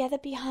fingers together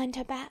behind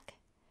her back.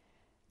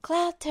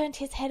 Cloud turned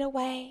his head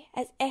away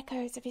as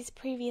echoes of his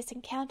previous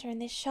encounter in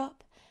this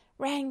shop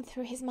rang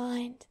through his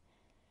mind.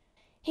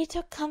 He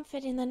took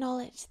comfort in the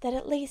knowledge that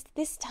at least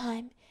this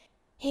time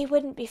he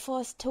wouldn't be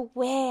forced to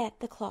wear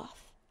the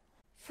cloth.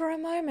 For a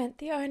moment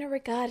the owner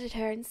regarded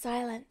her in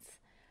silence,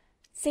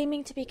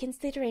 seeming to be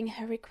considering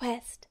her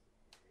request.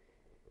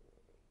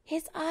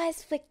 His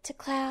eyes flicked to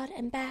Cloud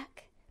and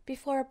back,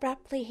 before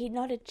abruptly he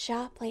nodded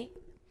sharply.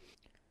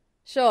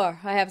 "Sure,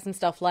 I have some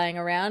stuff laying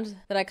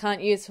around that I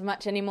can't use for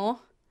much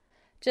anymore.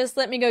 Just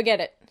let me go get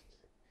it."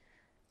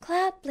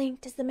 Cloud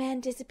blinked as the man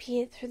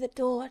disappeared through the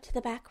door to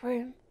the back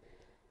room,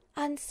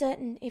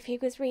 uncertain if he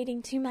was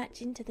reading too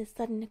much into the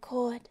sudden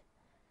accord.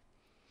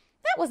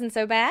 "That wasn't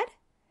so bad,"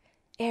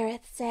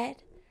 Aerith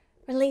said,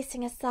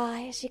 releasing a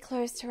sigh as she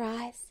closed her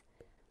eyes.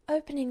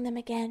 Opening them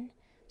again,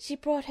 she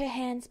brought her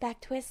hands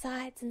back to her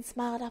sides and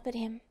smiled up at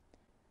him.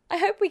 "I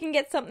hope we can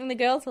get something the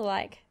girls will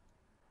like."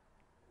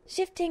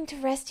 Shifting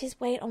to rest his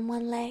weight on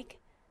one leg,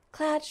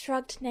 Cloud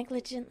shrugged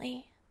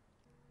negligently.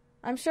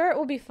 "I'm sure it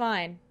will be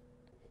fine."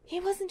 He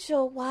wasn't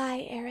sure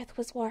why Aerith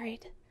was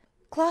worried.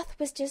 Cloth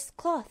was just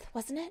cloth,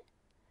 wasn't it?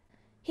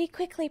 He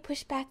quickly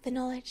pushed back the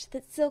knowledge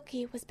that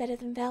silky was better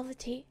than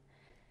velvety,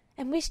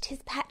 and wished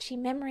his patchy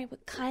memory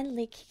would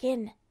kindly kick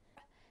in.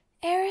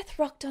 Aerith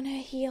rocked on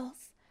her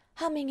heels,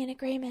 humming in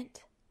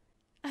agreement.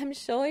 "I'm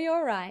sure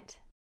you're right."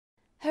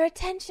 Her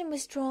attention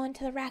was drawn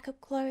to the rack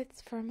of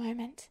clothes for a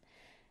moment,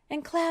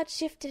 and Cloud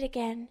shifted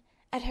again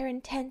at her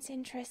intense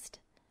interest.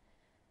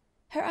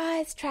 Her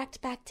eyes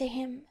tracked back to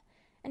him,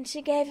 and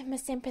she gave him a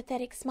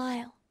sympathetic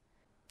smile.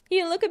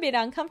 "You look a bit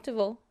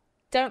uncomfortable.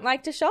 Don't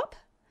like to shop?"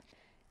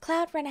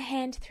 Cloud ran a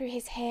hand through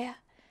his hair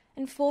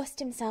and forced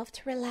himself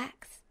to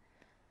relax.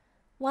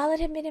 While it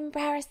had been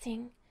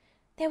embarrassing,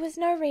 there was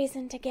no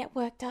reason to get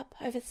worked up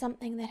over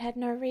something that had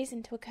no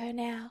reason to occur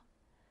now.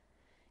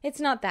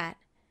 "It's not that,"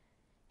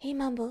 he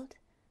mumbled,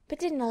 but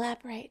didn't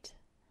elaborate.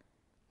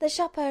 The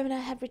shop owner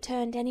had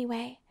returned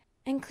anyway,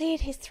 and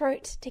cleared his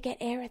throat to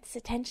get Aerith's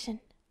attention.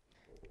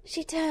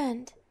 She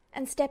turned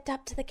and stepped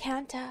up to the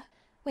counter,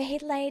 where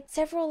he'd laid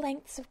several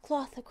lengths of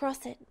cloth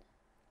across it.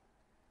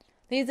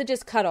 "These are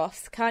just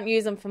cut-offs. Can't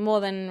use them for more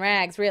than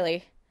rags,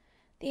 really,"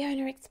 the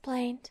owner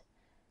explained.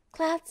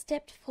 Cloud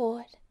stepped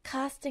forward,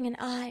 casting an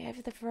eye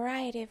over the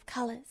variety of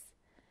colours.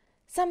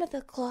 Some of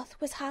the cloth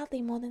was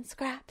hardly more than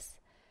scraps,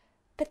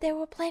 but there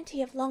were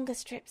plenty of longer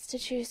strips to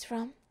choose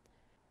from.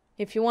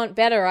 "If you want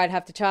better, I'd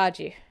have to charge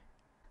you."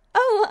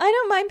 "Oh, I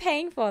don't mind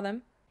paying for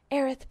them,"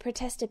 Aerith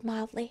protested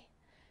mildly,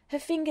 her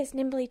fingers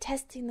nimbly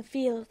testing the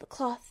feel of the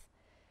cloth.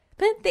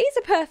 "But these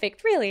are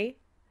perfect, really."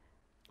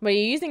 "What are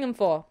you using them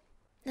for?"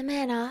 the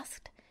man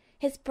asked,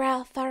 his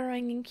brow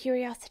furrowing in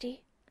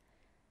curiosity.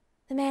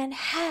 The man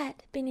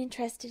had been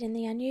interested in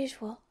the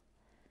unusual.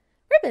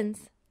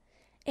 "Ribbons,"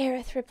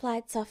 Aerith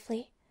replied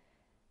softly,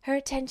 her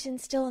attention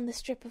still on the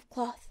strip of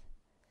cloth.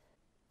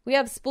 "We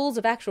have spools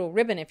of actual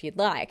ribbon if you'd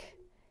like."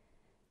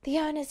 The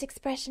owner's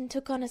expression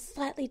took on a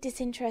slightly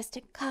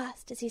disinterested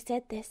cast as he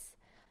said this,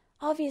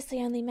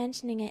 obviously only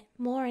mentioning it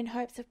more in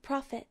hopes of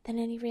profit than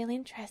any real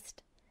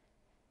interest.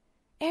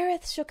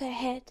 Aerith shook her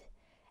head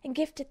and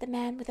gifted the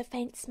man with a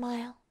faint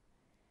smile.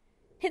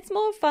 "It's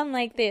more fun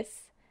like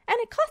this, and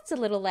it costs a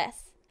little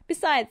less.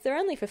 Besides, they're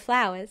only for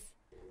flowers."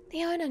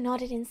 The owner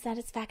nodded in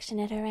satisfaction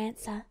at her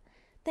answer,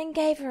 then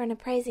gave her an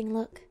appraising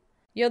look.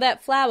 "You're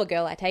that flower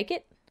girl, I take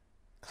it?"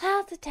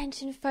 Cloud's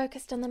attention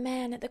focused on the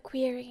man at the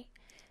query,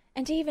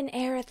 and even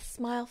Aerith's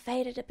smile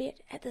faded a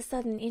bit at the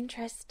sudden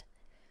interest.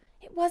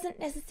 It wasn't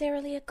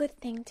necessarily a good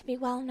thing to be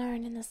well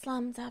known in the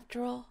slums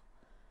after all.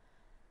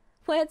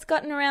 "Word's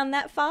gotten around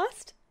that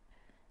fast?"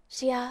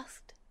 she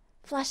asked,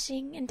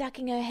 flushing and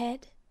ducking her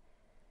head.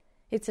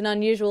 "It's an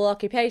unusual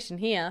occupation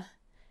here,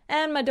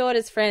 and my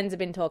daughter's friends have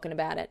been talking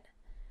about it,"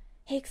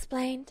 he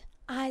explained,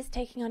 eyes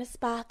taking on a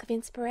spark of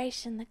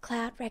inspiration that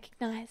Cloud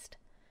recognized.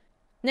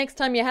 "Next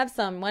time you have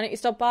some, why don't you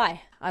stop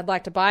by? I'd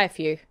like to buy a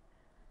few."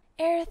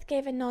 Aerith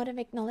gave a nod of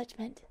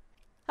acknowledgement.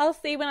 "I'll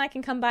see when I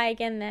can come by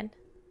again then."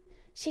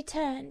 She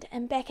turned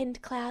and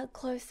beckoned Cloud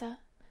closer.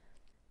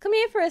 "Come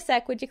here for a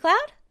sec, would you,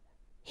 Cloud?"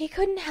 He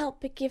couldn't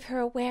help but give her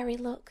a wary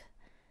look,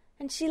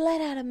 and she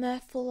let out a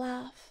mirthful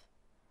laugh.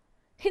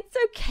 It's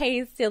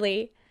okay,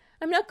 silly.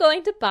 I'm not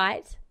going to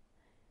bite.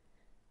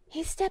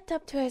 He stepped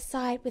up to her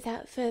side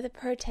without further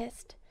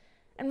protest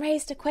and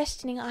raised a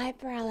questioning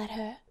eyebrow at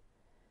her.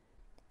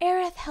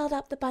 Aerith held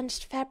up the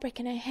bunched fabric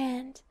in her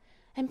hand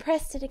and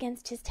pressed it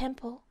against his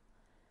temple.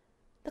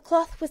 The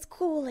cloth was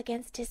cool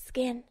against his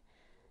skin,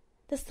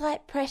 the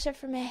slight pressure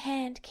from her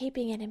hand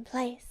keeping it in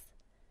place.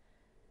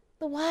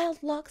 The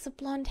wild locks of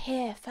blonde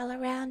hair fell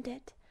around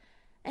it,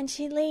 and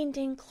she leaned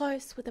in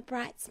close with a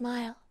bright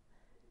smile.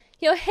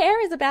 Your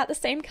hair is about the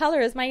same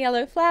color as my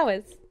yellow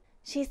flowers,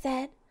 she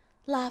said,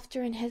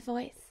 laughter in her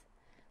voice.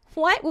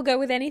 White will go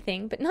with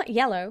anything, but not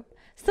yellow,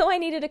 so I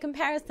needed a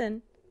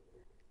comparison.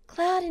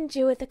 Cloud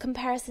endured the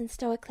comparison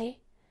stoically,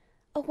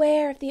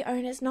 aware of the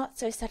owner's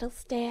not-so-subtle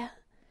stare.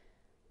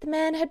 The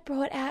man had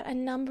brought out a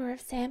number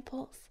of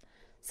samples,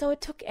 so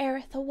it took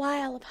Aerith a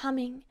while of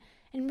humming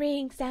and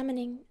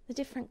re-examining the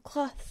different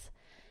cloths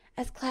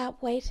as Cloud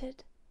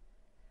waited.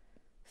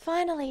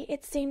 Finally,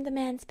 it seemed the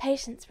man's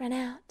patience ran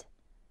out.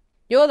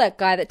 You're that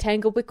guy that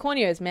tangled with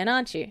Corneo's men,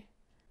 aren't you?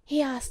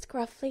 He asked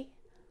gruffly,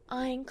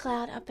 eyeing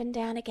Cloud up and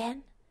down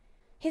again.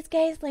 His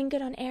gaze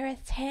lingered on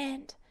Aerith's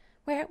hand,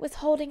 where it was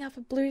holding up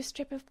a blue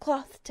strip of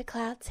cloth to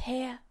Cloud's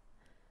hair.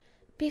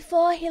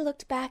 Before he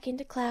looked back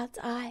into Cloud's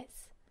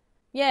eyes.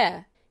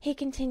 Yeah, he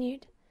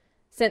continued.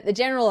 Sent the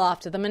general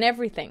after them and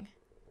everything.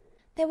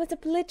 There was a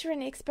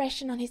belligerent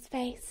expression on his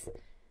face,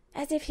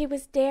 as if he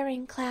was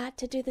daring Cloud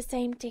to do the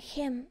same to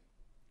him.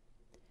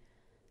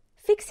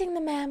 Fixing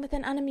the man with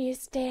an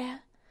unamused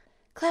stare,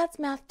 Cloud's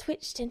mouth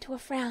twitched into a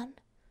frown.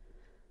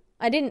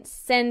 I didn't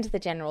send the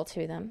general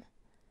to them.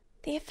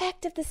 The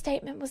effect of the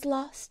statement was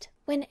lost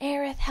when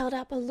Aerith held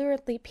up a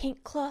luridly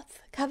pink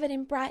cloth covered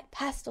in bright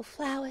pastel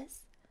flowers.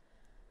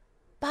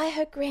 By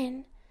her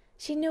grin,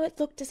 she knew it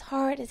looked as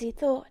horrid as he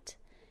thought,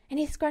 and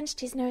he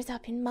scrunched his nose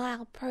up in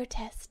mild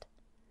protest.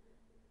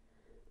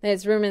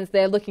 There's rumours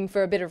they're looking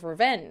for a bit of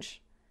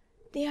revenge,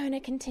 the owner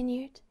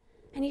continued,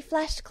 and he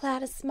flashed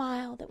Cloud a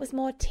smile that was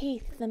more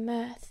teeth than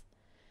mirth.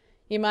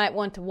 You might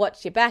want to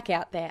watch your back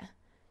out there.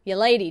 Your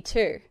lady,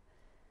 too.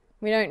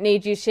 We don't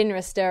need you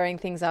Shinra stirring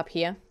things up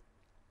here.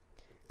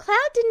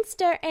 Cloud didn't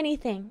stir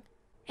anything,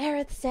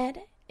 Aerith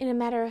said in a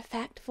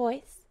matter-of-fact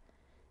voice.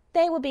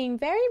 They were being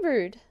very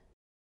rude.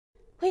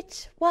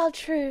 Which, while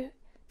true,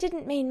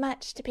 didn't mean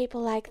much to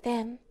people like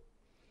them.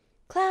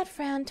 Cloud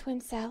frowned to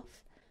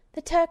himself.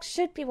 The Turks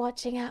should be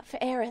watching out for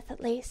Aerith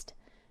at least,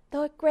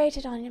 though it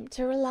grated on him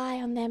to rely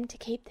on them to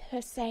keep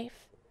her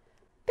safe.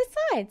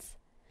 Besides,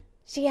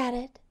 she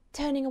added,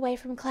 turning away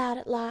from Cloud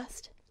at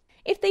last,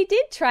 if they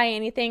did try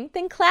anything,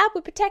 then Cloud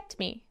would protect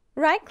me.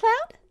 Right,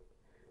 Cloud?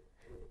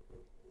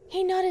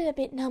 He nodded a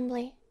bit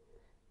numbly,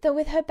 though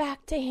with her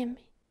back to him,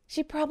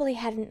 she probably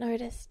hadn't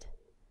noticed.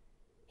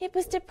 It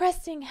was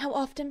depressing how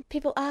often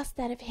people asked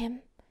that of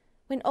him,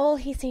 when all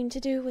he seemed to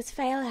do was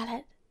fail at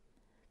it.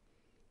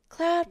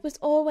 Cloud was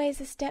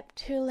always a step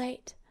too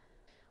late,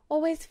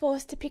 always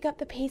forced to pick up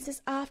the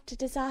pieces after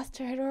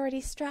disaster had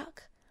already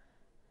struck.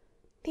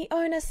 The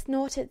owner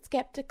snorted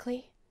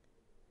skeptically.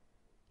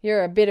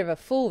 You're a bit of a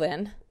fool,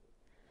 then.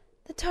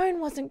 The tone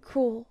wasn't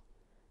cruel,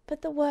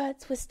 but the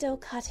words were still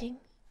cutting.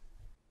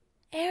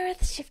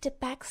 Aerith shifted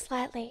back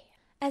slightly,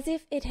 as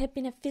if it had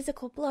been a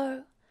physical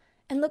blow,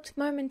 and looked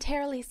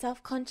momentarily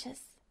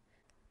self-conscious.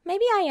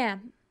 Maybe I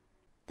am.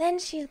 Then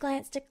she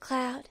glanced at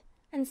Cloud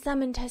and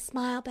summoned her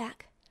smile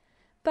back.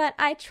 But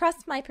I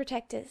trust my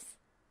protectors.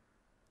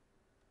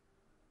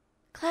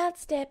 Cloud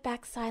stared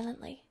back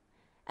silently,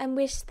 and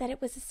wished that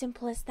it was as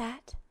simple as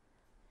that.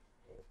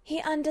 He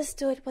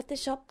understood what the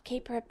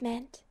shopkeeper had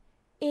meant,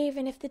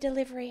 even if the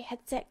delivery had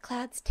set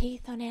Cloud's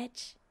teeth on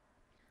edge.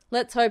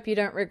 Let's hope you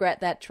don't regret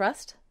that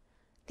trust,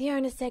 the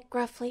owner said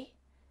gruffly,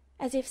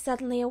 as if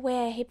suddenly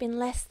aware he'd been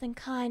less than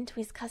kind to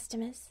his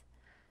customers.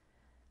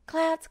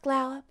 Cloud's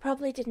glower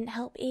probably didn't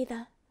help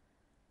either.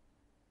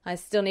 I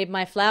still need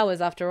my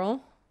flowers after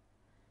all.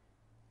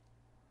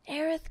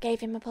 Aerith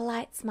gave him a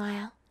polite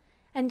smile,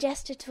 and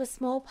gestured to a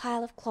small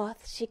pile of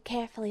cloth she'd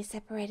carefully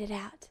separated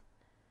out.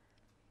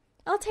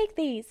 I'll take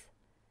these,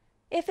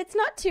 if it's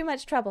not too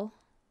much trouble.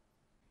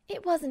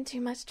 It wasn't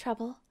too much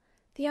trouble.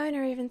 The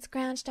owner even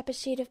scrounged up a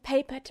sheet of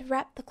paper to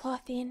wrap the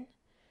cloth in.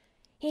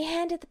 He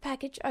handed the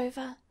package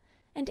over,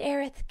 and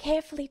Aerith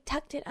carefully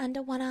tucked it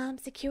under one arm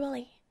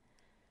securely.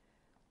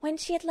 When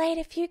she had laid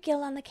a few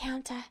gil on the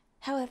counter,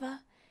 however,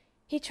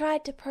 he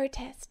tried to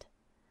protest.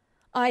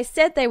 I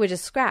said they were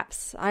just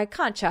scraps. I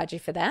can't charge you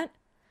for that.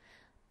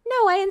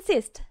 No, I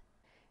insist,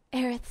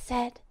 Aerith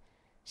said.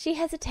 She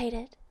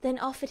hesitated, then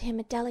offered him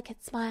a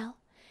delicate smile.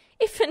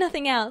 If for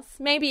nothing else,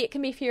 maybe it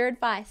can be for your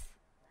advice.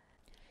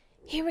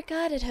 He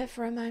regarded her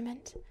for a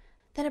moment,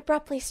 then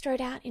abruptly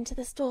strode out into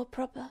the store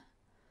proper.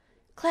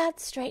 Cloud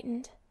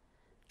straightened,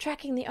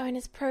 tracking the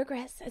owner's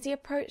progress as he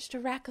approached a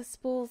rack of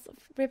spools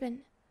of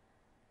ribbon.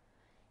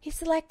 He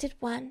selected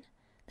one,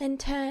 then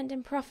turned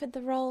and proffered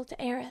the roll to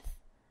Aerith.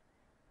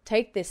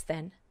 Take this,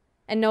 then.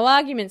 And no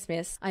arguments,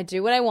 miss. I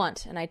do what I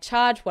want, and I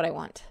charge what I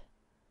want.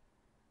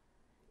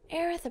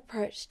 Aerith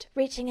approached,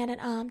 reaching out an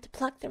arm to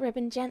pluck the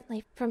ribbon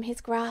gently from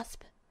his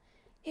grasp.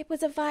 It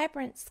was a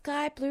vibrant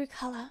sky blue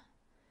colour.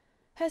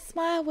 Her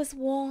smile was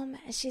warm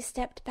as she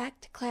stepped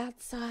back to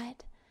Cloud's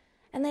side,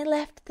 and they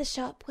left the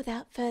shop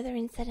without further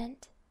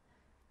incident.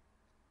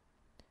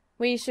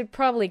 "We should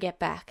probably get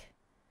back,"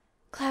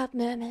 Cloud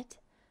murmured,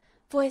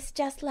 voice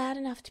just loud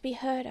enough to be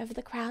heard over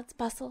the crowd's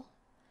bustle.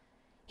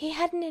 He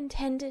hadn't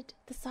intended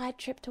the side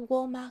trip to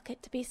Wall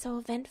Market to be so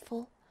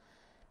eventful,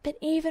 but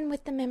even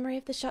with the memory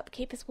of the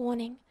shopkeeper's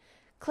warning,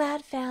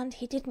 Cloud found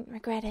he didn't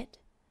regret it.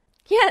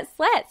 "Yes,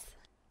 let's,"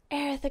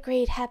 Aerith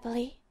agreed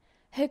happily.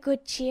 Her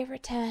good cheer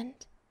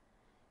returned.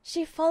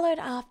 She followed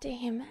after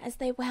him as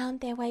they wound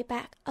their way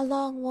back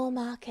along Wall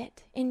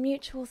Market in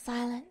mutual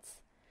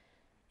silence.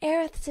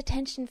 Aerith's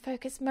attention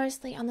focused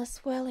mostly on the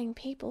swirling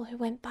people who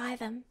went by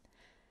them,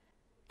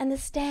 and the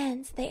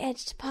stands they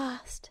edged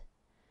past.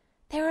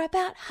 They were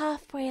about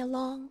halfway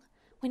along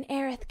when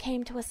Aerith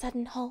came to a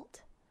sudden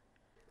halt.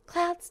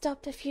 Cloud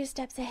stopped a few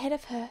steps ahead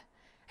of her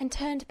and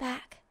turned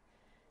back.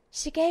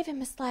 She gave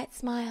him a slight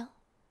smile.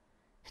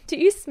 "Do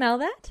you smell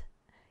that?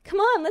 Come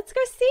on, let's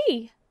go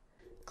see."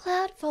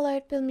 Cloud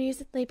followed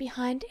bemusedly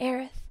behind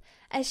Aerith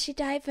as she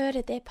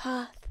diverted their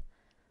path.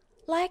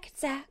 Like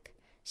Zack,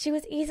 she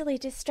was easily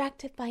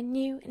distracted by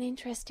new and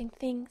interesting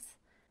things.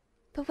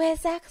 But where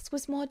Zack's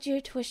was more due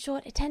to a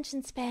short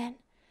attention span,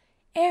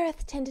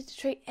 Aerith tended to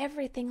treat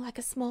everything like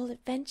a small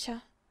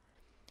adventure.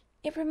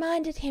 It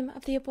reminded him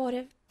of the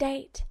abortive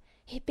date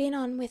he'd been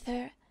on with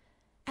her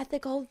at the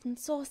Golden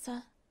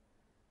Saucer.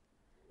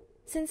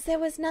 Since there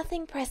was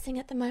nothing pressing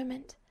at the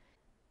moment,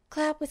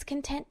 Cloud was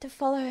content to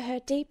follow her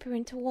deeper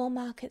into Wall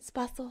Market's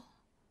bustle.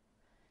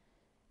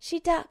 She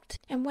ducked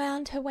and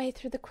wound her way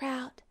through the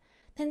crowd,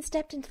 then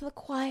stepped into the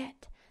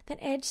quiet that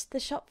edged the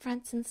shop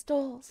fronts and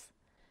stalls.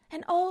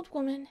 An old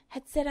woman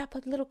had set up a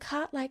little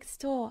cart-like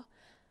store,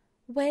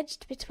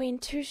 wedged between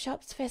two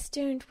shops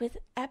festooned with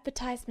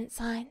advertisement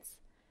signs.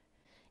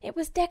 It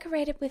was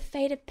decorated with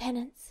faded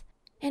pennants,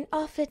 and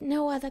offered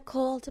no other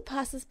call to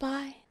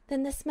passers-by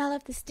than the smell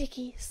of the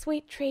sticky,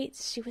 sweet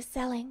treats she was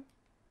selling.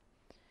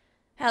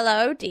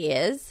 "Hello,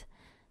 dears,"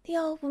 the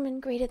old woman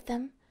greeted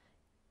them.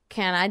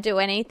 "Can I do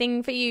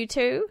anything for you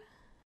too?"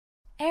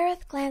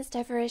 Aerith glanced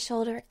over her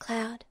shoulder at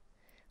Cloud.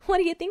 "What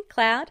do you think,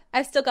 Cloud?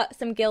 I've still got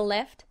some gill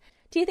left.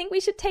 Do you think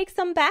we should take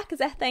some back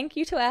as a thank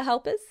you to our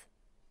helpers?"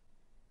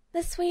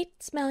 The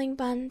sweet-smelling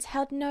buns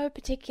held no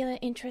particular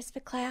interest for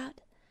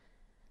Cloud,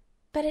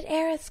 but at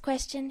Aerith's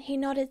question he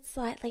nodded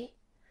slightly.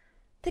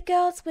 The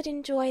girls would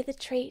enjoy the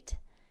treat,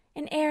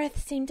 and Aerith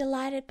seemed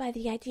delighted by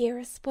the idea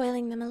of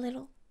spoiling them a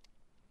little.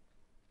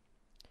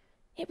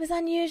 It was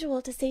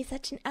unusual to see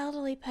such an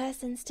elderly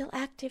person still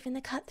active in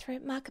the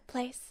cutthroat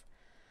marketplace,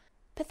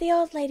 but the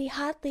old lady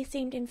hardly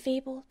seemed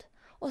enfeebled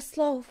or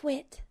slow of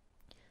wit,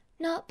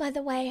 not by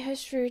the way her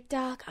shrewd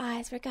dark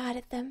eyes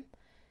regarded them,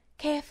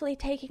 carefully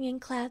taking in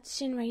Cloud's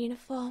Shinra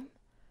uniform.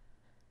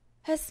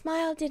 Her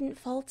smile didn't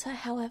falter,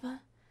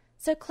 however,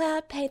 so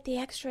Cloud paid the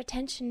extra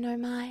attention no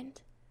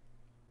mind.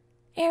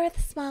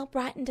 Aerith's smile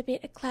brightened a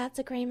bit at Cloud's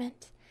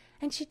agreement,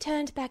 and she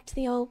turned back to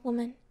the old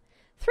woman.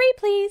 "3,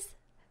 please,"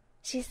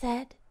 she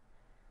said.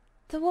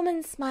 The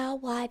woman's smile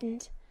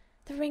widened,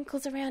 the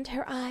wrinkles around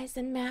her eyes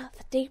and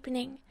mouth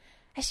deepening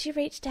as she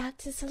reached out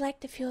to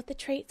select a few of the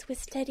treats with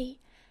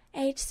steady,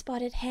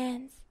 age-spotted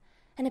hands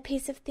and a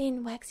piece of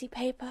thin, waxy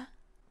paper.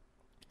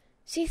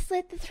 She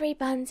slid the 3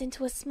 buns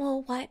into a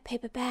small white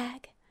paper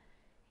bag.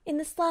 In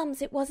the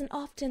slums it wasn't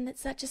often that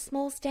such a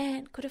small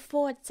stand could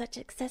afford such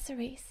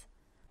accessories.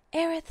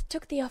 Aerith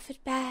took the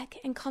offered bag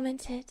and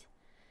commented,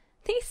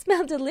 "These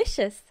smell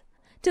delicious.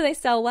 Do they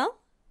sell well?"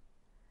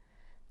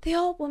 The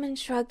old woman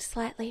shrugged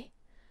slightly.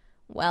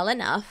 "Well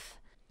enough.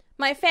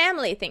 My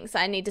family thinks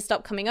I need to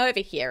stop coming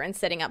over here and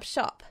setting up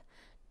shop.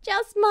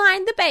 Just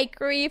mind the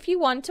bakery if you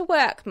want to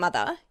work,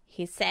 Mother,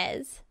 he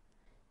says."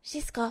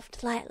 She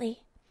scoffed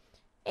lightly.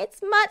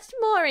 "It's much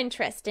more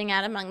interesting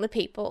out among the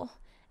people,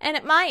 and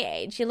at my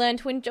age you learn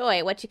to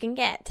enjoy what you can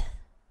get."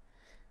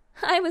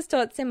 "I was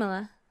taught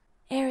similar,"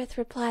 Aerith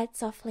replied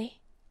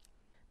softly.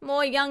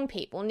 "More young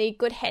people need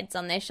good heads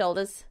on their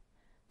shoulders,"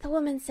 the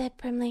woman said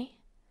primly.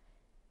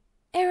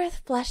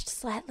 Aerith flushed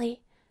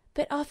slightly,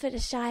 but offered a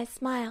shy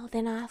smile,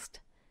 then asked,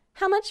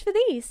 "How much for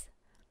these?"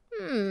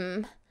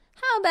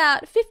 How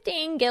about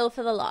 15 gil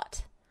for the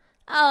lot?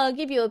 I'll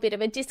give you a bit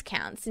of a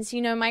discount since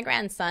you know my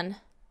grandson."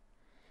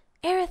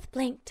 Aerith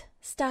blinked,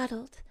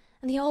 startled,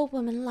 and the old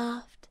woman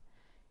laughed.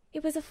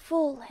 It was a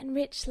full and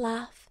rich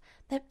laugh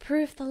that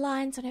proved the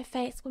lines on her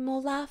face were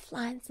more laugh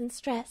lines than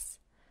stress.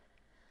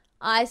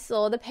 "I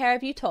saw the pair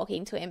of you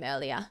talking to him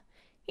earlier.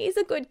 He's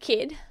a good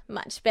kid,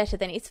 much better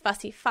than his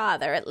fussy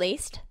father, at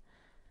least."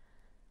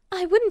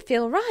 "I wouldn't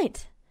feel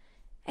right,"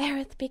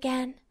 Aerith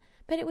began,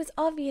 but it was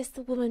obvious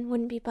the woman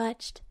wouldn't be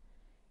budged.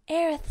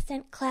 Aerith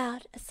sent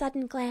Cloud a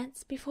sudden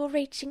glance before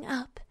reaching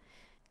up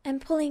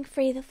and pulling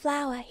free the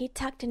flower he'd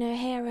tucked in her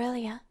hair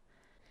earlier.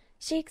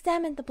 She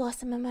examined the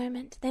blossom a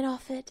moment, then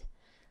offered,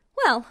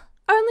 "Well,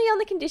 only on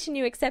the condition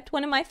you accept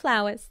one of my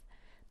flowers.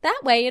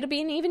 That way it'll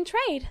be an even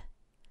trade."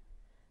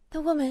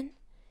 The woman,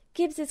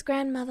 Gibbs's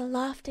grandmother,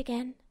 laughed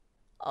again.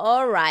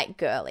 "All right,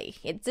 girlie,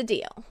 it's a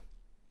deal."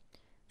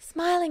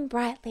 Smiling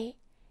brightly,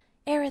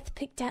 Aerith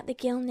picked out the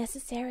gill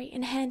necessary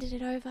and handed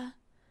it over,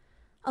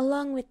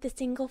 along with the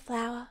single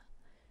flower.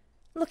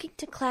 Looking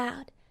to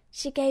Cloud,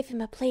 she gave him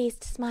a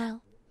pleased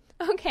smile.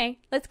 Okay,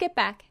 let's get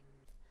back.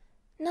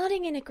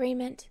 Nodding in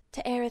agreement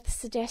to Aerith's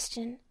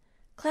suggestion,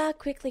 Cloud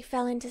quickly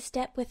fell into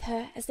step with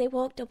her as they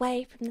walked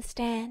away from the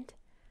stand.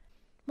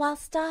 While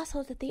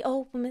startled at the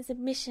old woman's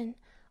admission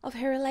of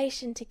her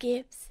relation to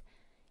Gibbs,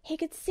 he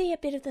could see a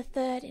bit of the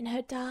third in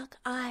her dark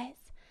eyes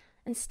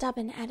and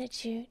stubborn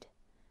attitude.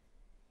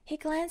 He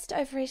glanced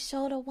over his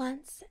shoulder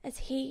once as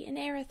he and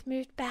Aerith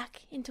moved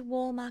back into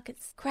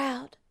Wallmarket's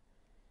crowd,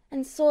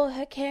 and saw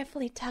her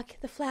carefully tuck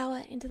the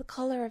flower into the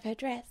collar of her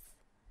dress.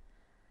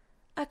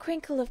 A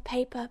crinkle of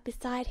paper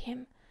beside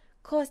him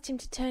caused him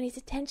to turn his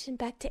attention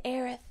back to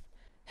Aerith,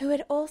 who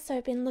had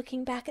also been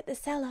looking back at the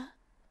cellar.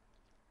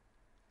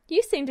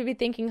 You seem to be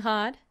thinking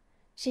hard,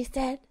 she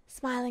said,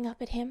 smiling up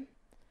at him.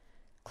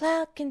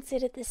 Cloud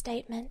considered the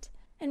statement,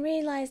 and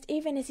realized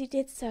even as he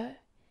did so,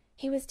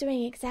 he was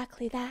doing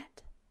exactly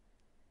that.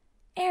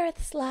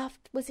 Aerith's laugh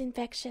was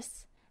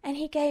infectious, and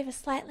he gave a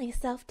slightly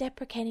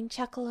self-deprecating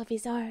chuckle of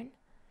his own.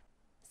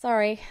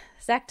 Sorry,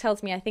 Zach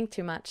tells me I think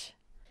too much.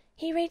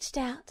 He reached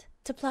out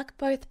to pluck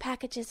both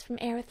packages from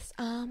Aerith's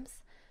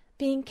arms,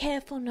 being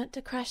careful not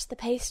to crush the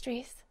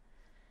pastries.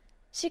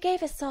 She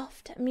gave a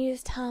soft,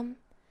 amused hum.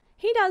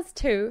 He does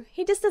too,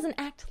 he just doesn't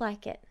act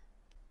like it.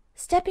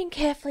 Stepping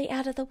carefully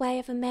out of the way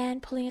of a man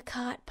pulling a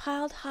cart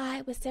piled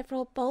high with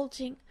several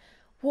bulging,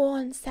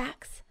 worn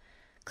sacks,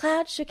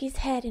 Cloud shook his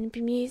head in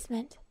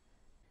bemusement.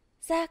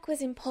 Zack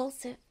was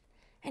impulsive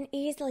and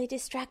easily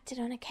distracted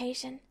on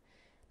occasion,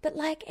 but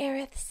like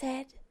Aerith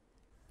said,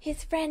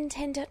 his friend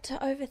tended to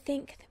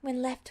overthink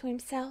when left to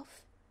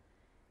himself.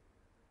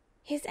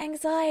 His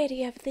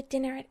anxiety over the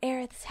dinner at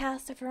Aerith's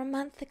house over a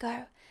month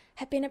ago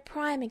had been a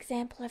prime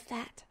example of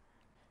that.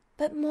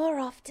 But more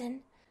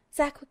often,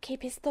 Zack would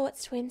keep his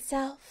thoughts to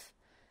himself.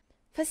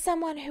 For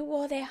someone who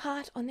wore their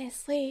heart on their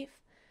sleeve,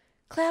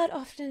 Cloud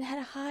often had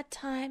a hard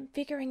time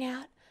figuring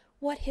out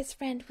what his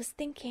friend was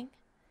thinking.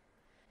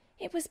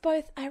 It was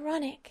both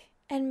ironic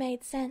and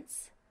made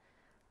sense.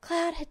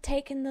 Cloud had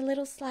taken the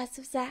little slice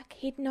of Zack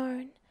he'd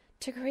known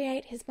to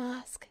create his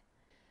mask,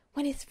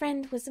 when his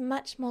friend was a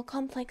much more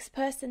complex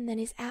person than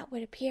his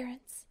outward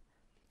appearance.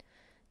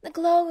 The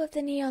glow of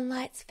the neon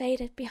lights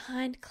faded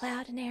behind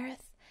Cloud and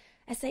Aerith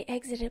as they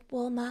exited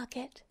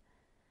Wallmarket.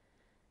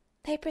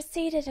 They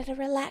proceeded at a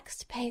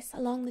relaxed pace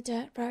along the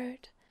dirt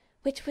road,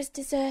 which was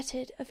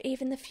deserted of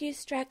even the few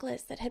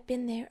stragglers that had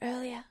been there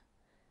earlier.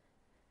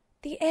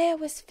 The air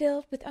was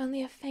filled with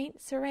only a faint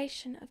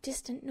serration of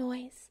distant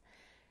noise,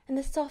 and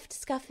the soft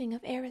scuffing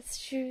of Aerith's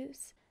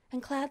shoes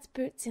and Cloud's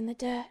boots in the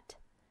dirt.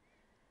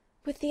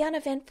 With the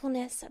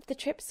uneventfulness of the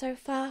trip so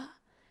far,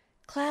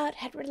 Cloud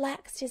had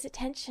relaxed his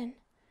attention,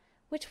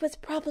 which was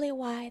probably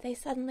why they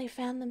suddenly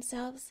found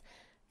themselves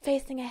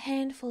facing a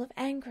handful of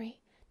angry,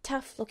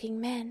 tough-looking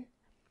men.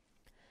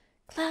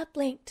 Cloud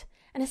blinked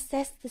and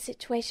assessed the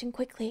situation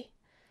quickly.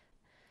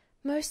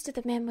 Most of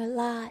the men were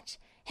large,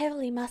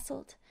 heavily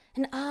muscled,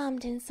 and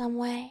armed in some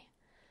way.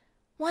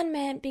 One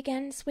man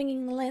began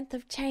swinging the length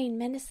of chain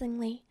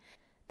menacingly,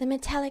 the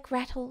metallic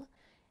rattle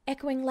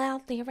echoing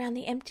loudly around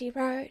the empty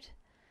road.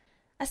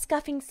 A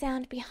scuffing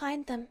sound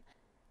behind them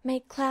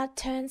made Cloud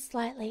turn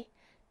slightly,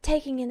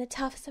 taking in the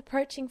toughs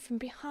approaching from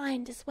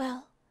behind as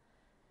well.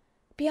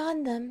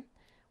 Beyond them,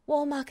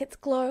 Wallmarket's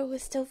glow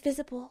was still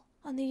visible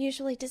on the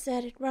usually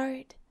deserted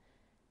road.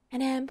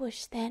 An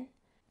ambush, then,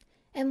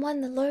 and one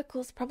the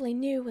locals probably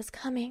knew was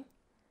coming.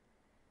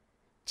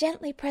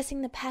 Gently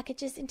pressing the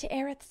packages into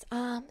Aerith's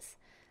arms,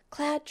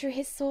 Cloud drew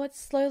his sword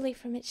slowly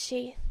from its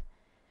sheath.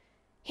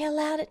 He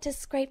allowed it to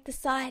scrape the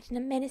side in a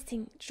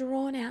menacing,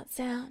 drawn-out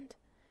sound.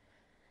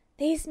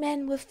 These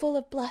men were full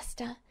of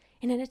bluster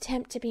in an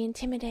attempt to be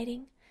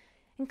intimidating,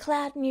 and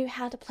Cloud knew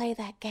how to play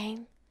that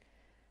game.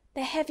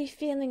 The heavy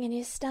feeling in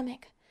his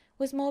stomach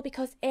was more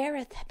because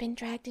Aerith had been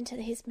dragged into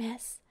his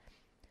mess.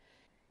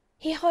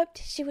 He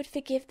hoped she would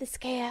forgive the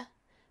scare,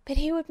 but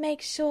he would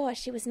make sure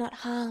she was not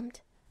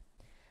harmed.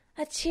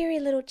 A cheery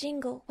little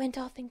jingle went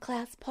off in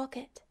Cloud's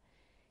pocket.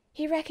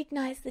 He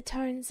recognized the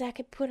tone Zack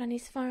had put on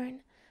his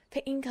phone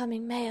for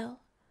incoming mail.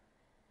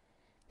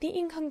 The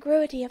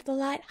incongruity of the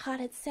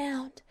light-hearted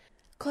sound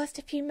caused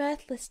a few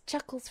mirthless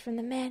chuckles from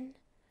the men.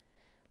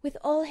 With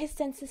all his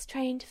senses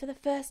trained for the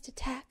first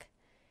attack,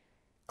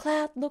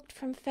 Cloud looked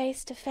from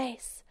face to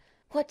face,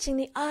 watching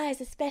the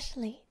eyes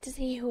especially to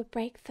see who would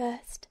break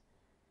first.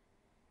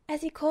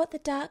 As he caught the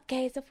dark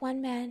gaze of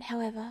one man,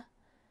 however,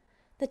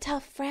 the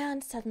tough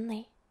frowned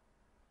suddenly.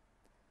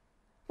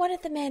 One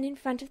of the men in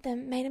front of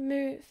them made a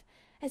move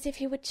as if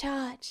he would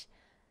charge,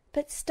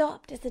 but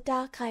stopped as the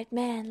dark-eyed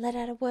man let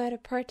out a word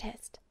of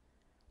protest.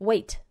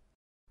 Wait.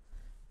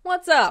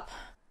 What's up?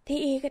 The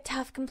eager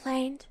tough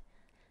complained.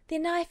 The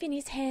knife in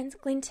his hands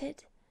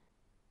glinted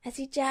as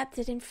he jabbed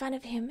it in front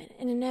of him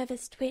in a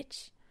nervous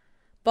twitch.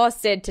 Boss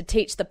said to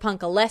teach the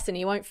punk a lesson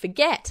he won't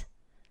forget.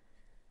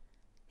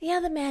 The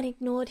other man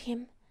ignored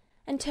him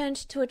and turned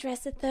to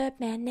address the third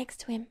man next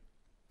to him.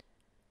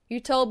 You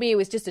told me he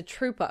was just a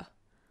trooper.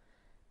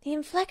 The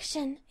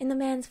inflection in the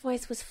man's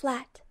voice was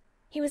flat.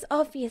 He was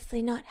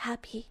obviously not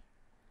happy.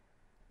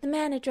 The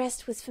man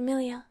addressed was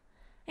familiar,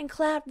 and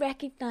Cloud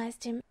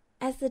recognized him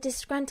as the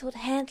disgruntled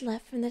handler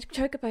from the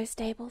Chocobo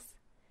stables.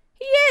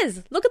 He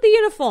is! Look at the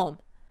uniform!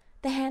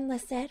 The handler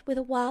said with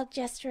a wild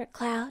gesture at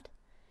Cloud.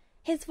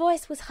 His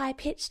voice was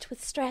high-pitched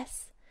with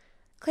stress.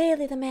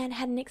 Clearly the man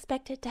hadn't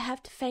expected to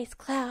have to face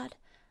Cloud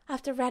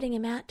after ratting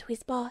him out to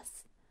his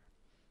boss.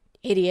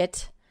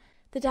 Idiot!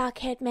 The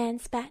dark-haired man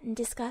spat in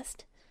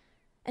disgust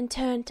and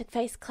turned to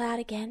face Cloud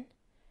again.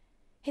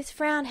 His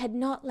frown had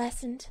not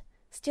lessened.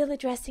 Still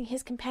addressing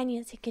his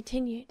companions, he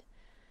continued.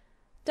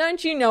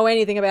 Don't you know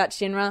anything about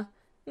Shinra?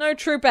 No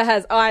trooper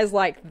has eyes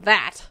like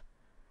that.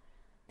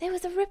 There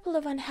was a ripple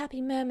of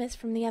unhappy murmurs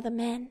from the other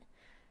men,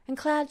 and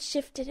Cloud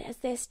shifted as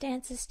their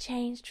stances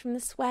changed from the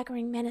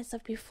swaggering menace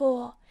of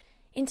before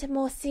into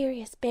more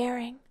serious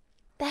bearing.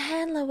 The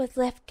handler was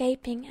left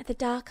gaping at the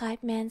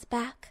dark-eyed man's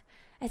back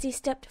as he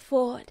stepped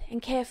forward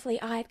and carefully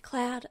eyed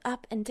Cloud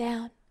up and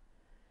down.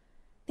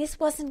 This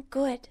wasn't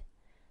good.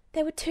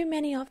 There were too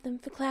many of them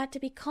for Cloud to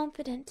be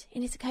confident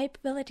in his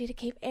capability to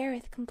keep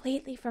Aerith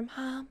completely from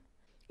harm,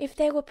 if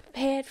they were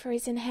prepared for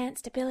his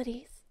enhanced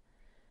abilities.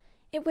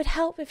 It would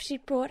help if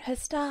she'd brought her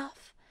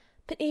staff,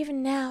 but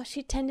even now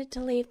she tended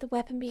to leave the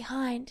weapon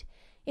behind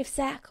if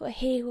Zack or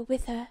he were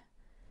with her.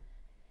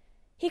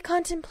 He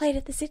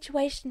contemplated the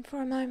situation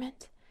for a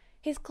moment,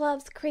 his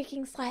gloves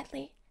creaking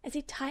slightly as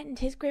he tightened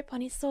his grip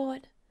on his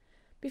sword,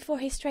 before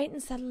he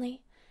straightened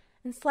suddenly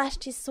and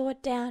slashed his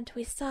sword down to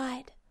his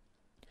side.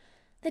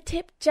 The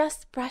tip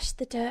just brushed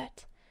the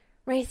dirt,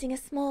 raising a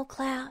small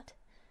cloud,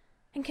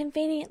 and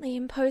conveniently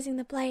imposing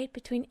the blade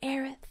between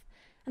Aerith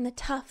and the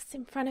tufts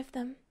in front of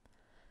them.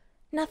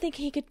 Nothing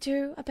he could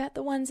do about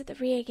the ones at the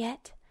rear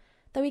yet,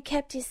 though he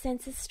kept his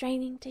senses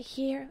straining to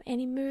hear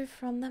any move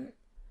from them.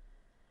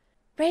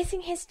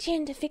 Raising his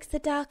chin to fix the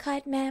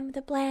dark-eyed man with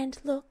a bland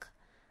look,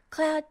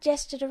 Cloud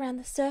gestured around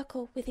the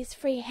circle with his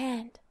free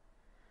hand.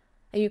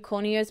 Are you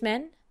Corneo's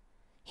men?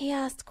 He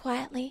asked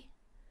quietly.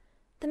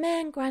 The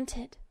man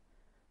grunted.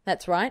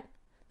 That's right.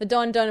 The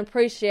Don don't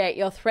appreciate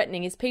your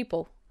threatening his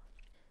people.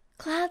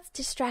 Cloud's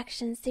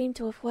distraction seemed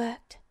to have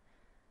worked,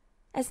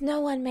 as no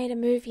one made a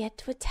move yet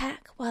to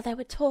attack while they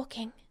were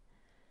talking.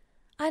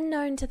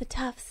 Unknown to the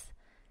toughs,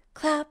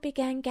 Cloud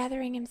began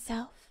gathering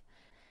himself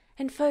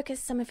and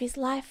focused some of his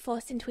life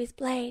force into his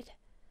blade.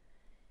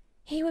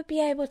 He would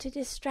be able to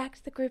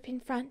distract the group in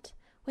front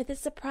with a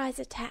surprise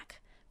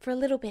attack for a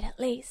little bit at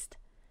least.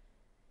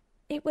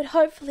 It would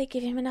hopefully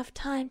give him enough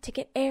time to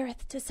get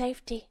Aerith to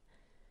safety.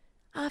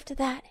 After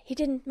that, he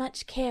didn't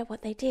much care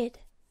what they did.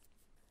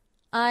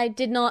 I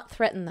did not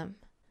threaten them.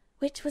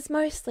 Which was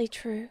mostly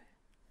true.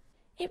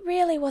 It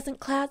really wasn't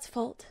Cloud's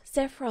fault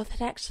Sephiroth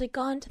had actually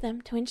gone to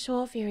them to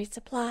ensure Viri's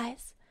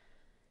supplies.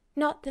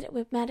 Not that it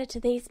would matter to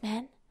these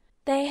men.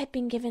 They had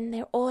been given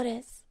their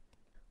orders.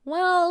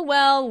 Well,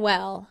 well,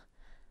 well.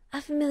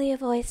 A familiar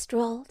voice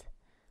drawled.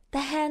 The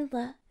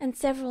handler and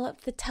several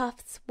of the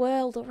toughs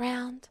whirled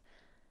around,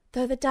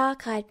 though the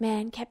dark-eyed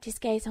man kept his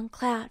gaze on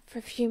Cloud for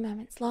a few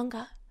moments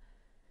longer.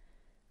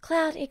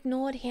 Cloud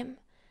ignored him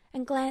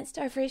and glanced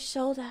over his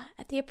shoulder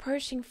at the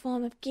approaching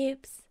form of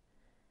Gibbs.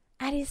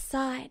 At his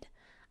side,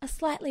 a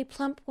slightly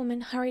plump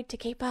woman hurried to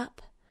keep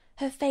up,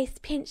 her face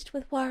pinched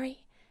with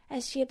worry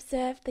as she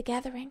observed the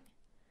gathering.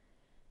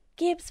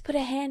 Gibbs put a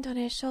hand on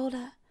her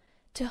shoulder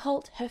to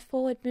halt her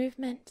forward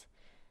movement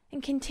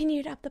and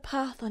continued up the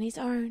path on his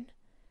own.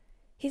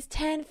 His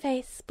tan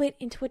face split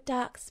into a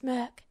dark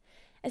smirk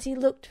as he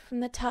looked from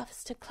the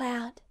toughs to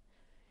Cloud.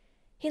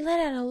 He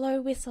let out a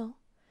low whistle.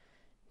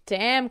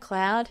 Damn,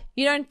 Cloud,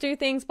 you don't do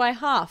things by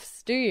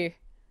halves, do you?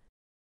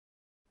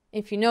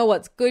 If you know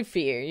what's good for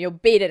you, you'll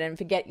beat it and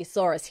forget you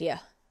saw us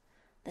here.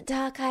 The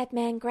dark-eyed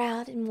man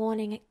growled in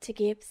warning to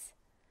Gibbs.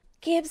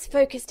 Gibbs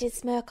focused his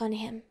smirk on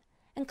him,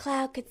 and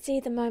Cloud could see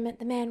the moment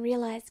the man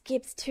realized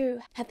Gibbs too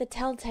had the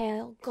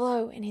telltale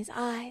glow in his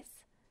eyes.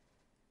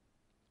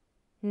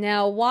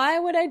 Now why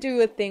would I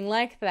do a thing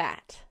like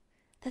that?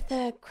 The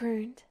third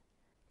crooned.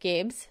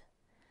 Gibbs?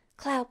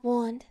 Cloud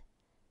warned.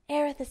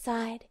 Aerith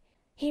aside,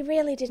 he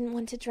really didn't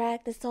want to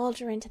drag the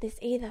soldier into this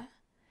either.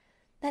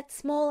 That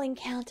small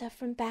encounter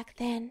from back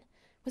then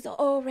was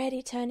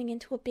already turning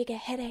into a bigger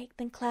headache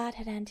than Cloud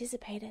had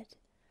anticipated.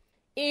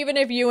 Even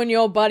if you and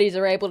your buddies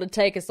are able to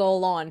take us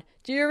all on,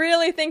 do you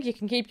really think you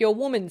can keep your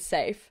woman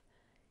safe?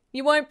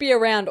 You won't be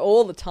around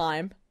all the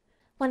time.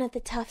 One of the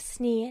toughs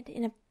sneered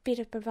in a bit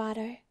of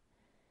bravado.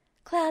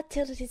 Cloud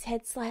tilted his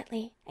head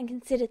slightly and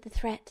considered the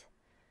threat.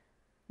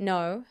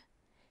 No,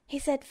 he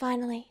said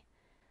finally,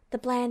 the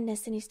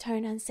blandness in his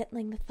tone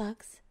unsettling the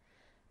thugs.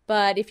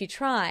 But if you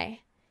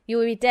try, you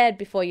will be dead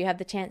before you have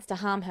the chance to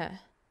harm her.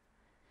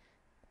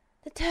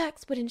 The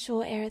Turks would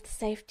ensure Aerith's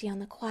safety on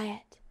the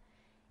quiet.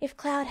 If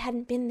Cloud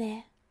hadn't been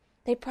there,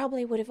 they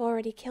probably would have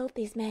already killed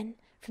these men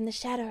from the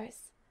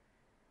shadows.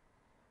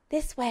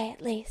 This way,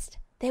 at least,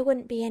 there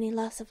wouldn't be any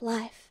loss of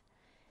life,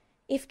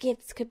 if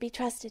Gibbs could be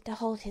trusted to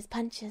hold his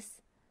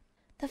punches.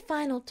 The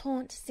final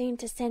taunt seemed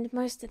to send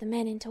most of the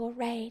men into a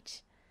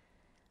rage.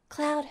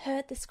 Cloud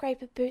heard the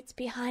scrape of boots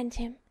behind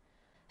him,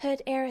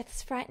 heard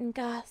Aerith's frightened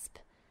gasp,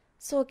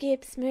 saw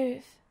Gibbs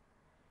move.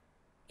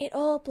 It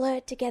all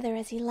blurred together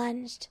as he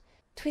lunged,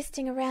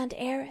 twisting around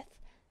Aerith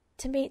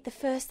to meet the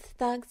first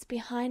thugs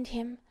behind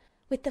him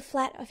with the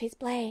flat of his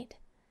blade.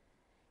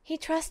 He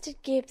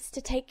trusted Gibbs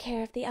to take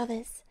care of the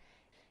others.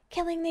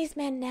 Killing these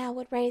men now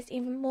would raise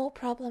even more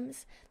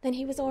problems than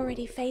he was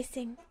already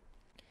facing.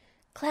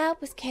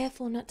 Cloud was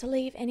careful not to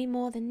leave any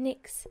more than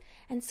nicks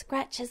and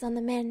scratches on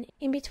the men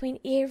in between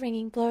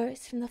ear-ringing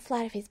blows from the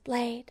flat of his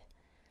blade,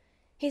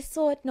 his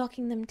sword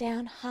knocking them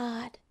down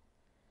hard.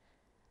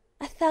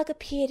 A thug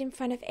appeared in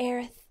front of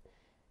Aerith,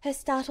 her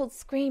startled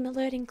scream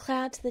alerting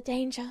Cloud to the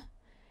danger.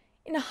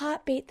 In a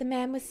heartbeat the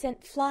man was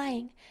sent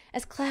flying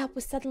as Cloud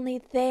was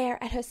suddenly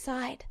there at her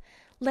side,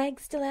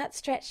 legs still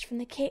outstretched from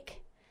the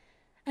kick.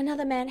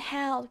 Another man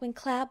howled when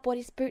Cloud brought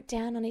his boot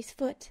down on his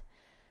foot.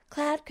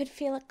 Cloud could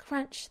feel a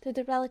crunch through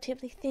the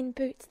relatively thin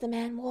boots the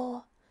man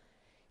wore.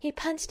 He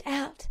punched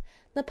out,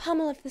 the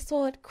pommel of the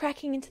sword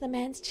cracking into the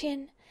man's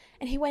chin,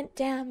 and he went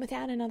down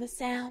without another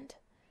sound.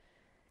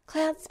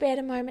 Cloud spared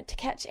a moment to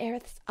catch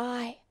Aerith's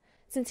eye,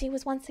 since he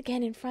was once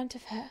again in front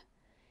of her.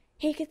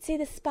 He could see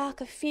the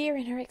spark of fear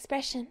in her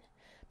expression,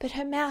 but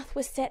her mouth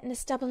was set in a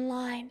stubborn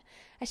line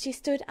as she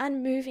stood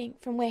unmoving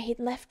from where he'd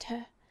left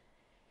her.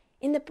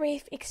 In the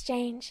brief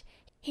exchange,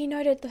 he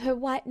noted her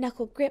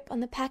white-knuckled grip on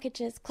the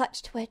packages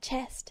clutched to her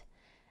chest,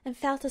 and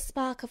felt a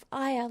spark of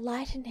ire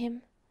lighten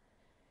him.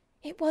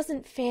 It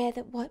wasn't fair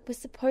that what was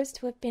supposed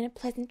to have been a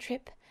pleasant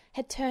trip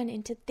had turned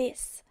into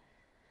this.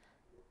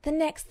 The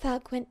next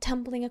thug went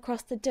tumbling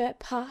across the dirt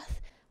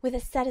path with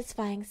a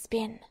satisfying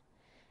spin,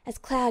 as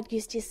Cloud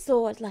used his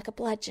sword like a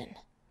bludgeon.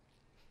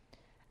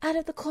 Out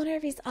of the corner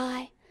of his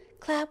eye,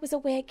 Cloud was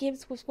aware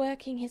Gibbs was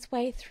working his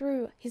way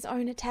through his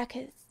own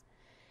attackers,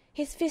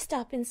 his fist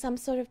up in some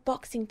sort of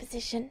boxing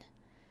position.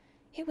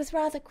 It was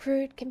rather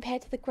crude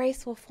compared to the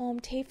graceful form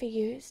Tifa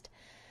used,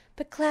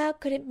 but Cloud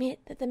could admit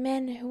that the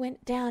men who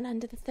went down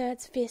under the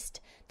third's fist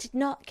did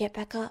not get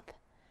back up.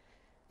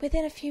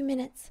 Within a few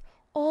minutes,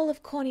 all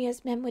of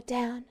Corneo's men were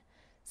down,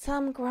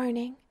 some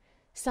groaning,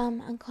 some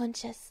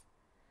unconscious.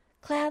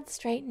 Cloud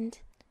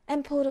straightened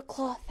and pulled a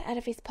cloth out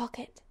of his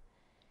pocket.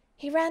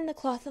 He ran the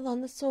cloth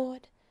along the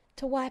sword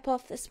to wipe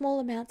off the small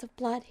amounts of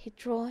blood he'd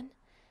drawn,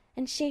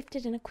 and sheathed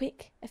it in a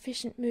quick,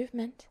 efficient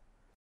movement.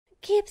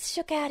 Gibbs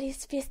shook out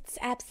his fists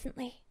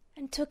absently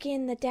and took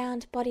in the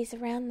downed bodies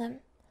around them.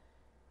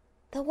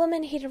 The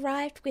woman he'd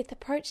arrived with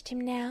approached him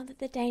now that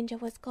the danger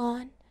was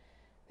gone,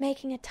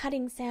 making a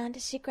tutting sound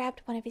as she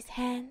grabbed one of his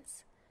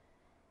hands.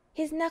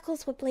 His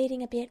knuckles were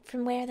bleeding a bit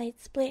from where they'd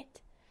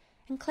split,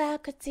 and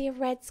Cloud could see a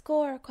red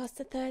score across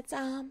the third's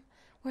arm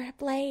where a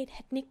blade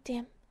had nicked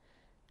him.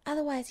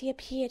 Otherwise he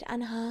appeared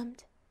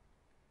unharmed.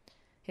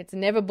 "It's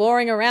never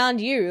boring around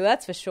you,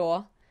 that's for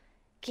sure,"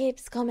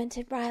 Gibbs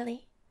commented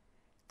wryly.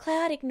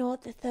 Cloud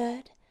ignored the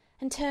third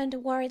and turned a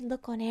worried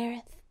look on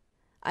Aerith.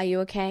 "Are you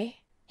okay?"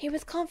 He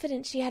was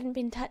confident she hadn't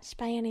been touched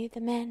by any of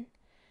the men,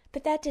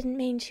 but that didn't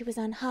mean she was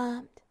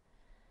unharmed.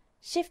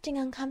 Shifting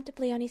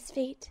uncomfortably on his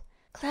feet,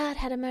 Cloud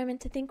had a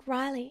moment to think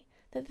wryly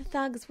that the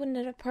thugs wouldn't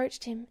have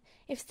approached him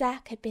if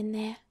Zack had been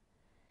there.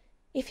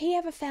 If he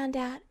ever found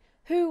out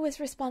who was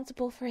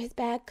responsible for his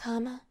bad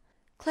karma,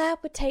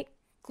 Cloud would take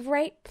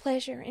great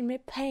pleasure in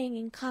repaying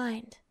in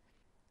kind.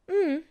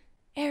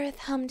 Aerith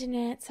hummed in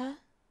answer.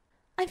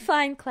 "I'm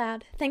fine,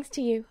 Cloud, thanks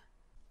to you."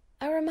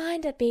 A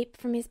reminder beep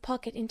from his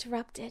pocket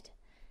interrupted,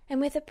 and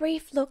with a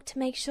brief look to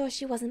make sure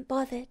she wasn't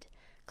bothered,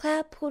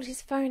 Cloud pulled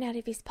his phone out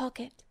of his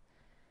pocket.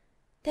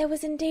 There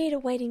was indeed a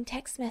waiting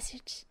text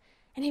message,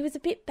 and he was a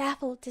bit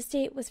baffled to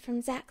see it was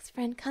from Zack's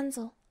friend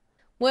Kunzel.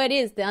 "Word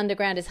is the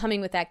underground is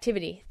humming with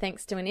activity,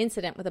 thanks to an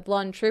incident with a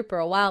blonde trooper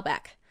a while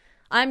back.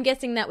 I'm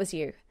guessing that was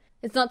you.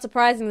 It's not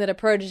surprising that a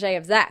protege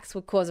of Zack's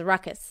would cause a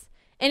ruckus.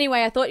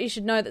 Anyway, I thought you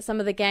should know that some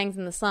of the gangs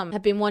in the slum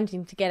have been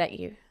wanting to get at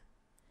you."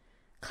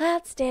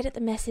 Cloud stared at the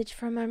message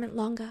for a moment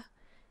longer,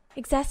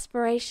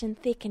 exasperation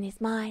thick in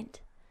his mind.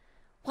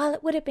 While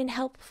it would have been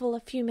helpful a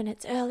few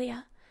minutes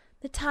earlier,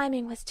 the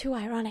timing was too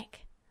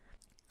ironic.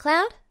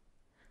 "Cloud?"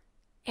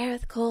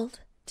 Aerith called,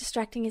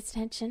 distracting his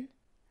attention.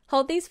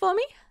 "Hold these for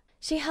me?"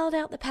 She held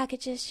out the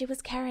packages she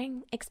was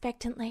carrying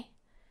expectantly.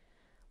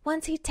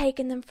 Once he'd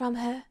taken them from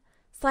her,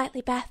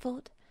 slightly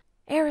baffled,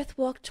 Aerith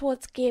walked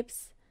towards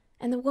Gibbs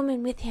and the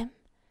woman with him,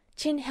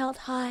 chin held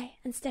high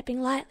and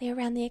stepping lightly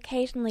around the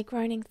occasionally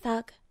groaning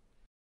thug.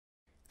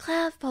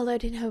 Cloud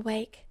followed in her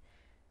wake.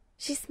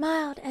 She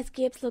smiled as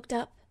Gibbs looked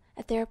up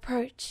at their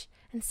approach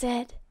and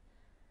said,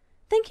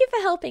 "Thank you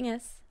for helping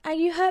us. Are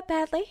you hurt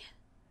badly?"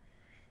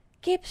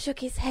 Gibbs shook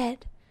his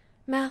head,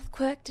 mouth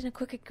quirked in a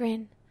crooked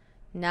grin.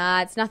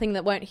 "Nah, it's nothing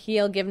that won't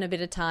heal given a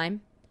bit of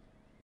time."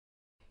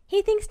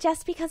 "He thinks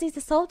just because he's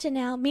a soldier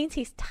now means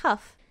he's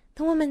tough,"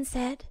 the woman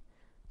said,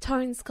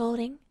 tone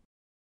scolding.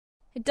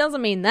 "It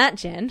doesn't mean that,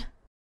 Jen."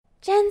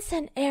 Jen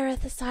sent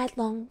Aerith a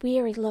sidelong,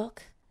 weary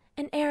look,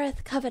 and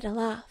Aerith covered a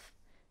laugh.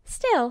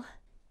 "Still,"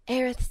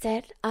 Aerith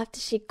said after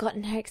she'd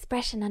gotten her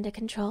expression under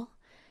control,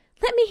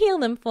 "let me heal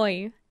them for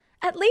you,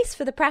 at least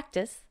for the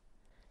practice."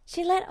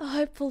 She let a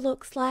hopeful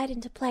look slide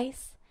into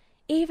place,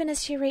 even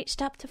as she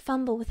reached up to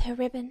fumble with her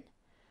ribbon.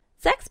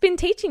 Zach's been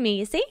teaching me,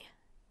 you see?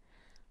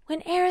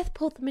 When Aerith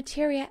pulled the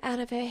materia out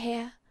of her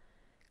hair,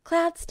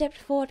 Cloud stepped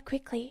forward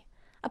quickly,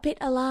 a bit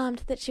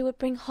alarmed that she would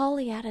bring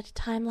Holly out at a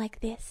time like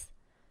this.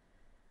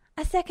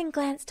 A second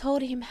glance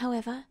told him,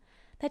 however,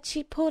 that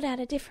she pulled out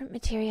a different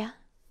materia.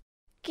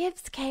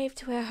 Gibbs caved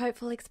to her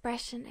hopeful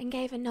expression and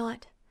gave a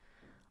nod.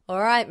 "All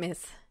right,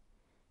 miss,"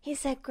 he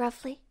said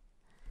gruffly.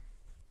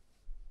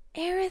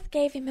 Aerith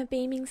gave him a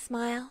beaming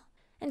smile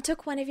and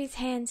took one of his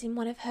hands in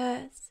one of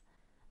hers.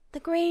 The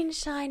green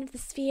shine of the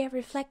sphere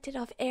reflected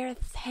off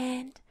Aerith's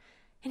hand,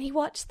 and he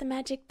watched the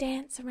magic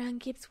dance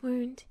around Gibbs'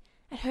 wound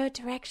at her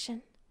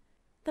direction.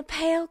 The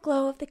pale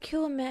glow of the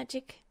cure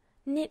magic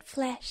knit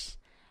flesh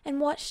and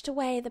washed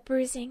away the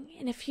bruising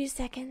in a few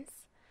seconds,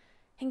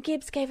 and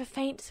Gibbs gave a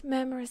faint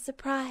murmur of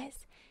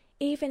surprise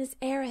even as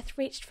Aerith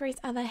reached for his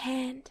other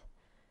hand,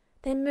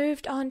 then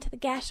moved on to the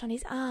gash on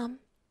his arm.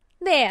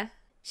 "There,"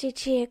 she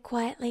cheered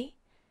quietly,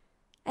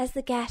 as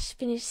the gash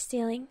finished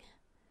sealing.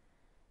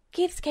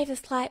 Gibbs gave a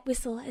slight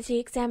whistle as he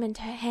examined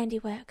her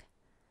handiwork.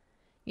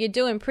 "You're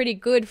doing pretty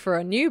good for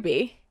a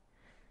newbie."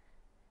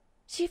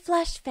 She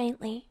flushed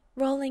faintly,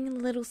 rolling the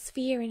little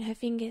sphere in her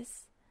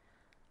fingers.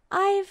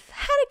 "I've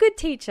had a good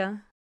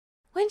teacher."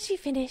 When she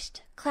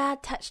finished,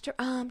 Cloud touched her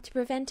arm to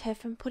prevent her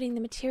from putting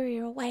the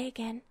material away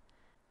again.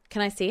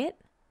 "Can I see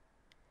it?"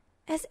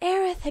 As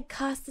Aerith had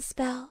cast the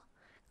spell,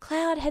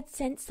 Cloud had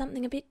sensed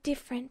something a bit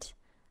different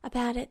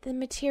about it than the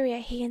materia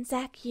he and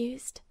Zach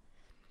used.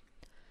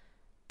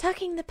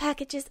 Tucking the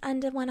packages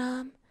under one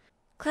arm,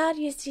 Cloud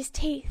used his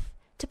teeth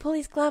to pull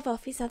his glove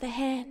off his other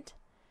hand.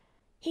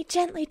 He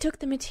gently took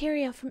the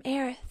materia from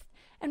Aerith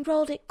and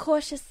rolled it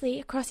cautiously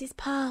across his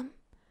palm.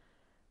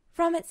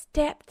 From its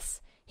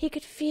depths, he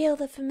could feel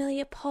the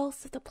familiar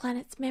pulse of the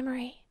planet's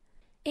memory.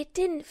 It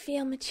didn't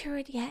feel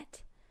matured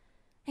yet,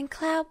 and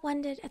Cloud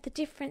wondered at the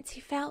difference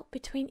he felt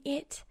between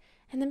it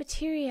and the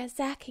materia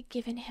Zach had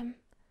given him.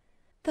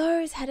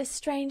 Those had a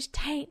strange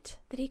taint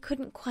that he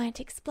couldn't quite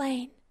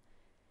explain.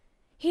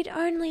 He'd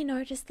only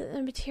noticed that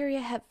the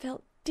materia had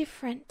felt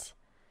different,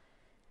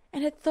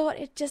 and had thought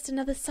it just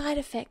another side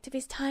effect of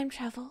his time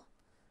travel.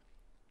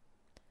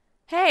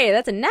 "Hey,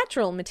 that's a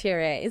natural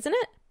materia, isn't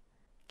it?"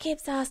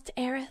 Gibbs asked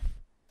Aerith.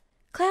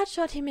 Cloud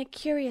shot him a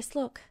curious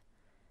look.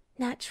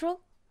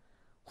 Natural?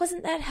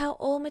 Wasn't that how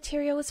all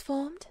materia was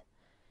formed?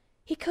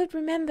 He could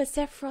remember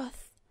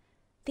Sephiroth,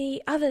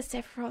 the other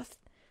Sephiroth,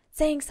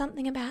 saying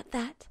something about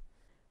that,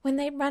 when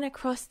they run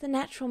across the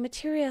natural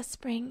materia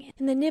spring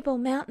in the Nibble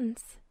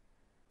Mountains.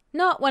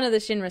 "Not one of the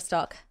Shinra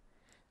stock,"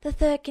 the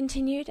third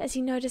continued as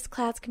he noticed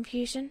Cloud's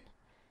confusion.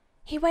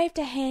 He waved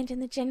a hand in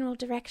the general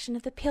direction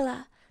of the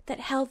pillar that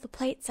held the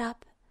plates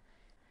up.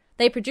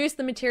 "They produce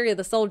the materia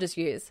the soldiers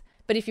use,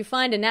 but if you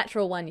find a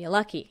natural one, you're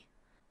lucky.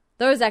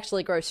 Those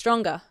actually grow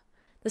stronger.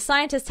 The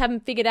scientists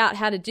haven't figured out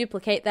how to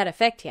duplicate that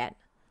effect yet."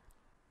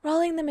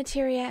 Rolling the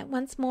materia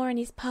once more in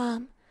his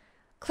palm,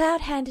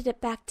 Cloud handed it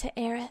back to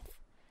Aerith.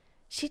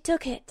 She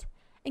took it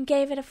and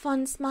gave it a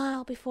fond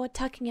smile before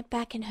tucking it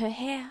back in her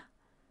hair.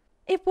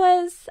 "It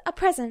was a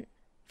present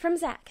from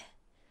Zach,"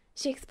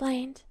 she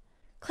explained.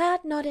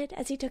 Cloud nodded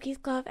as he took his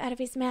glove out of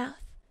his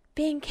mouth,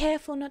 being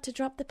careful not to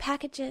drop the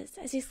packages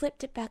as he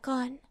slipped it back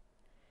on.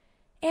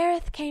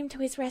 Aerith came to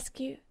his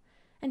rescue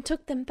and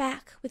took them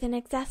back with an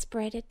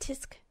exasperated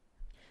tisk.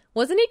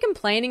 "Wasn't he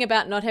complaining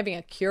about not having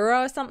a cure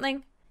or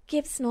something?"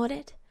 Gibbs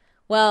snorted.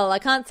 "Well, I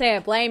can't say I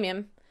blame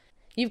him.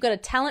 You've got a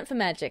talent for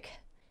magic."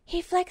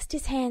 He flexed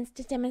his hands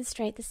to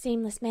demonstrate the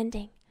seamless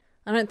mending.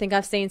 "I don't think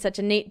I've seen such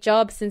a neat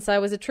job since I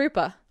was a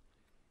trooper.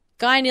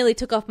 Guy nearly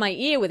took off my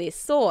ear with his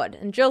sword,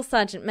 and drill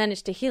sergeant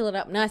managed to heal it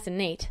up nice and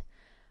neat.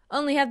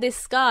 Only have this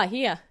scar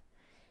here."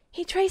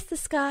 He traced the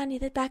scar near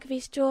the back of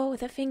his jaw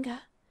with a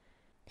finger.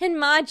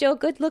 "Enmarred your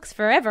good looks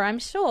forever, I'm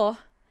sure,"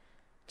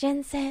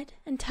 Jen said,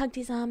 and tugged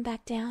his arm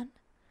back down.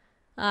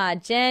 "Ah,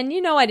 Jen,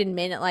 you know I didn't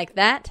mean it like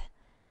that,"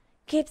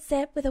 Gibbs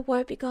said with a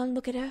woebegone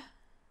look at her.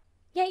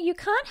 "Yet you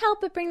can't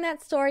help but bring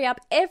that story up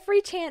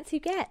every chance you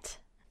get,"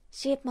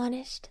 she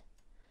admonished.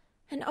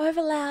 An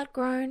overloud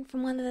groan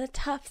from one of the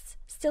toughs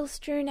still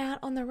strewn out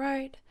on the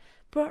road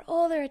brought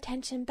all their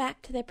attention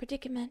back to their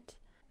predicament.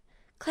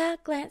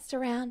 Cloud glanced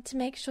around to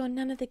make sure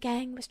none of the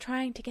gang was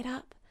trying to get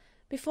up,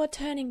 before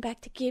turning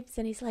back to Gibbs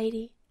and his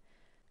lady.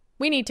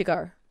 "We need to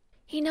go."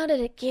 He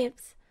nodded at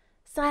Gibbs,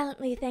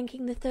 silently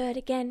thanking the third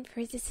again for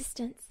his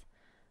assistance.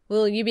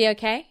 "Will you be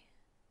okay?"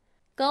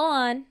 "Go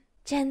on,"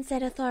 Jen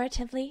said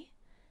authoritatively,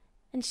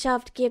 and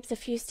shoved Gibbs a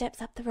few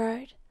steps up the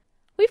road.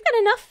 "We've got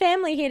enough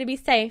family here to be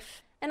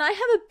safe, and I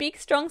have a big,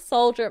 strong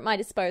soldier at my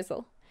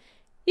disposal.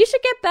 You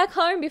should get back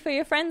home before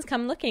your friends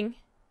come looking."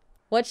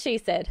 What she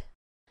said.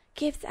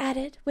 Gibbs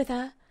added with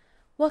a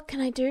 "what can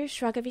I do"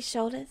 shrug of his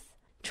shoulders.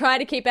 "Try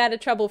to keep out of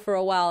trouble for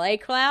a while, eh,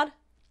 Cloud?"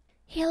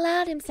 He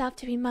allowed himself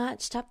to be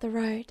marched up the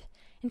road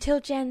until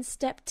Jen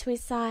stepped to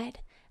his side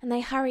and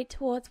they hurried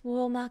towards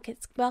Wall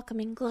Market's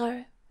welcoming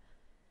glow.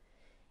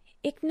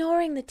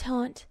 Ignoring the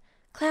taunt,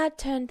 Cloud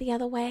turned the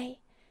other way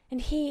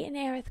and he and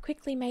Aerith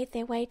quickly made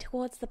their way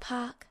towards the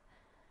park.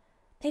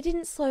 They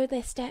didn't slow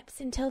their steps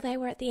until they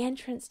were at the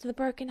entrance to the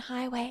broken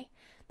highway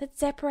that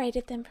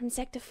separated them from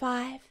Sector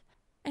 5,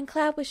 and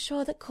Cloud was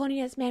sure that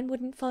Cornea's men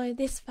wouldn't follow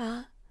this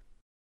far.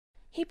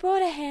 He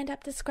brought a hand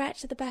up to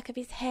scratch at the back of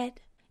his head,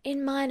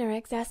 in minor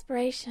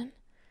exasperation,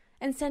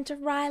 and sent a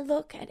wry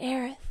look at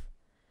Aerith.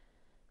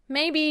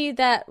 Maybe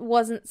that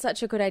wasn't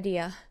such a good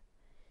idea.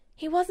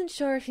 He wasn't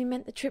sure if he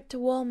meant the trip to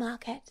Wall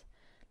Market,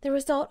 the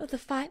result of the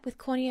fight with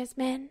Cornea's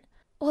men,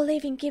 or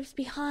leaving Gibbs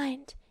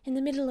behind in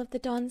the middle of the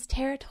Don's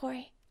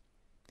territory.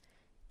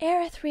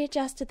 Aerith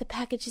readjusted the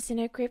packages in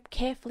her grip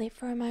carefully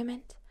for a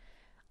moment,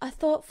 a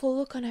thoughtful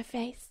look on her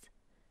face.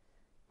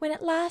 When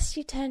at last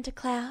she turned to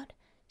Cloud,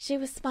 she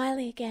was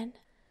smiling again.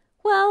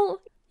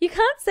 Well, you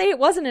can't say it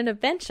wasn't an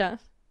adventure,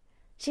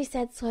 she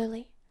said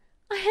slowly.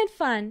 I had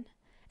fun,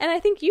 and I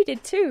think you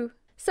did too.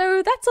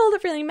 So that's all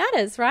that really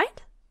matters, right?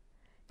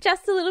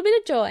 Just a little bit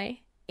of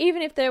joy,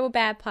 even if there were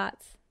bad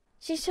parts.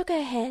 She shook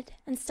her head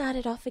and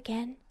started off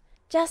again.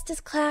 Just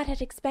as Cloud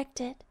had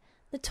expected,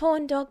 the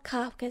torn dog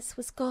carcass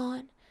was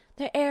gone,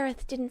 though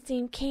Aerith didn't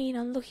seem keen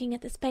on looking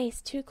at the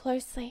space too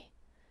closely.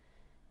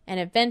 An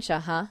adventure,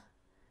 huh?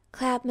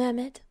 Cloud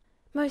murmured,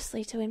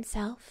 mostly to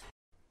himself.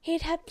 He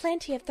had had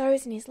plenty of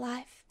those in his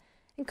life,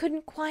 and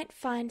couldn't quite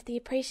find the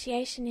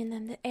appreciation in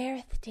them that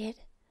Aerith did.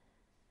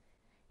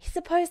 He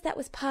supposed that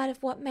was part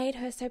of what made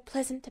her so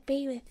pleasant to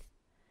be with.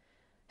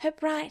 Her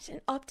bright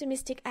and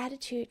optimistic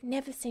attitude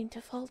never seemed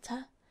to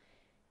falter,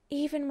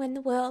 even when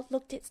the world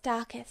looked its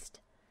darkest.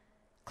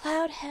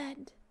 Cloud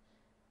had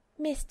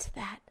missed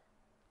that.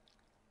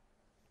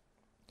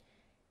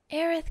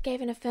 Aerith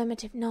gave an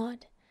affirmative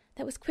nod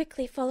that was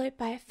quickly followed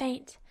by a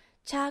faint,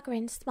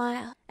 chagrined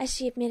smile as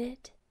she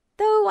admitted,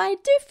 Though I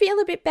do feel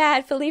a bit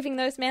bad for leaving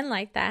those men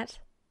like that.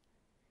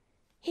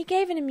 He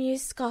gave an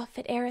amused scoff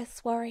at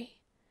Aerith's worry.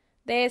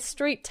 They're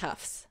street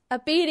toughs. A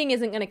beating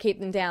isn't going to keep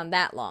them down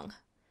that long.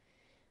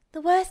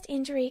 The worst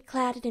injury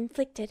Cloud had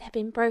inflicted had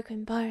been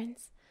broken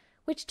bones,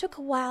 which took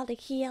a while to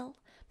heal,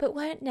 but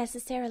weren't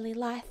necessarily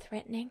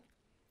life-threatening.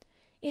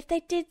 If they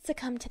did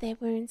succumb to their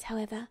wounds,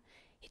 however,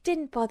 it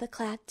didn't bother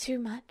Cloud too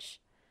much.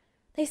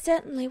 They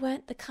certainly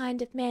weren't the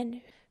kind of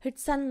men who'd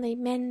suddenly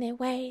mend their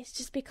ways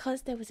just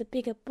because there was a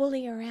bigger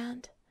bully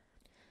around.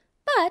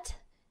 But,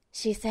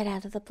 she said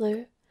out of the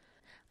blue,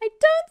 I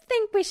don't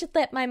think we should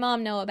let my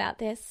mom know about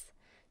this.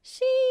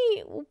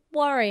 She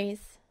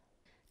worries.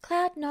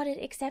 Cloud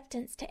nodded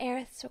acceptance to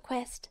Aerith's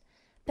request,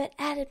 but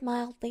added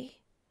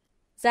mildly,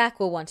 Zack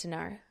will want to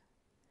know.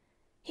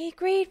 He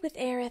agreed with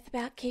Aerith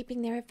about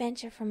keeping their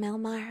adventure from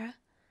Elmira.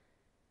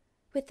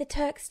 With the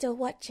Turk still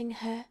watching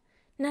her,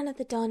 none of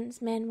the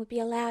Don's men would be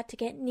allowed to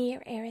get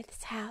near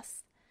Aerith's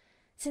house.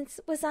 Since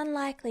it was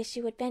unlikely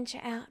she would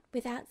venture out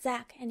without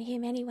Zack and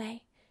him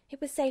anyway,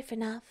 it was safe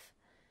enough.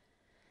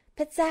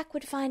 But Zack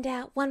would find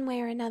out one way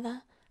or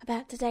another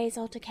about today's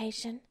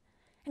altercation,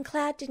 and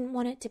Cloud didn't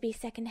want it to be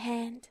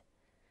second-hand.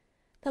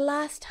 The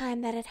last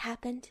time that had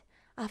happened,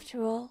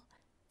 after all,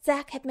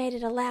 Zack had made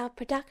it a loud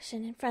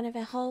production in front of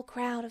a whole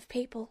crowd of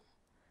people.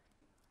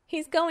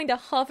 He's going to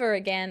hover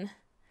again.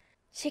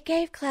 She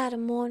gave Cloud a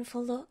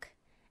mournful look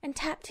and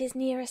tapped his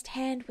nearest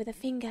hand with a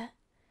finger.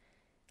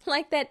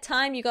 Like that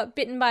time you got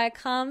bitten by a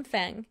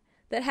calm-fang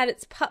that had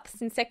its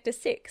pups in Sector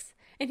 6,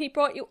 and he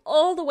brought you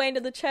all the way to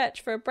the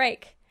church for a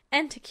break,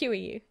 and to cure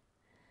you.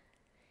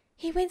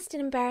 He winced in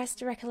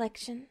embarrassed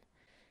recollection.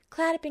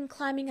 Cloud had been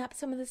climbing up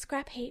some of the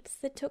scrap heaps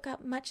that took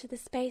up much of the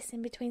space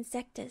in between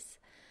sectors,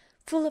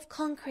 full of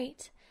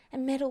concrete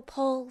and metal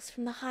poles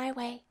from the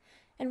highway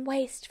and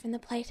waste from the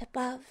plate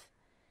above.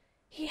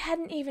 He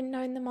hadn't even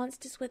known the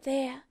monsters were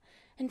there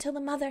until the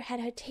mother had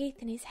her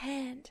teeth in his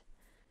hand.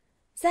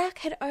 Zack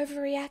had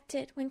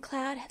overreacted when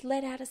Cloud had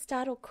let out a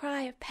startled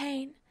cry of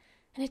pain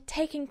and had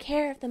taken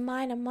care of the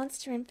minor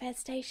monster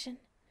infestation.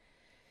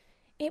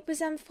 It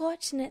was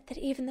unfortunate that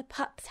even the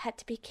pups had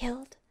to be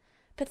killed,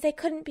 but they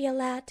couldn't be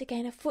allowed to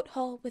gain a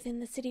foothold within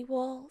the city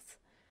walls.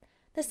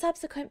 The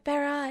subsequent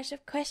barrage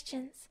of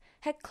questions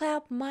had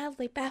Cloud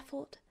mildly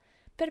baffled,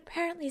 but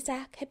apparently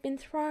Zack had been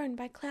thrown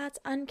by Cloud's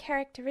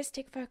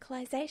uncharacteristic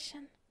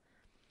vocalization.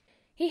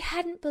 He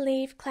hadn't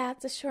believed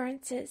Cloud's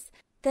assurances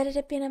that it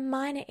had been a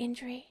minor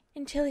injury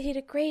until he'd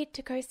agreed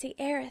to go see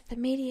Aerith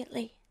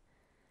immediately.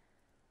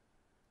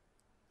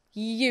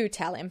 You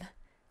tell him,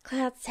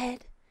 Cloud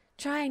said,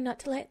 trying not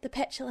to let the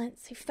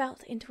petulance he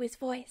felt into his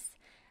voice,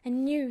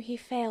 and knew he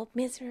failed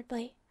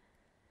miserably.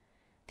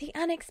 The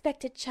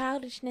unexpected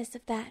childishness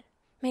of that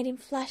made him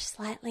flush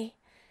slightly,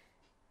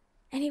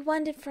 and he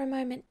wondered for a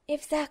moment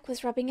if Zack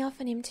was rubbing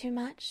off on him too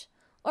much,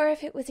 or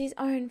if it was his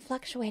own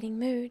fluctuating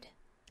mood.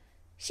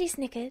 She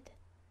snickered.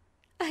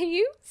 Are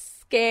you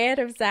scared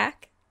of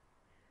Zack?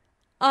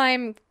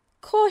 I'm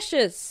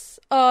cautious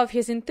of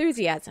his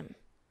enthusiasm,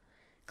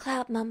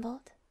 Cloud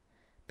mumbled.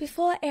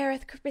 Before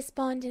Aerith could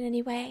respond in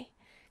any way,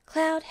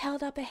 Cloud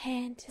held up a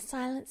hand to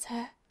silence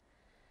her.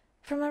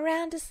 From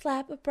around a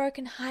slab of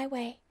broken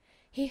highway,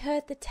 he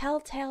heard the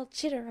telltale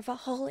chitter of a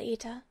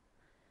hole-eater.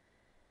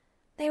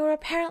 They were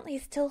apparently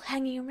still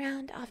hanging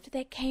around after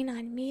their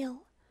canine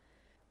meal.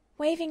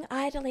 Waving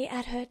idly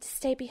at her to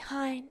stay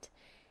behind,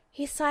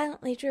 he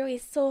silently drew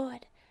his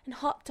sword and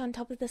hopped on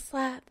top of the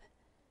slab.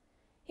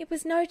 It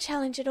was no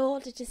challenge at all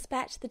to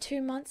dispatch the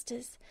two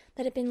monsters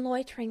that had been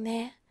loitering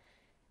there,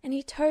 and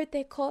he towed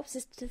their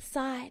corpses to the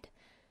side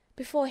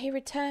before he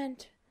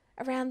returned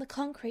around the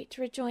concrete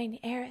to rejoin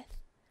Aerith.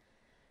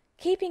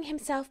 Keeping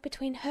himself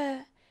between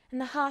her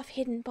and the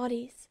half-hidden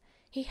bodies,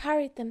 he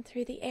hurried them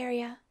through the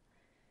area.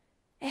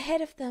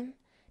 Ahead of them,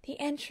 the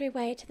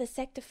entryway to the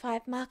Sector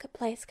 5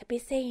 marketplace could be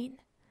seen.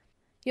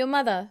 "Your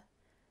mother,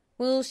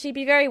 will she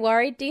be very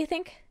worried, do you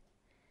think?"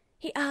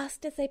 he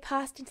asked as they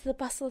passed into the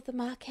bustle of the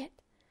market.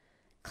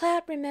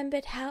 Cloud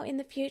remembered how in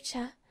the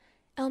future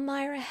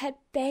Elmira had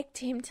begged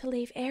him to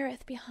leave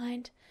Aerith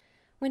behind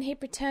when he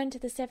returned to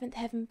the Seventh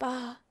Heaven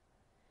bar.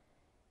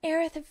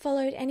 Aerith had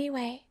followed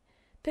anyway,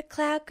 but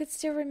Cloud could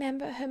still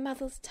remember her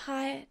mother's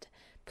tired,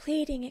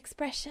 pleading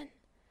expression.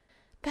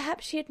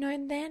 Perhaps she had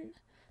known then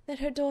that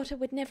her daughter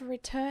would never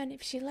return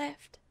if she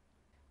left.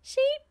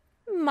 "She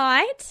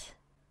might,"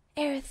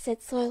 Aerith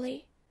said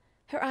slowly,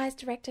 her eyes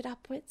directed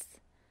upwards.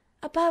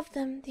 Above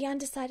them, the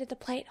underside of the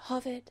plate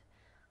hovered,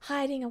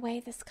 hiding away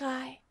the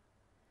sky.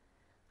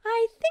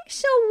 "I think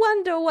she'll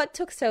wonder what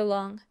took so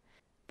long.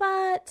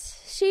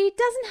 But she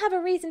doesn't have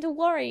a reason to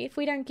worry if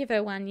we don't give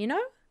her one, you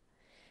know?"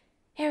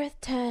 Aerith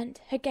turned,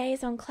 her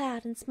gaze on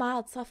Cloud, and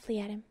smiled softly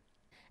at him.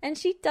 "And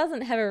she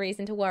doesn't have a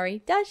reason to worry,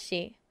 does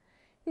she?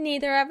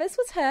 Neither of us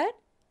was hurt,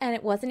 and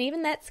it wasn't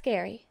even that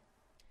scary."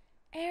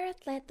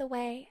 Aerith led the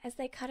way as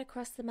they cut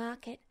across the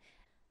market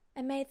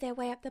and made their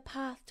way up the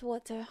path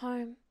towards her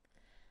home.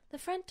 The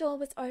front door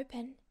was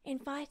open,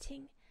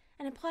 inviting,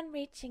 and upon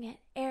reaching it,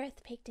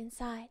 Aerith peeked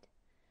inside.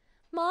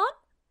 "Mom?"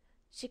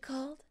 she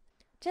called.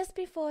 Just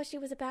before she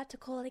was about to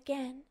call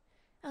again,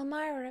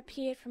 Elmira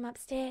appeared from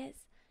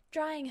upstairs,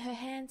 drying her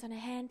hands on a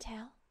hand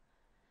towel.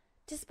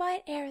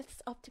 Despite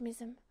Aerith's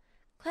optimism,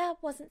 Cloud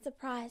wasn't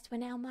surprised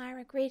when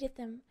Elmira greeted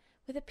them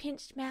with a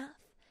pinched mouth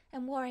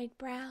and worried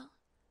brow.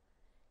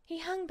 He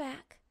hung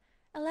back,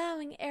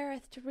 allowing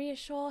Aerith to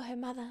reassure her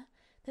mother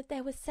that they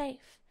were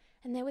safe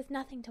and there was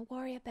nothing to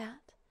worry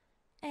about,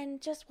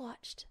 and just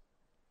watched.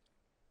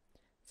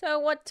 "So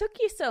what took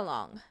you so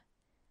long?"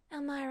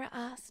 Elmira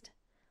asked.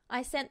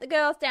 "I sent the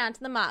girls down to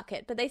the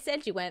market, but they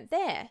said you weren't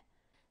there.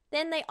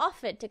 Then they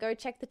offered to go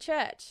check the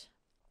church.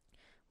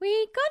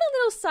 We got a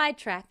little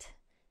sidetracked,"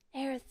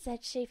 Aerith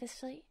said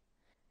sheepishly,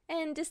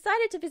 "and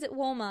decided to visit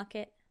Wall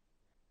Market."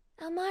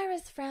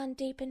 Elmira's frown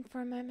deepened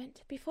for a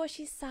moment before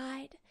she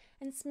sighed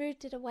and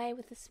smoothed it away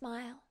with a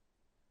smile.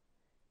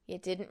 "You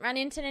didn't run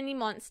into any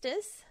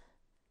monsters?"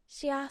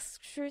 she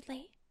asked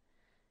shrewdly.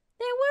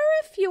 "There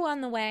were a few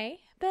on the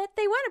way, but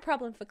they weren't a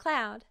problem for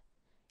Cloud,"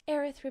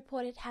 Aerith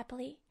reported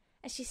happily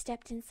as she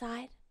stepped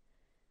inside.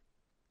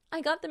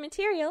 "I got the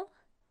material,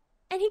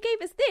 and he gave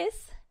us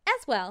this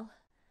as well."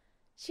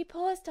 She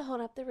paused to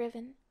hold up the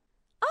ribbon.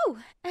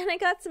 "Oh, and I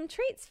got some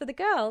treats for the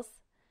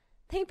girls.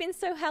 They've been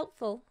so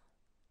helpful."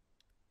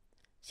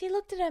 She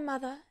looked at her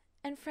mother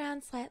and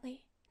frowned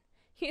slightly.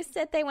 "You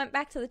said they went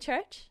back to the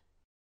church?"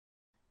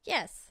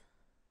 "Yes."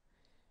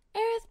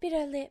 Aerith bit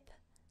her lip,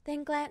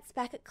 then glanced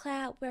back at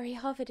Cloud where he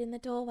hovered in the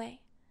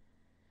doorway.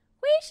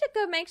 "We should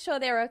go make sure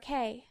they're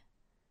okay."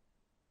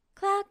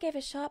 Cloud gave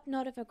a sharp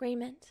nod of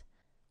agreement.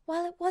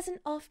 While it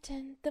wasn't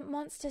often that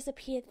monsters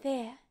appeared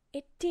there,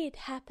 it did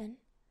happen.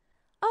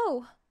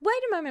 "Oh,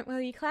 wait a moment, will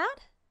you,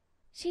 Cloud?"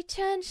 She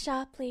turned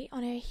sharply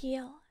on her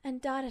heel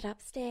and darted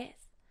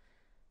upstairs.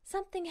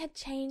 Something had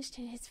changed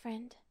in his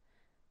friend,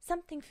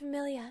 something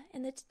familiar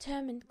in the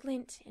determined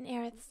glint in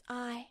Aerith's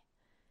eye.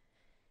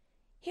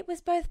 It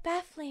was both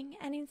baffling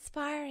and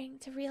inspiring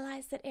to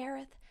realize that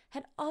Aerith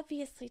had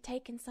obviously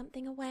taken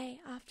something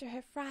away after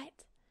her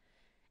fright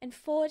and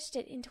forged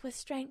it into a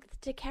strength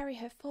to carry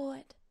her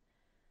forward.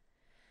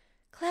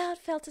 Cloud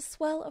felt a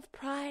swell of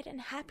pride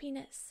and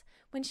happiness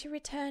when she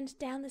returned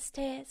down the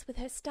stairs with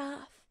her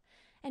staff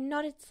and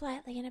nodded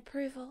slightly in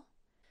approval.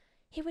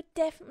 He would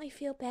definitely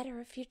feel better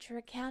of future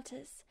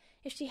encounters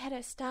if she had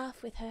her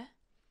staff with her,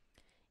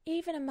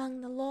 even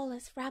among the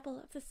lawless rabble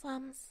of the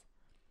slums.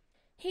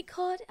 He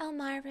caught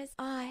Elmira's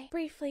eye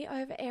briefly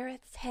over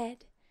Aerith's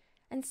head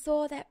and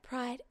saw that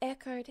pride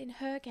echoed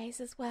in her gaze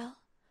as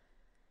well.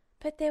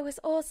 But there was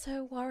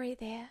also worry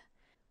there,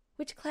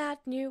 which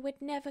Cloud knew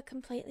would never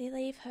completely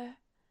leave her.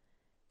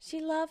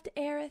 She loved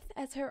Aerith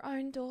as her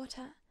own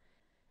daughter,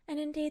 and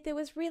indeed there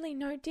was really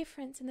no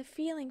difference in the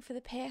feeling for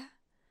the pair.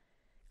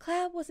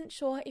 Cloud wasn't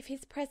sure if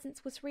his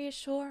presence was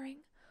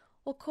reassuring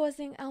or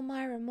causing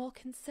Elmira more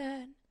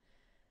concern,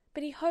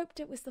 but he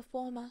hoped it was the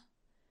former.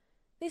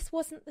 This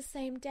wasn't the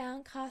same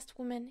downcast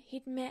woman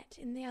he'd met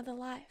in the other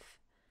life,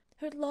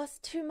 who'd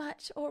lost too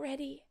much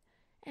already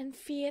and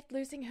feared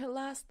losing her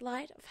last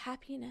light of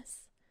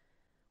happiness,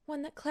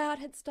 one that Cloud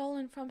had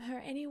stolen from her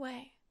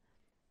anyway.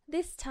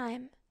 This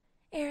time,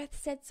 Aerith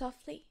said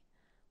softly,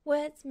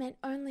 words meant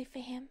only for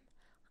him,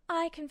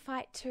 "I can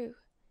fight too,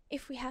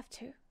 if we have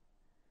to."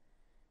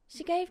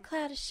 She gave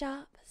Cloud a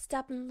sharp,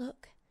 stubborn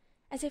look,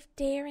 as if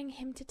daring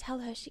him to tell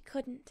her she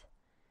couldn't.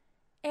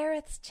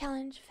 Aerith's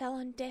challenge fell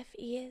on deaf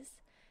ears,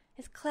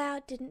 as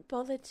Cloud didn't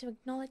bother to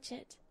acknowledge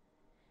it.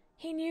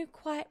 He knew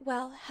quite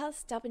well how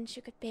stubborn she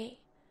could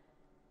be.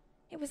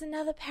 It was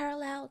another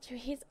parallel to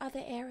his other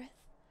Aerith.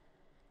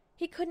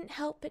 He couldn't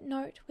help but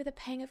note with a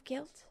pang of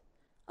guilt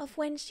of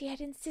when she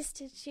had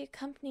insisted she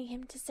accompany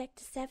him to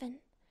Sector 7.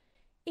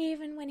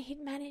 Even when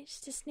he'd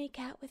managed to sneak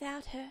out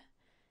without her,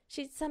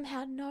 she'd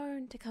somehow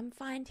known to come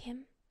find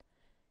him.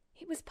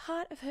 It was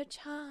part of her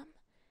charm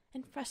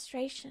and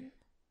frustration.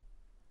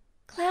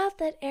 Cloud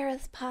let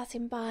Aerith pass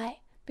him by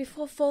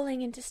before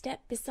falling into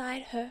step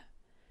beside her.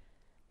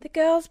 The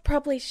girls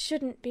probably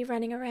shouldn't be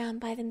running around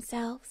by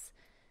themselves.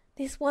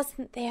 This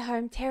wasn't their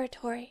home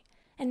territory,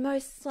 and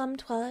most slum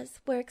dwellers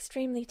were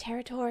extremely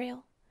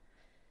territorial.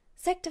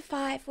 Sector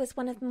 5 was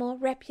one of the more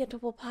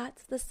reputable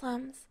parts of the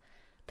slums,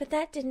 but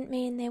that didn't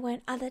mean there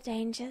weren't other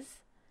dangers.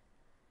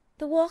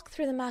 The walk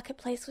through the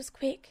marketplace was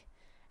quick,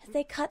 as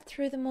they cut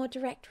through the more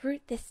direct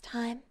route this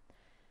time.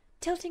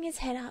 Tilting his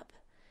head up,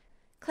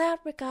 Cloud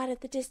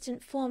regarded the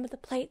distant form of the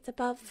plates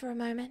above for a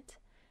moment,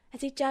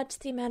 as he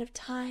judged the amount of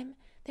time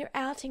their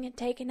outing had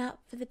taken up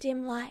for the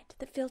dim light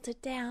that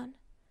filtered down.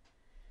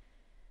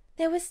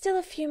 There was still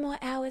a few more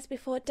hours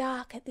before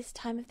dark at this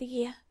time of the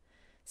year,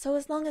 so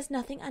as long as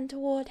nothing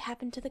untoward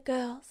happened to the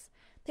girls,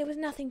 there was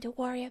nothing to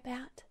worry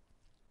about.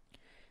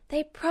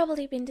 They'd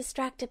probably been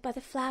distracted by the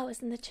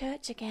flowers in the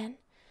church again,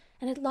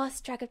 and had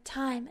lost track of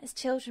time as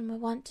children were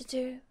wont to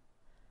do.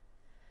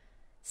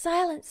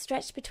 Silence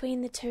stretched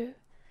between the two,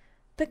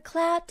 but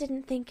Cloud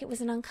didn't think it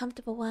was an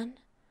uncomfortable one.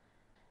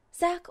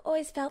 Zack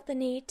always felt the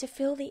need to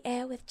fill the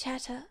air with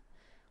chatter,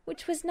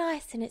 which was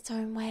nice in its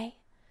own way,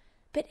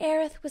 but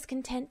Aerith was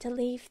content to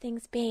leave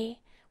things be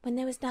when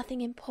there was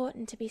nothing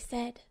important to be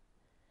said.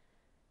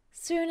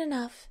 Soon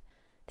enough,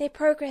 they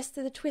progressed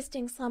through the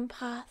twisting slum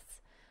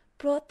paths,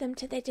 brought them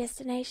to their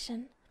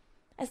destination,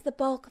 as the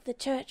bulk of the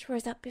church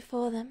rose up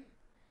before them.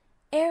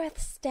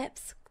 Aerith's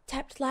steps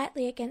tapped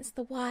lightly against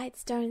the wide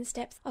stone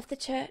steps of the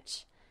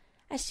church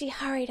as she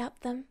hurried up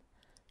them,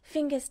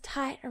 fingers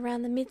tight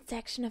around the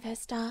midsection of her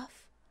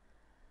staff.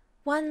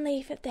 One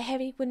leaf of the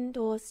heavy wooden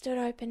doors stood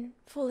open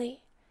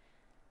fully.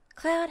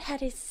 Cloud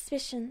had his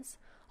suspicions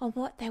on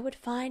what they would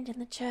find in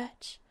the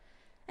church,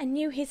 and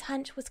knew his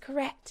hunch was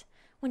correct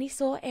when he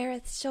saw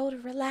Aerith's shoulder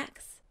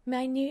relax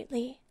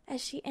minutely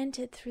as she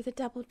entered through the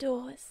double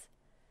doors.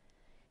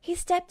 He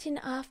stepped in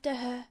after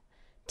her,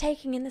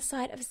 taking in the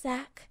sight of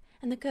Zack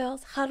and the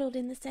girls huddled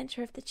in the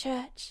center of the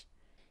church.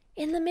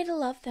 In the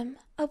middle of them,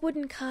 a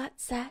wooden cart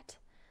sat,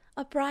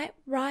 a bright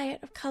riot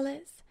of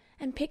colors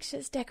and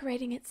pictures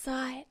decorating its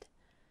side.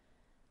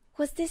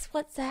 Was this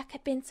what Zack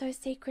had been so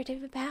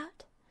secretive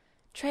about?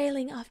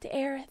 Trailing after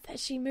Aerith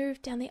as she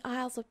moved down the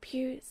aisles of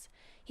pews,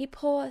 he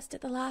paused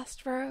at the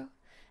last row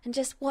and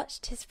just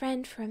watched his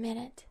friend for a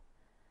minute.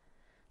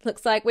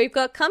 "Looks like we've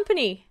got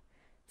company,"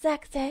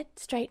 Zack said,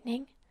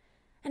 straightening.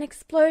 An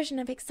explosion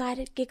of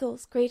excited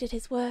giggles greeted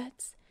his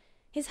words.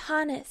 His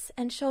harness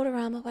and shoulder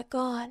armor were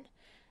gone,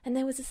 and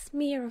there was a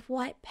smear of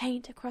white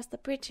paint across the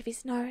bridge of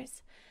his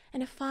nose,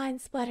 and a fine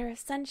splatter of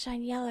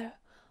sunshine yellow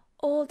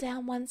all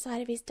down one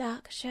side of his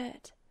dark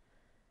shirt.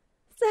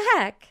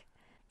 "Zack!"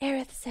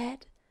 Aerith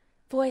said,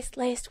 voice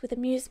laced with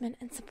amusement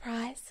and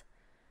surprise.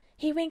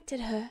 He winked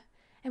at her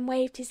and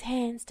waved his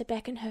hands to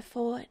beckon her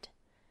forward.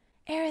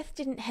 Aerith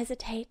didn't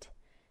hesitate.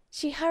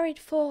 She hurried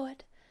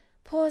forward,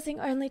 pausing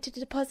only to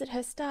deposit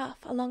her staff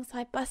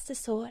alongside Buster's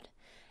sword,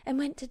 and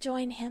went to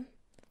join him.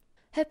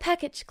 Her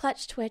package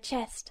clutched to her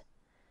chest.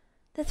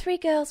 The three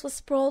girls were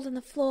sprawled on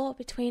the floor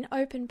between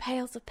open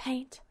pails of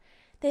paint,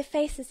 their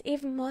faces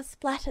even more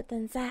splattered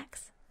than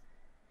Zack's.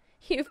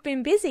 "You've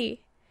been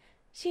busy,"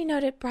 she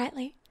noted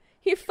brightly.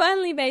 "You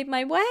finally made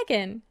my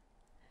wagon."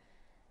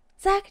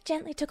 Zack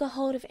gently took a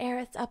hold of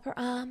Aerith's upper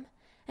arm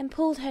and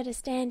pulled her to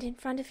stand in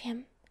front of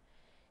him.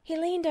 He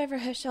leaned over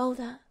her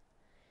shoulder.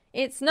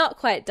 "It's not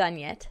quite done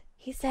yet,"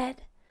 he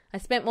said. "I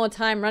spent more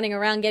time running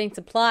around getting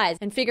supplies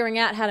and figuring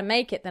out how to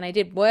make it than I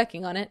did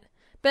working on it.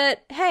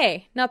 But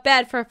hey, not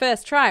bad for a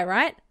first try,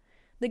 right?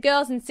 The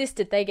girls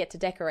insisted they get to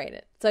decorate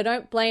it, so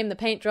don't blame the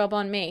paint job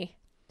on me."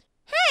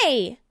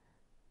 "Hey!"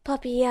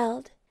 Poppy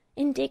yelled,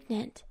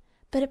 indignant,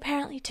 but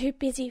apparently too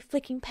busy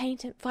flicking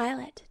paint at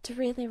Violet to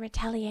really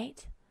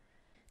retaliate.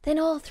 Then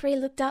all three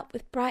looked up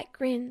with bright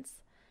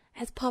grins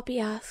as Poppy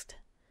asked,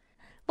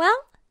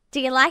 "Well,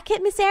 do you like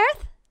it, Miss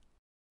Aerith?"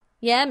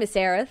 "Yeah, Miss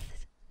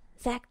Aerith,"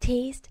 Zack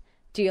teased.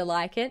 "Do you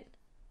like it?"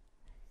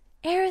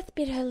 Aerith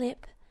bit her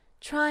lip,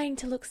 trying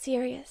to look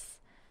serious,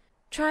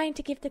 trying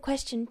to give the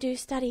question due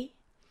study.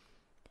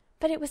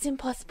 But it was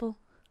impossible.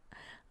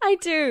 "I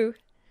do,"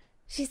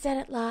 she said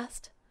at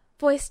last,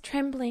 voice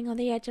trembling on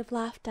the edge of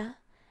laughter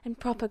and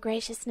proper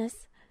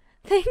graciousness.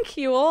 "Thank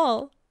you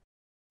all."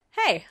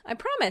 "Hey, I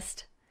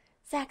promised,"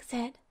 Zack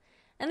said,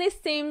 and this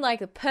seemed like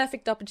the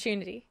perfect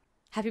opportunity.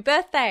 "Happy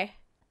birthday."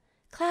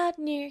 Cloud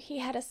knew he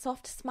had a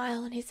soft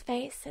smile on his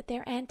face at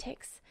their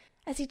antics,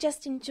 as he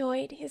just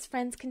enjoyed his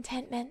friend's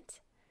contentment.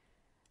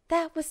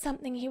 That was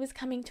something he was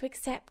coming to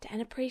accept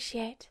and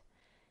appreciate,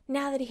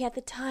 now that he had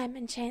the time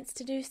and chance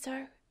to do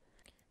so.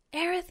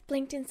 Aerith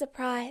blinked in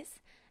surprise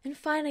and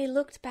finally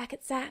looked back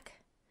at Zack.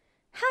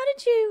 "How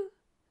did you—"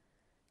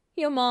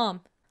 "Your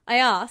mom. I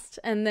asked,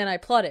 and then I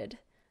plotted.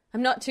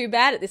 I'm not too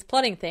bad at this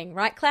plotting thing,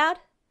 right, Cloud?"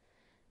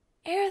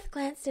 Aerith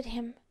glanced at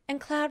him, and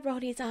Cloud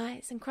rolled his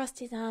eyes and crossed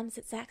his arms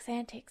at Zack's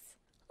antics.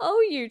 "Oh,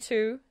 you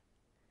two,"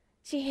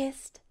 she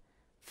hissed,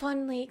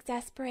 fondly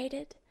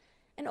exasperated,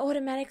 and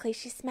automatically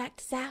she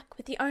smacked Zack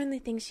with the only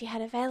thing she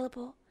had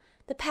available,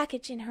 the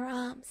package in her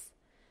arms.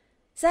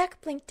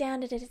 Zack blinked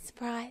down at it in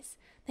surprise,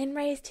 then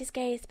raised his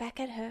gaze back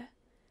at her.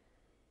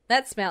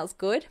 "That smells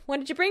good.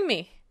 What did you bring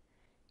me?"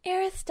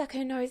 Aerith stuck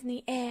her nose in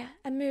the air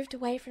and moved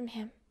away from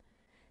him.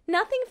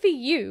 "Nothing for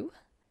you,"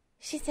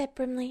 she said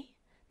primly,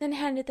 then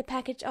handed the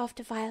package off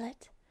to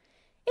Violet.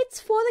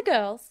 "It's for the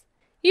girls.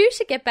 You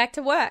should get back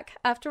to work.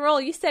 After all,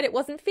 you said it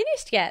wasn't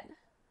finished yet."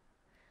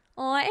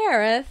 "Aw,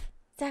 Aerith,"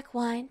 Zack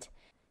whined.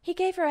 He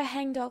gave her a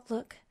hangdog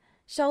look,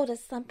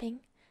 shoulders slumping.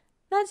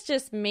 "That's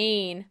just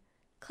mean.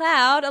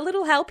 Cloud, a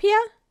little help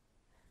here?"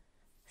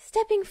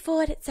 Stepping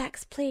forward at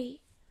Zack's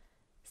plea,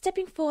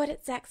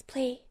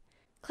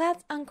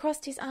 Cloud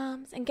uncrossed his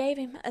arms and gave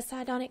him a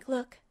sardonic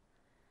look.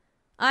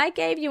 "I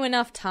gave you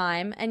enough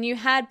time, and you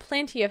had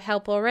plenty of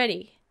help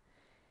already."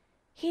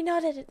 He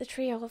nodded at the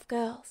trio of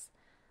girls.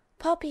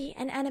 Poppy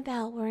and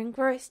Annabelle were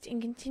engrossed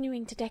in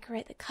continuing to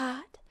decorate the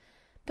cart,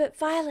 but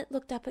Violet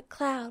looked up at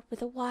Cloud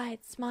with a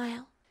wide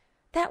smile.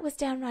 That was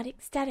downright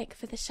ecstatic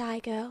for the shy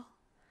girl.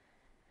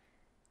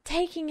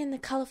 Taking in the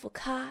colourful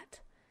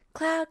cart,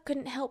 Cloud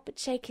couldn't help but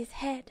shake his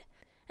head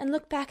and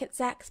look back at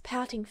Zack's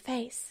pouting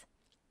face.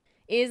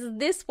 "Is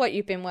this what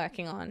you've been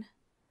working on?"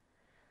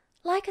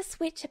 Like a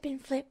switch had been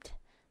flipped,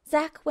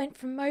 Zack went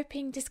from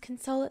moping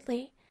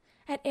disconsolately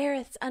at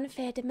Aerith's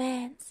unfair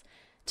demands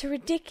to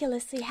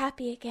ridiculously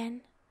happy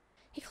again.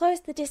 He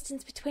closed the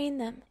distance between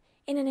them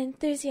in an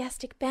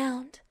enthusiastic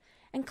bound,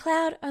 and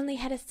Cloud only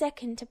had a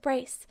second to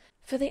brace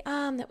for the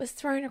arm that was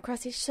thrown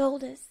across his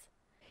shoulders.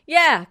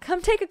 "Yeah,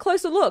 come take a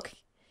closer look.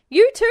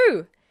 You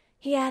too,"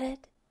 he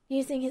added,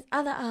 using his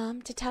other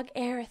arm to tug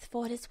Aerith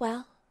forward as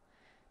well.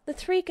 The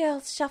three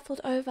girls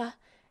shuffled over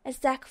as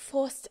Zack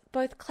forced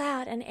both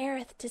Cloud and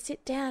Aerith to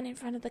sit down in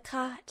front of the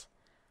cart.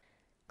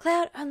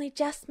 Cloud only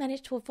just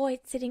managed to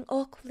avoid sitting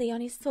awkwardly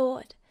on his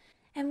sword,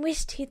 and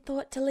wished he'd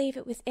thought to leave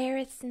it with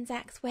Aerith's and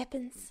Zack's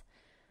weapons.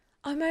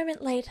 A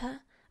moment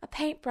later, a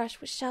paintbrush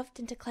was shoved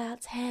into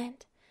Cloud's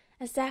hand,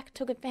 as Zack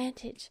took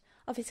advantage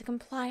of his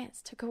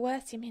compliance to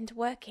coerce him into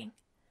working.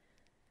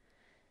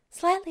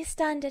 Slightly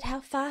stunned at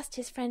how fast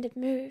his friend had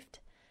moved,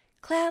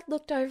 Cloud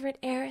looked over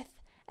at Aerith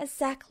as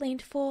Zack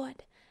leaned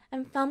forward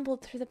and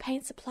fumbled through the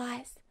paint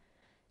supplies.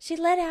 She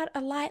let out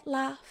a light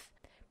laugh,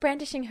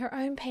 brandishing her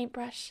own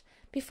paintbrush,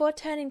 before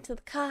turning to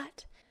the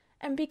cart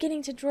and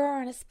beginning to draw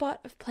on a spot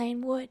of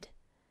plain wood.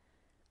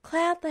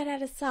 Cloud let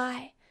out a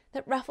sigh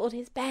that ruffled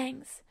his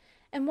bangs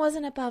and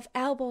wasn't above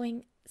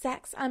elbowing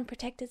Zack's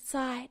unprotected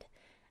side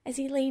as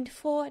he leaned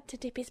forward to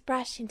dip his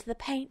brush into the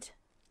paint.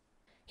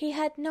 He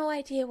had no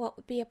idea what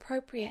would be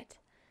appropriate,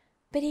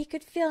 but he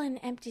could fill an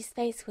empty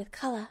space with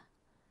colour.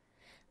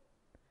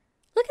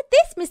 "Look at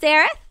this, Miss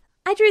Aerith.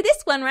 I drew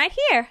this one right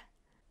here,"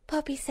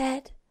 Poppy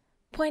said,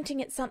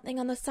 pointing at something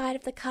on the side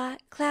of the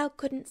cart Cloud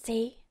couldn't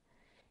see.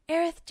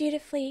 Aerith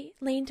dutifully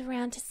leaned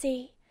around to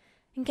see,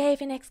 and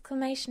gave an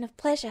exclamation of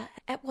pleasure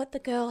at what the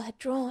girl had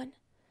drawn.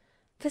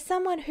 For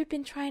someone who'd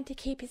been trying to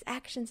keep his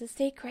actions a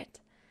secret,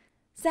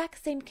 Zack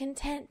seemed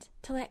content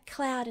to let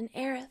Cloud and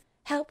Aerith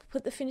help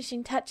put the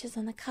finishing touches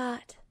on the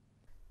cart.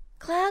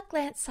 Cloud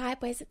glanced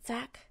sideways at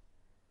Zack.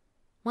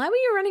 "Why were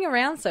you running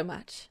around so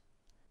much?"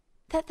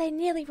 That they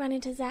nearly run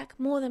into Zack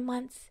more than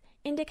once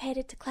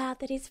indicated to Cloud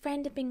that his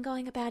friend had been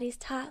going about his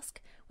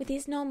task with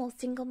his normal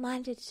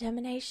single-minded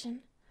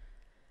determination.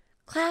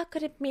 Cloud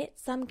could admit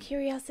some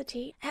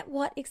curiosity at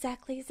what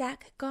exactly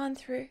Zack had gone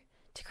through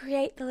to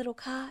create the little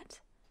cart.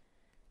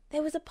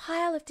 There was a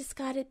pile of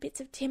discarded bits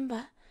of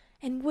timber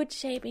and wood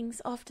shavings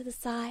off to the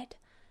side,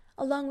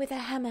 along with a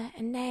hammer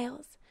and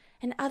nails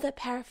and other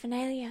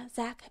paraphernalia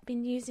Zack had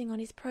been using on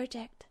his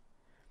project.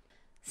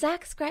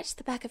 Zack scratched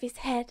the back of his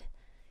head,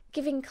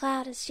 giving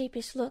Cloud a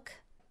sheepish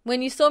look.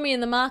 "When you saw me in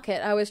the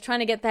market, I was trying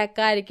to get that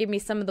guy to give me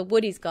some of the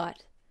wood he's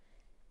got."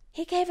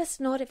 He gave a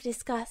snort of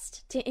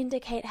disgust to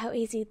indicate how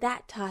easy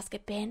that task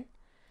had been.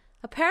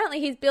 "Apparently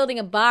he's building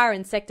a bar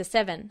in Sector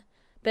 7,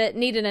 but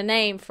needed a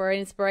name for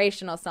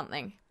inspiration or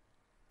something.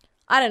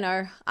 I don't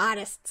know,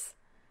 artists,"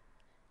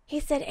 he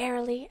said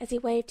airily as he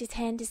waved his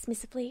hand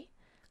dismissively.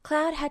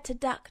 Cloud had to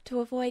duck to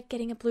avoid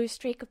getting a blue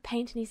streak of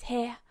paint in his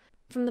hair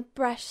from the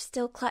brush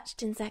still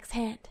clutched in Zack's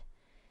hand.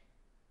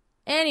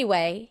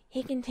 "Anyway,"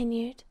 he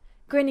continued,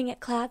 grinning at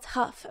Cloud's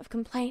huff of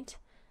complaint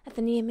at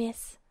the near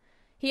miss,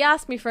 "he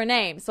asked me for a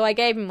name, so I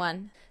gave him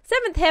one.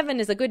 Seventh Heaven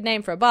is a good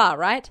name for a bar,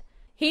 right?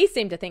 He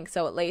seemed to think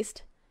so, at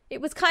least.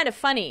 It was kind of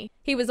funny.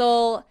 He was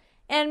all,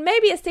 and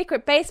maybe a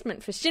secret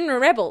basement for Shinra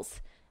rebels,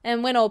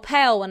 and went all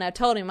pale when I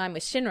told him I'm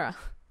with Shinra."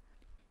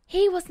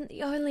 He wasn't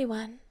the only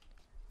one.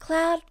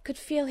 Cloud could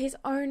feel his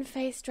own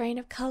face drain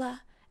of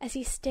colour as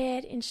he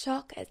stared in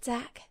shock at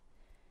Zack.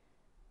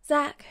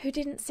 Zack, who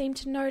didn't seem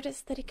to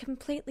notice that he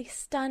completely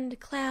stunned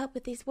Cloud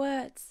with these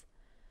words.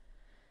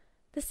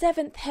 The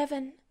seventh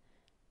heaven,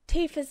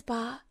 Tifa's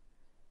bar,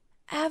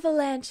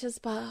 Avalanche's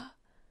bar,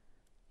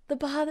 the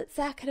bar that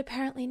Zack had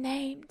apparently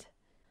named.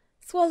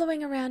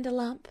 Swallowing around a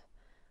lump,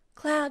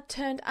 Cloud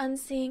turned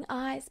unseeing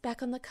eyes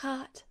back on the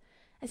cart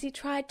as he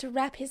tried to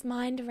wrap his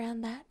mind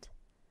around that.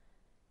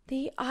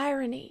 The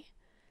irony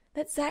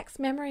that Zack's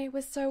memory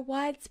was so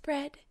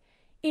widespread,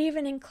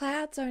 even in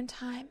Cloud's own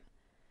time,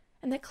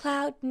 and that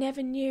Cloud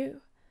never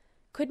knew,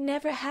 could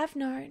never have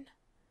known.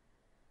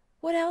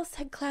 What else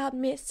had Cloud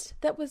missed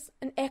that was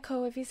an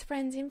echo of his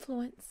friend's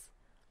influence?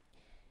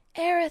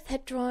 Aerith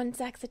had drawn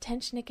Zack's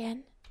attention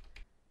again,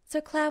 so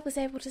Cloud was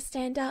able to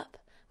stand up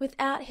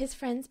without his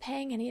friends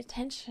paying any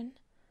attention.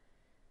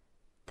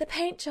 The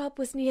paint job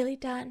was nearly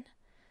done,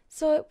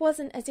 so it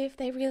wasn't as if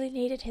they really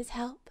needed his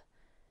help.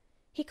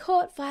 He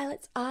caught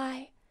Violet's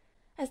eye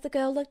as the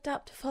girl looked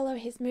up to follow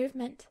his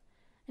movement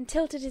and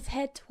tilted his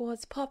head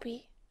towards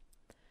Poppy.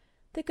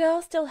 The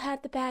girl still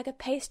had the bag of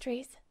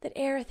pastries that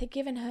Aerith had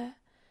given her,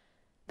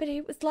 but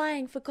it was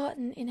lying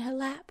forgotten in her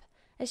lap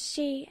as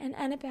she and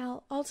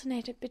Annabelle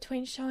alternated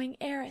between showing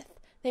Aerith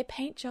their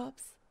paint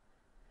jobs.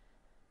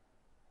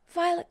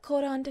 Violet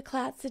caught on to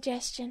Cloud's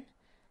suggestion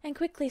and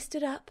quickly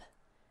stood up.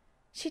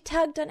 She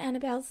tugged on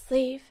Annabelle's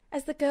sleeve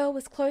as the girl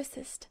was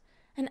closest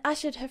and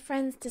ushered her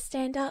friends to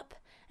stand up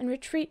and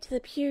retreat to the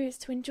pews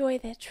to enjoy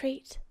their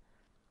treat.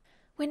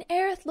 When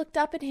Aerith looked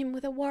up at him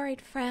with a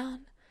worried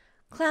frown,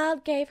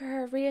 Cloud gave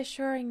her a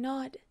reassuring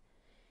nod.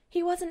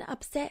 He wasn't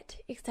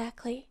upset,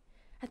 exactly,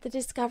 at the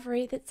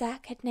discovery that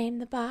Zack had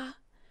named the bar.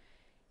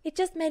 It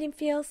just made him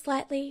feel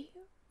slightly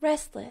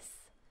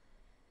restless.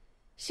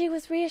 She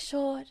was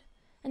reassured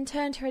and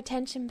turned her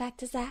attention back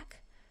to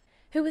Zack,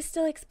 who was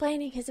still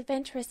explaining his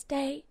adventurous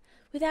day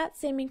without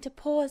seeming to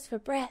pause for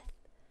breath.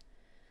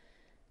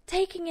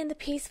 Taking in the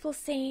peaceful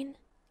scene,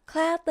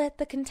 Cloud let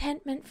the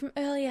contentment from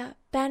earlier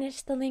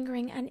banish the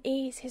lingering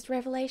unease his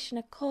revelation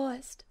had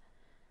caused.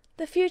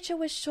 The future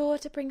was sure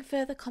to bring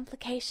further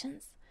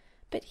complications,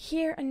 but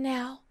here and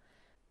now,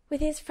 with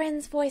his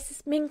friends'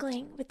 voices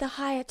mingling with the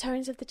higher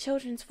tones of the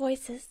children's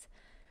voices,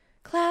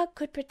 Cloud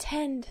could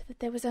pretend that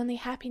there was only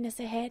happiness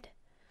ahead.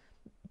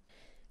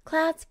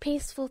 Cloud's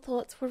peaceful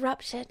thoughts were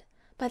ruptured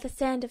by the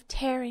sound of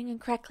tearing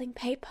and crackling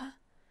paper.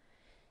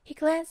 He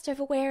glanced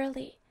over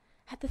warily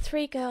at the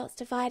three girls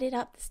divided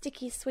up the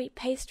sticky sweet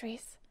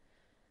pastries.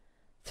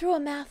 Through a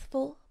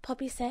mouthful,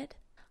 Poppy said,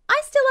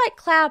 I still like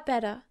Cloud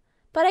better,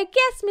 but I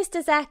guess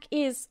Mr. Zack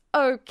is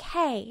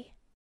okay.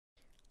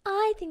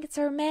 I think it's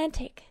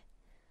romantic,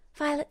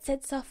 Violet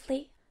said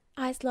softly,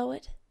 eyes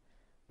lowered.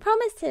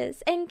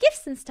 Promises and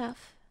gifts and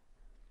stuff.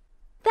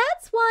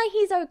 That's why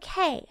he's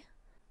okay.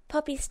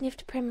 Poppy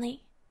sniffed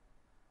primly.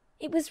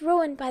 It was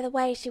ruined by the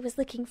way she was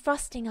licking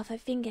frosting off her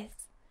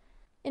fingers.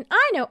 And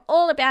I know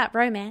all about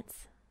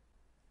romance.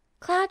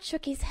 Cloud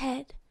shook his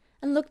head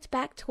and looked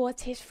back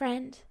towards his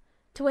friend,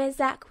 to where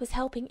Zack was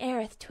helping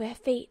Aerith to her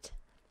feet.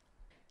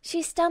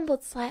 She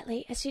stumbled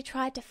slightly as she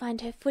tried to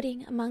find her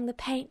footing among the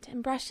paint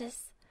and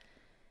brushes.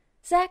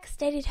 Zack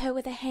steadied her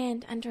with a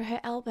hand under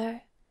her elbow.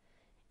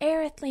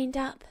 Aerith leaned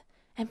up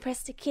and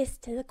pressed a kiss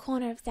to the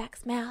corner of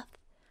Zack's mouth,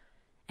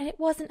 and it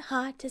wasn't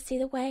hard to see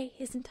the way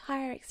his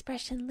entire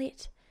expression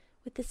lit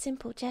with the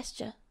simple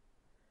gesture.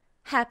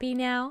 Happy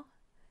now?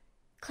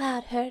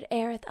 Cloud heard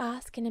Aerith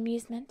ask in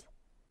amusement.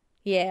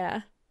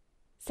 Yeah,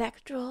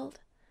 Zack drawled.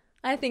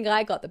 I think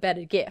I got the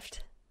better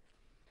gift.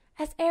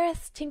 As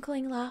Aerith's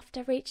tinkling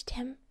laughter reached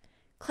him,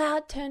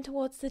 Cloud turned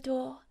towards the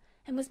door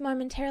and was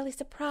momentarily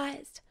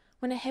surprised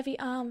when a heavy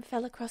arm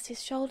fell across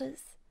his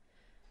shoulders.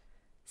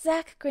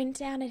 Zack grinned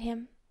down at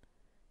him.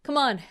 Come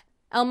on,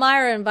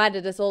 Elmira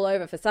invited us all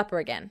over for supper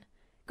again.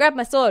 Grab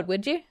my sword,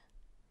 would you?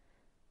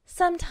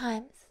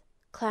 Sometimes,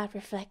 Cloud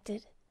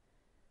reflected,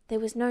 there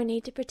was no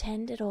need to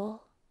pretend at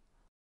all.